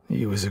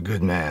 He was a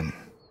good man.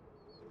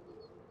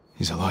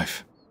 He's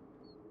alive.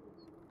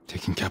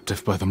 Taken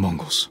captive by the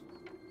Mongols.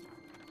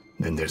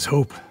 Then there's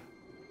hope.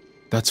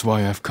 That's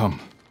why I've come.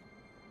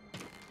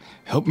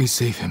 Help me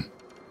save him.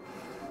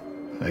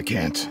 I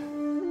can't.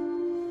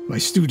 My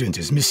student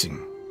is missing.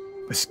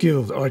 A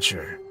skilled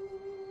archer.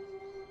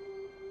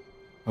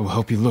 I will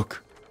help you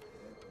look.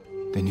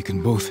 Then you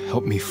can both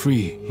help me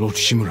free Lord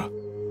Shimura.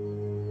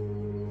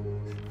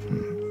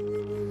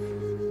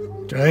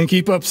 Try and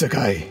keep up,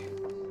 Sakai.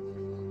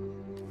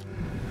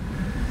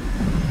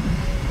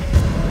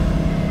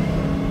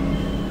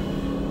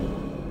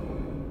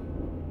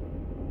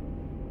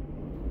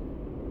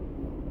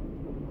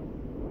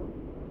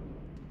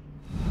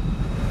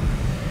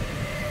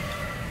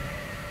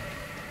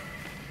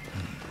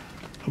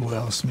 Who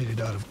else made it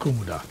out of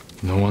Komoda?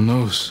 No one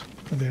knows.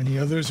 Are there any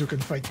others who can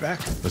fight back?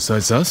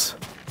 Besides us?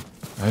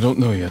 I don't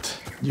know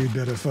yet. You'd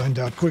better find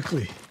out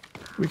quickly.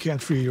 We can't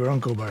free your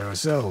uncle by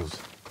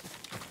ourselves.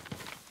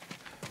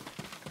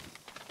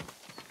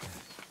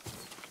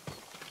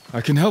 I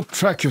can help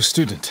track your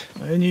student.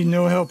 I need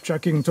no help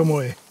tracking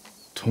Tomoe.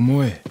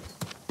 Tomoe?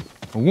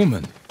 A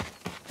woman?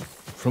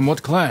 From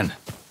what clan?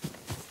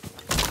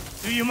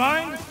 Do you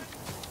mind?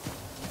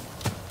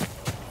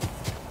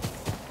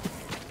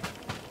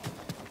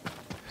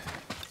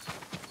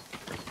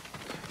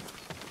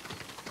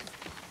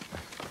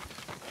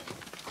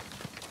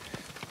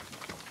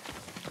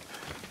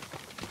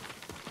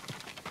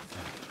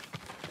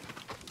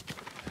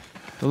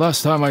 The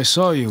last time I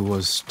saw you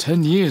was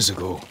 10 years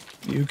ago.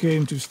 You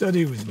came to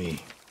study with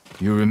me.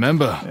 You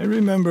remember? I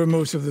remember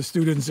most of the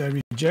students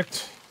I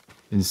reject.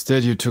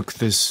 Instead, you took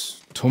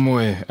this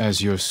Tomoe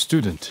as your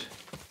student.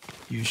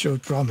 You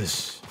showed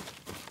promise.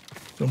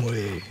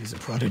 Tomoe is a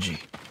prodigy.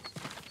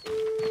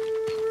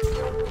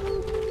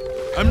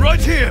 I'm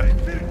right here!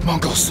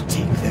 Mongols!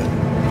 Take them.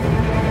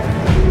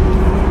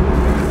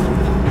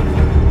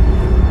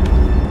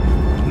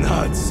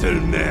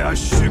 Nadselne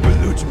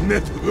ashibulut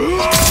met.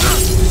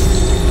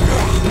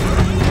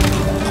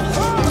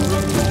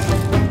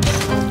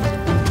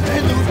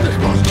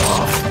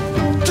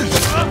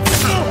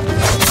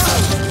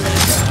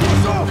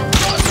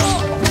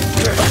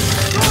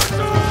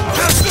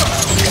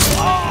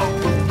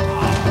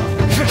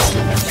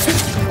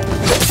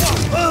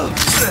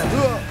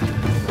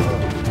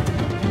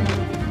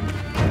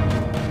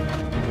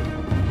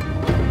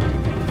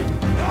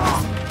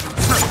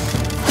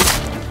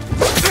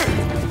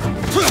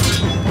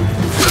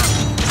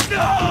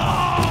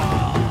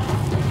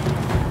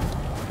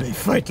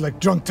 Fight like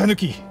drunk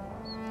tanuki.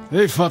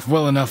 They fought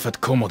well enough at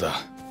Komoda.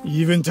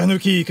 Even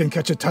tanuki can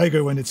catch a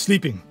tiger when it's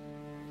sleeping.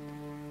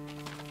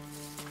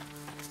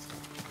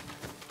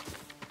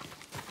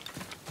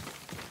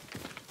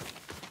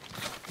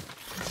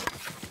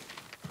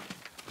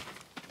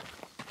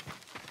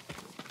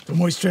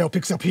 Tomoe's trail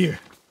picks up here.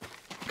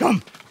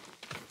 Come!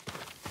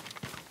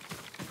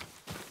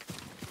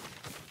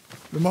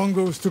 The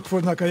Mongols took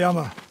Fort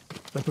Nakayama.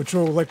 The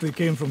patrol likely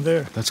came from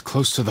there. That's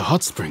close to the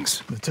hot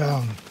springs. The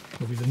town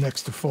will be the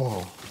next to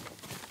fall.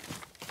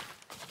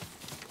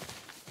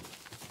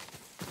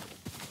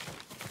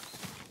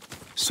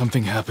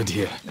 Something happened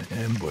here. An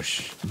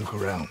ambush. Look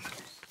around.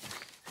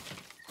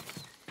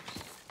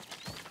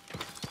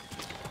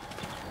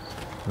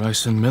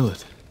 Rice and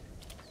millet.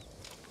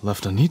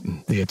 Left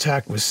uneaten. The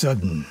attack was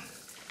sudden.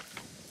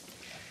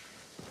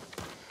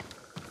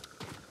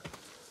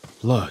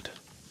 Blood,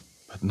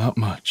 but not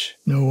much.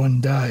 No one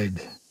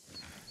died.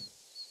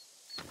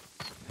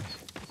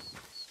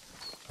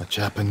 A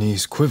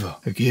Japanese quiver.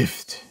 A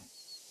gift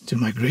to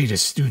my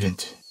greatest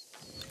student.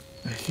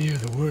 I fear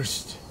the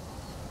worst.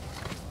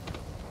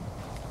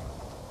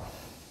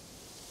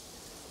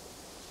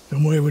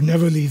 Tomoe would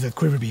never leave that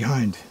quiver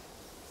behind.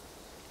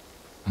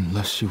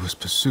 Unless she was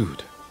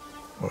pursued.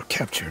 Or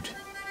captured.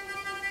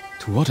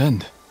 To what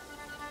end?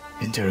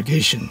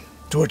 Interrogation.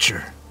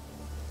 Torture.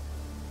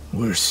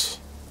 Worse.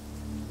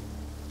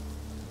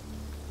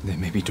 They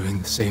may be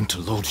doing the same to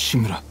Lord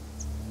Shimura.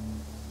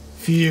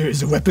 Fear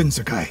is a weapon,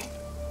 Sakai.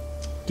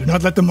 Do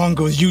not let the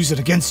Mongols use it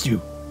against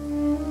you.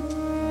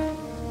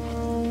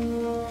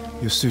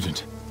 Your student.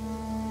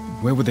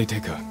 Where would they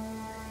take her?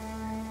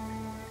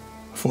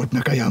 Fort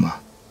Nakayama.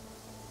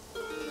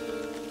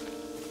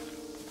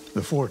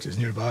 The fort is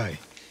nearby.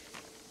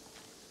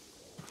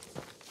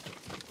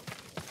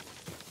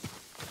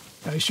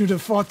 I should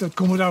have fought at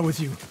Komoda with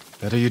you.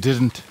 Better you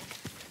didn't.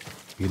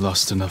 We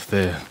lost enough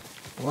there.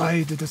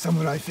 Why did the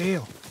samurai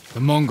fail? The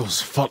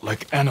Mongols fought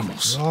like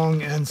animals.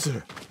 Wrong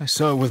answer. I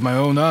saw it with my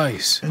own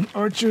eyes. An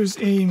archer's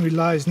aim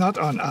relies not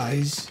on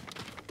eyes,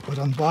 but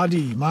on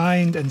body,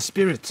 mind, and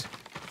spirit.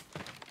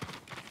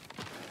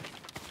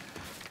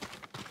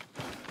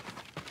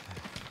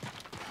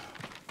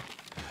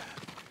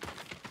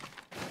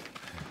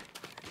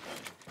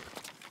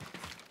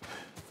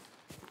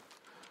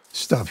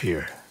 Stop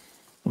here.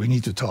 We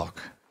need to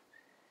talk.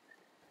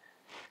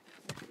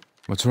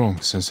 What's wrong,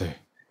 Sensei?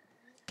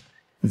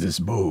 This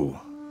bow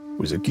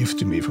was a gift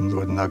to me from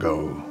Lord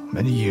Nagao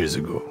many years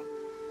ago.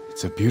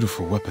 It's a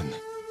beautiful weapon.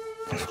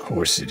 Of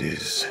course it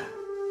is.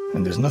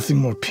 And there's nothing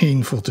more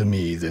painful to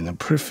me than a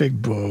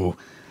perfect bow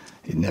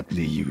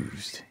ineptly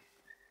used.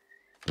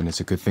 Then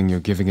it's a good thing you're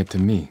giving it to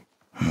me.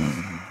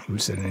 Who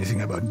said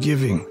anything about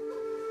giving?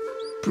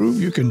 Prove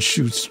you can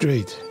shoot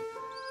straight.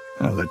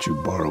 I'll let you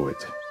borrow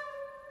it.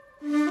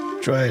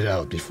 Try it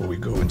out before we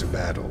go into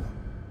battle.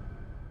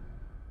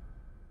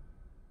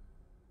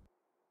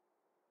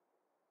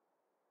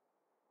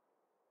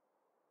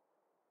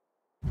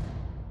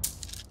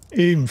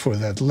 Aim for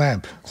that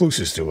lamp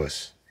closest to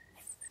us.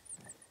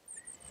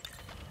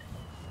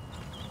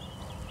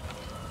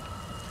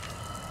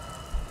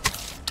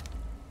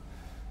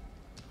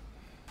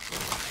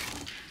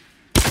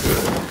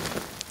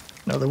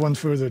 Now the one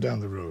further down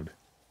the road,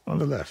 on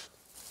the left.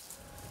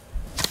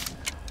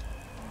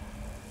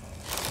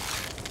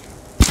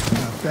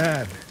 Not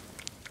bad.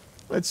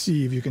 Let's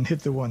see if you can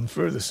hit the one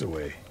furthest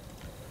away.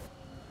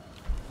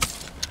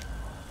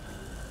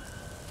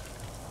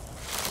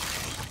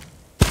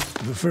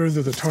 The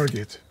further the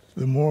target,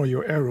 the more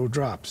your arrow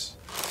drops.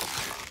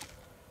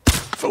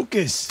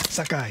 Focus,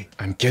 Sakai.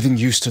 I'm getting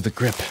used to the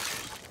grip.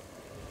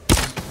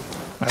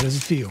 How does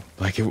it feel?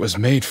 Like it was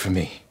made for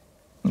me.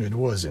 It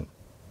wasn't.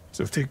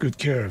 So take good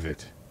care of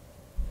it.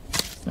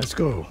 Let's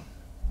go.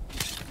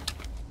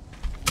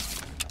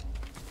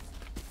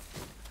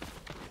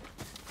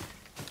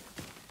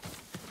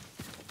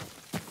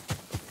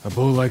 A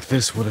bow like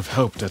this would have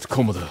helped at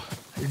Komoda.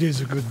 It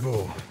is a good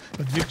bow,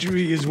 but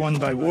victory is won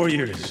by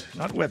warriors,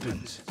 not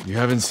weapons. You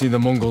haven't seen the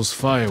Mongols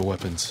fire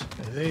weapons.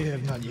 They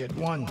have not yet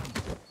won.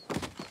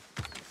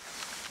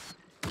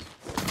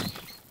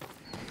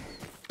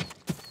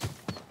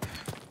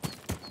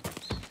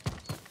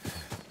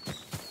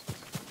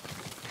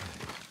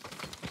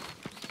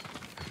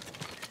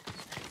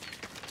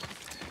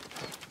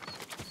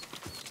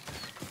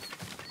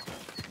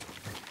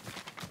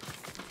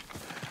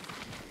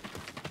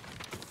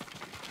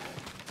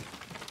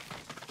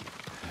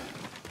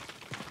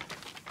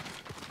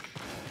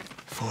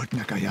 Fort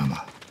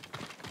Nakayama.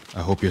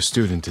 I hope your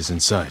student is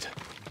inside.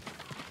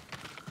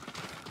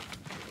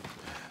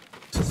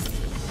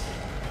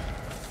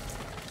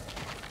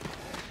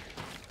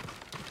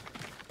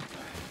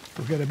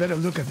 We'll get a better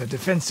look at the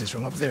defenses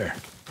from up there.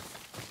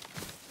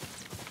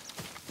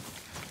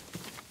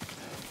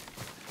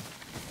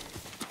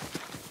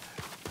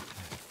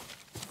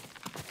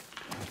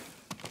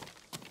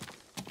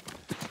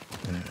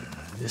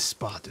 This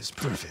spot is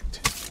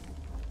perfect.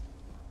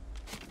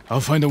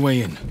 I'll find a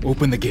way in.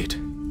 Open the gate.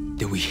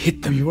 Then we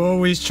hit them. You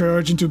always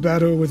charge into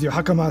battle with your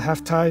hakama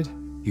half-tied?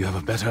 You have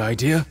a better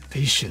idea?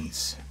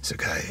 Patience,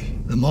 Sakai.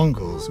 The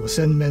Mongols will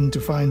send men to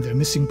find their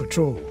missing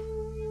patrol.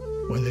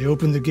 When they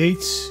open the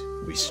gates,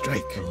 we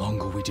strike. The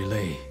longer we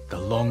delay, the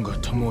longer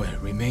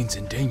Tomoe remains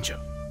in danger.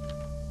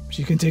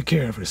 She can take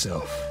care of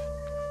herself.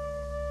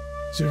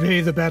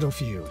 Survey the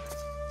battlefield.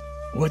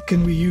 What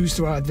can we use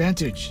to our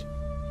advantage?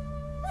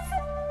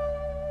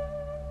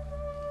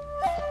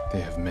 They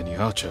have many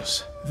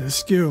archers. They're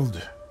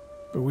skilled,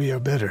 but we are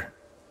better.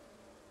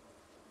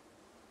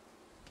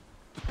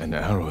 An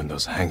arrow in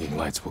those hanging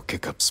lights will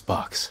kick up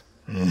sparks.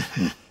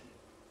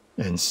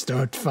 And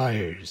start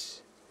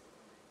fires.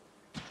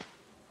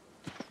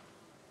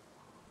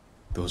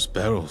 Those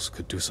barrels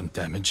could do some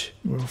damage.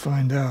 We'll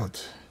find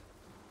out.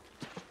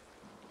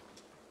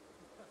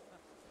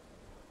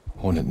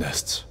 Hornet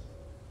nests.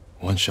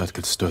 One shot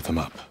could stir them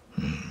up.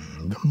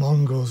 The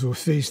Mongols will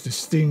face the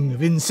sting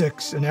of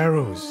insects and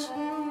arrows.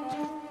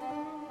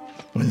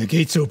 When the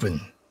gates open,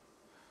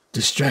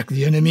 distract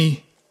the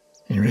enemy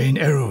and rain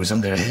arrows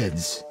on their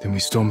heads. Then we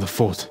storm the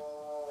fort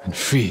and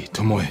free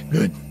Tomoe.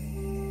 Good.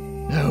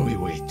 Now we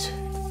wait.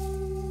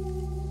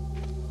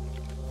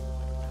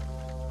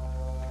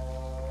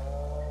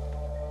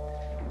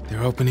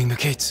 They're opening the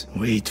gates.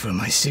 Wait for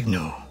my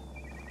signal.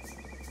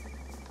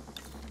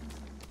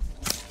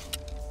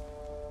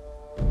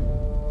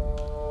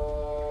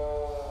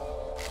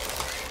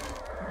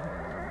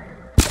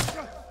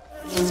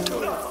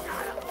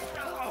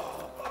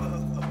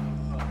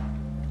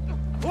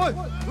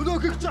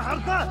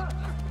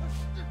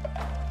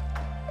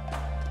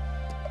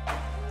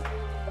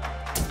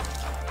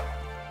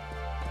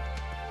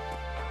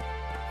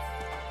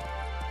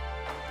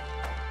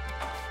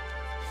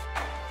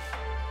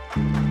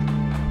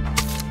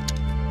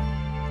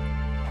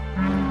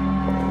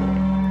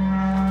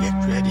 Get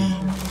ready.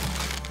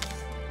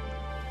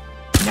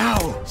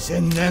 Now,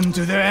 send them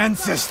to their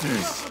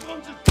ancestors.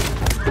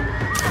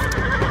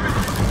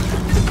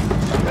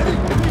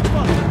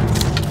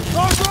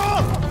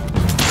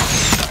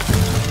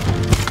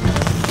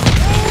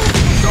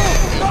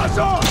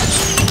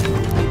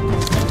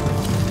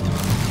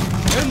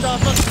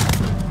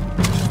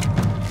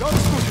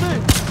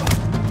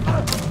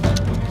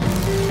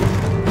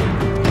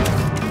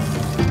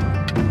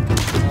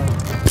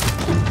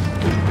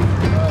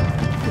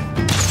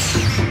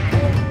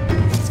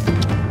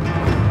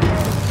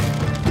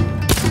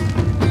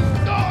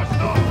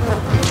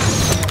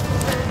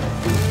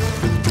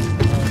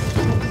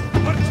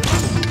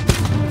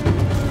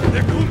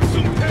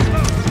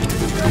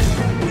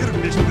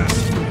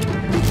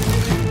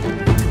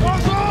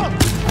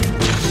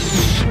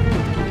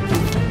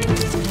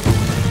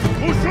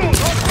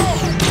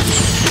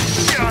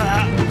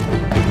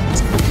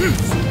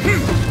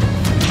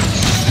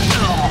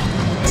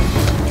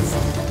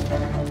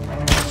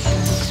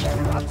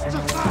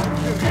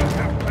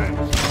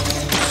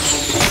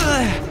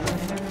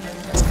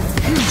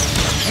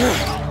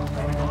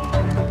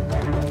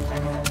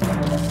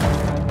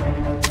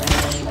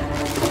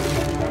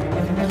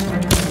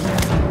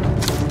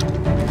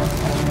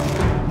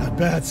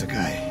 bad,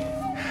 Sakai.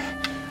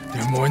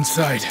 There are more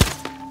inside.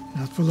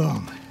 Not for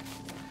long.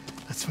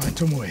 Let's find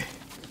Tomoe.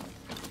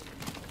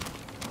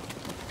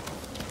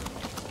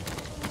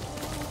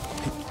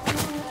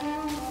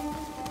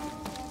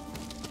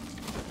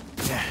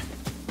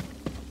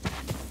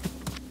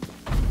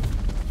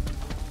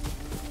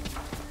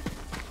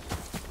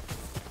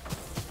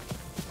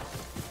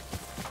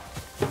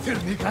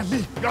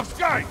 Your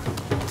sky!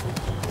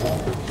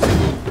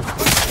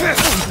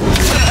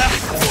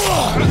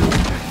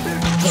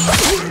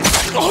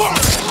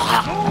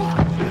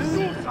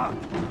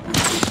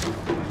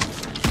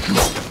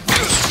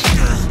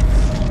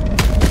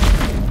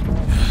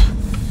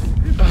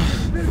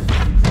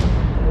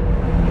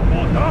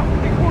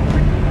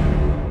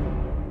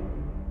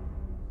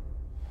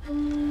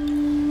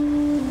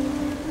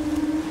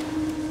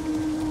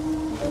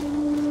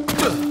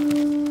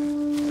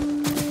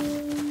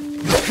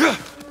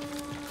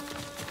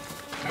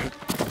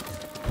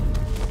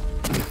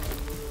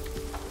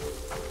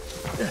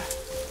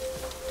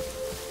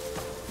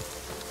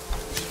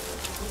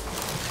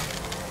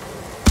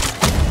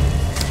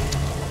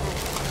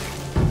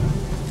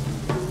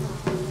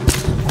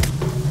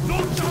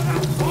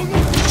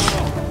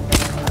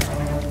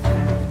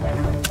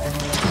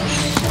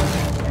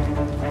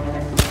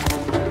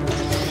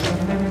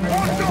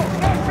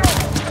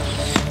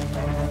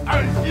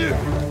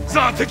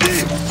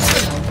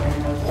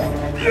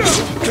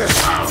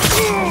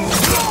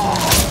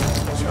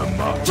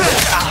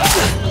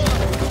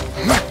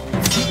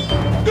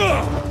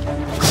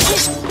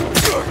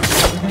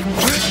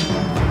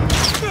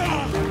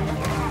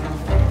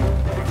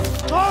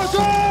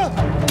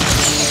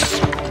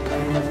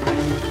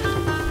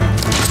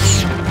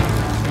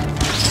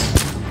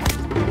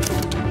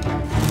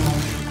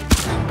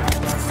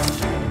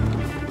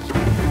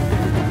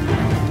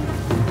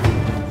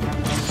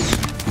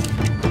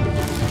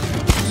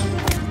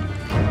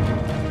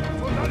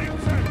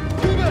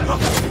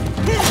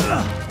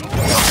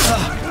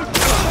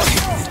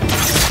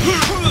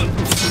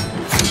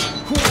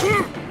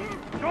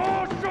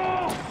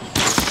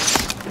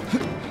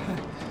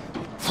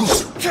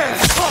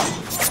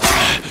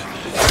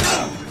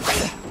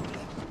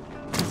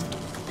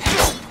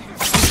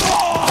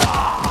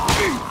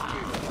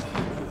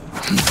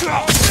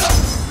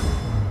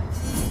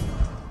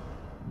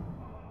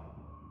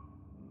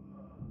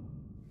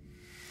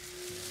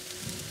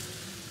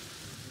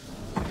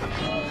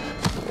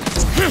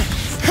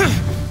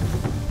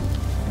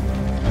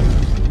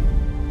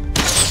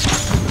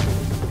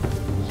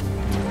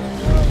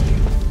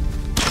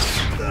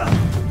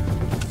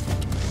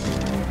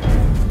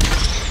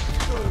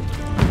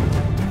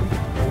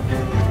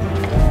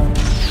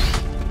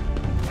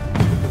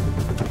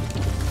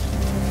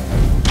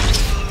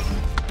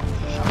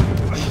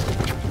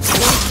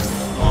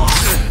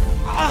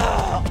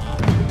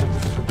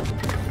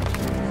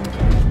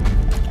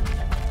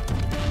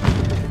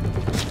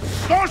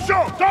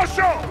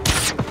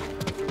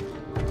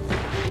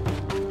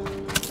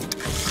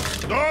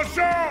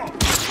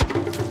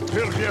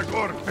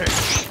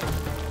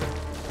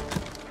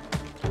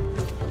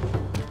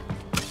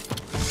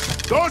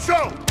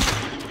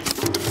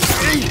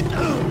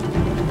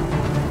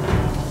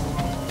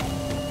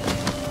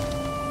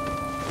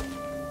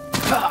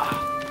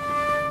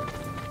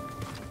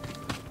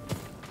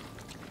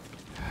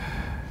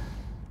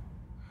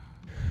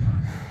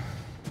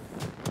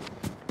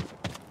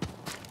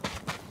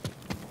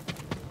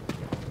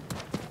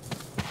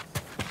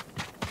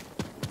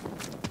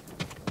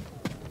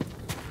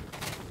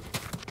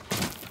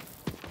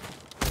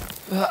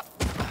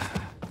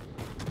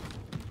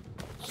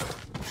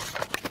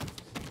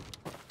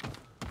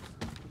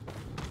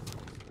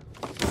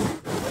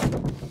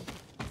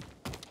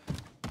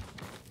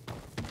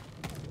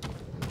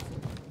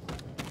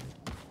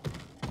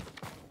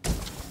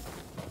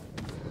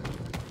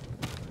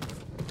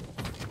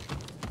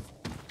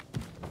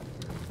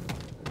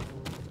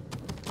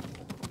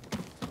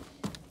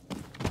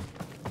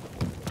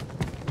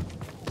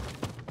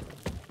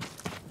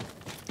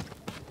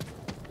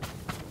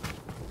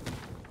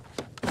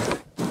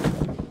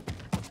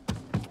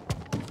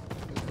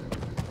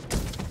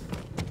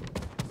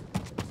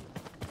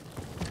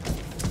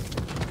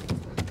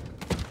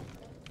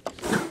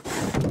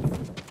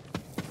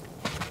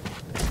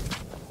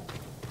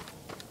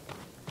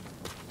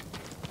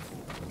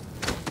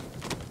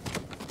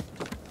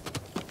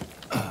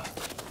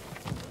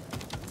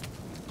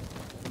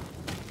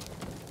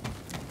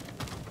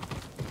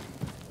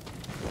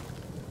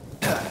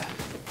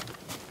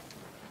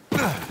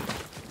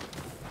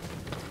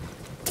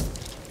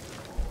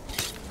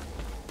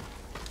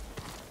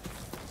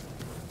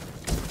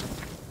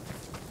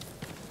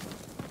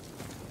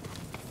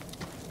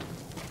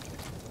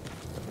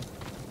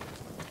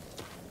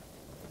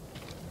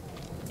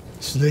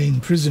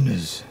 Slain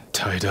prisoners.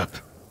 Tied up.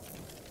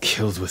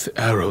 Killed with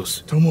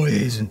arrows. Tomoe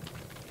isn't...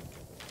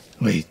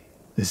 Wait,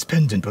 this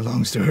pendant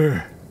belongs to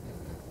her.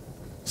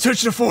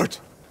 Search the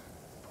fort!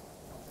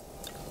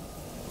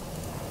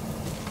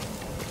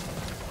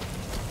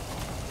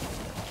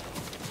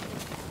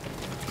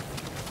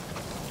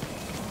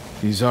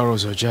 These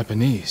arrows are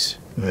Japanese.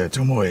 They're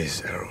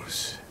Tomoe's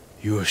arrows.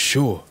 You are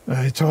sure?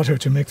 I taught her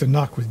to make the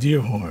knock with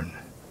deer horn.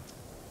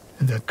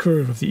 And that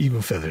curve of the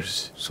eagle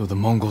feathers. So the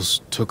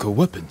Mongols took her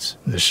weapons?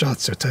 The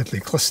shots are tightly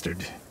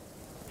clustered.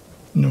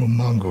 No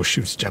Mongol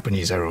shoots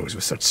Japanese arrows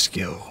with such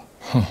skill.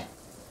 Huh.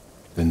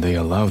 Then they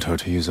allowed her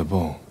to use a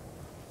bow.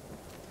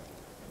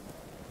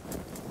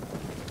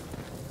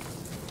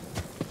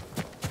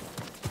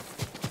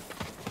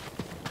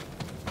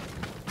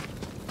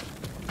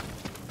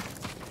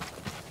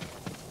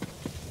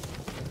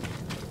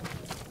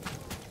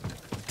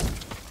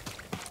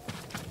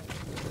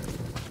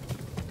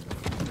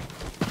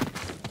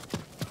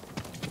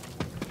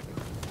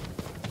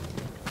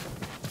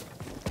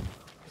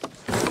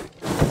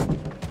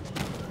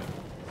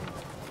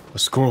 A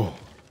scroll.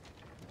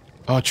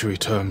 Archery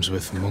terms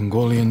with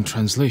Mongolian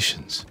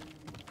translations.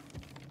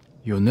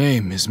 Your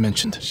name is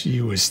mentioned.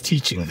 She was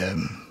teaching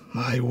them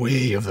my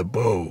way of the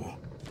bow.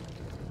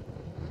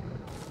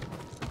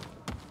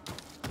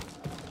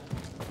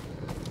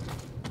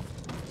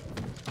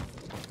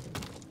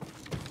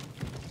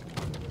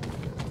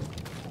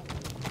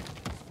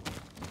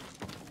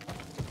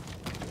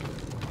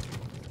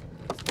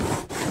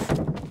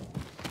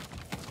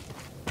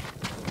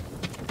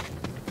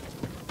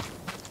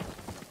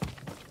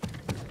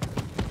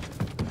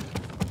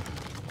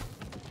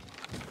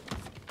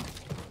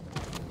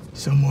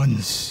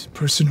 Someone's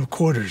personal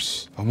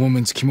quarters. A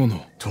woman's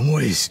kimono.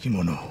 Tomoe's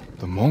kimono.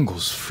 The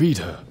Mongols freed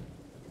her.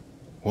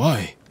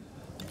 Why?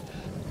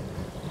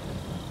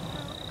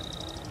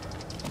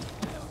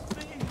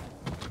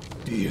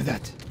 Do you hear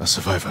that? A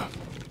survivor.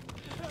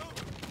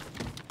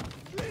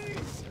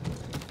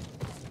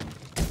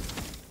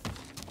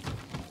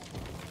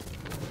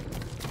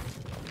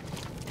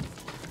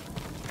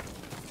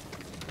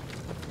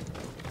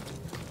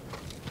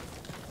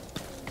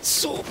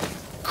 So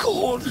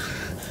cold.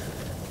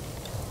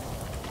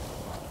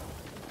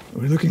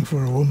 We're looking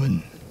for a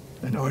woman,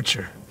 an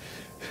archer.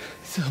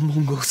 The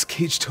Mongols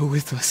caged her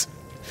with us.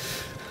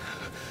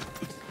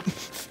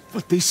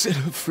 But they set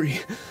her free.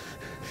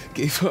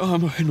 Gave her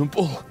armor and a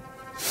bow.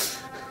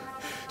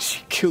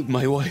 She killed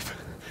my wife.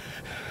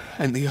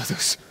 And the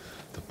others.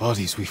 The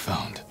bodies we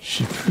found.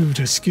 She proved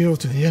her skill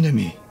to the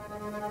enemy.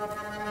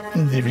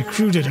 And they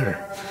recruited her.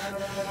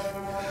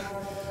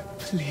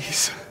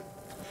 Please.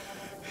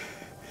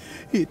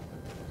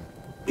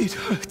 It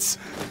hurts.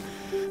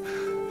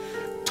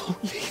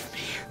 Don't leave me.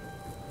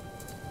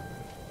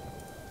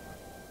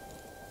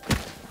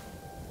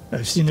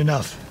 I've seen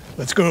enough.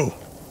 Let's go.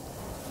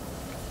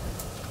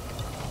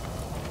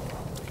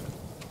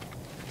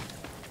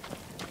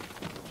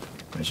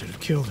 I should have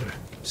killed her.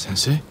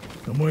 Sensei?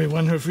 Tomoe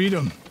won her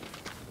freedom.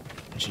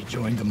 And she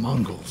joined the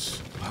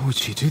Mongols. Why would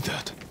she do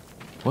that?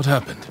 What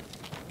happened?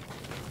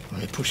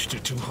 I pushed her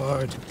too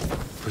hard.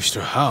 Pushed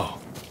her how?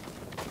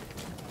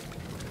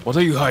 What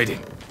are you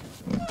hiding?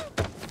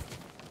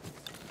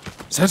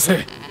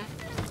 Sensei!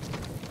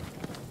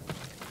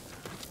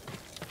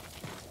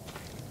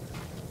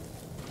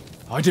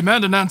 I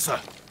demand an answer.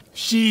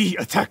 She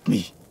attacked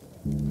me.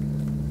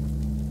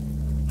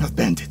 Not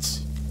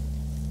bandits.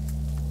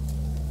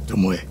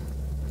 Tomoe.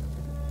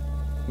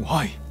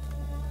 Why?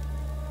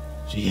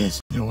 She has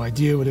no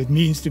idea what it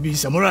means to be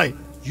samurai.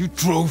 You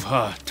drove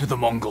her to the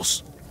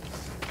Mongols.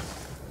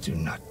 Do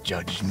not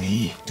judge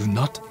me. Do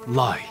not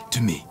lie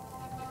to me.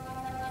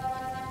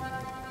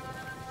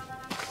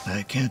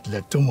 I can't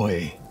let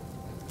Tomoe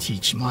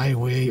teach my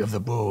way of the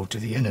bow to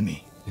the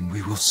enemy. Then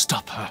we will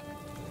stop her.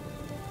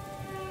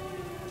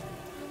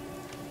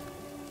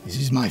 This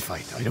is my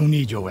fight. I don't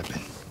need your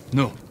weapon.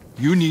 No,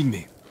 you need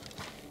me.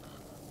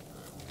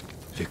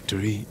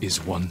 Victory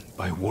is won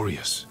by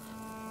warriors,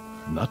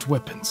 not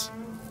weapons.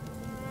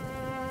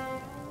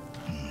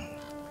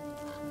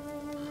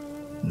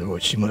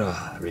 Lord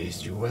Shimura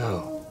raised you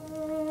well.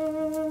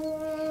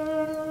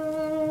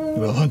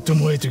 We'll hunt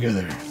Tomoe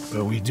together,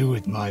 but we do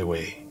it my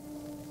way.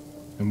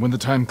 And when the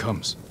time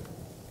comes,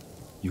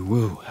 you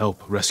will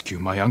help rescue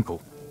my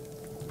uncle.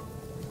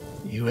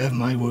 You have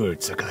my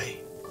word, Sakai.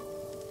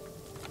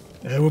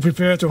 I will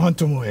prepare to hunt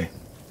Tomoe.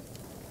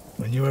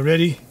 When you are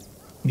ready,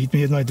 meet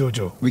me at my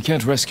dojo. We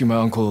can't rescue my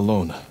uncle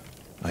alone.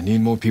 I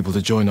need more people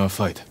to join our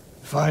fight.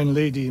 Fine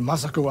lady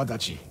Masako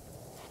Adachi.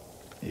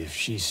 If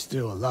she's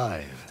still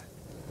alive,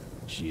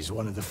 she's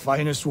one of the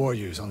finest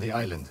warriors on the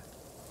island.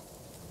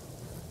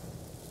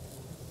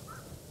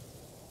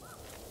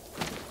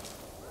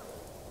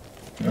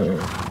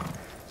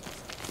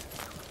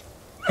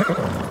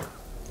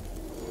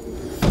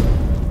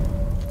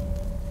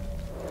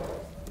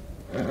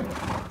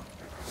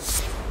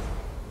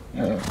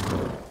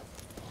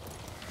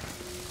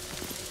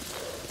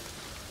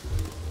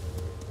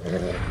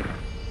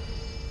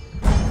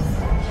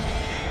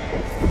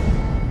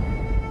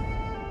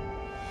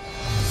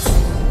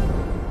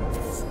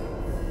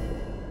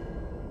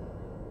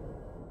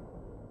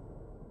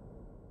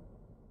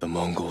 The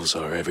Mongols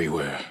are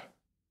everywhere.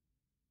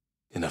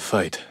 In a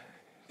fight,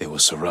 they will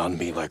surround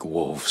me like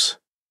wolves.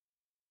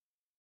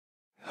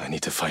 I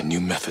need to find new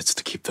methods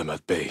to keep them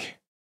at bay.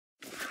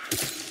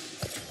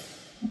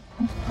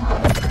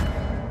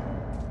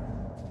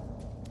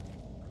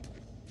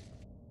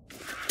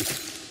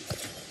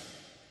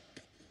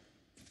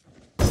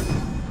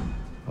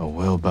 A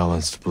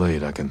well-balanced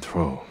blade I can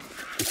throw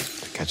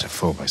to catch a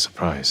foe by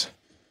surprise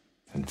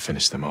and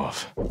finish them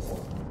off.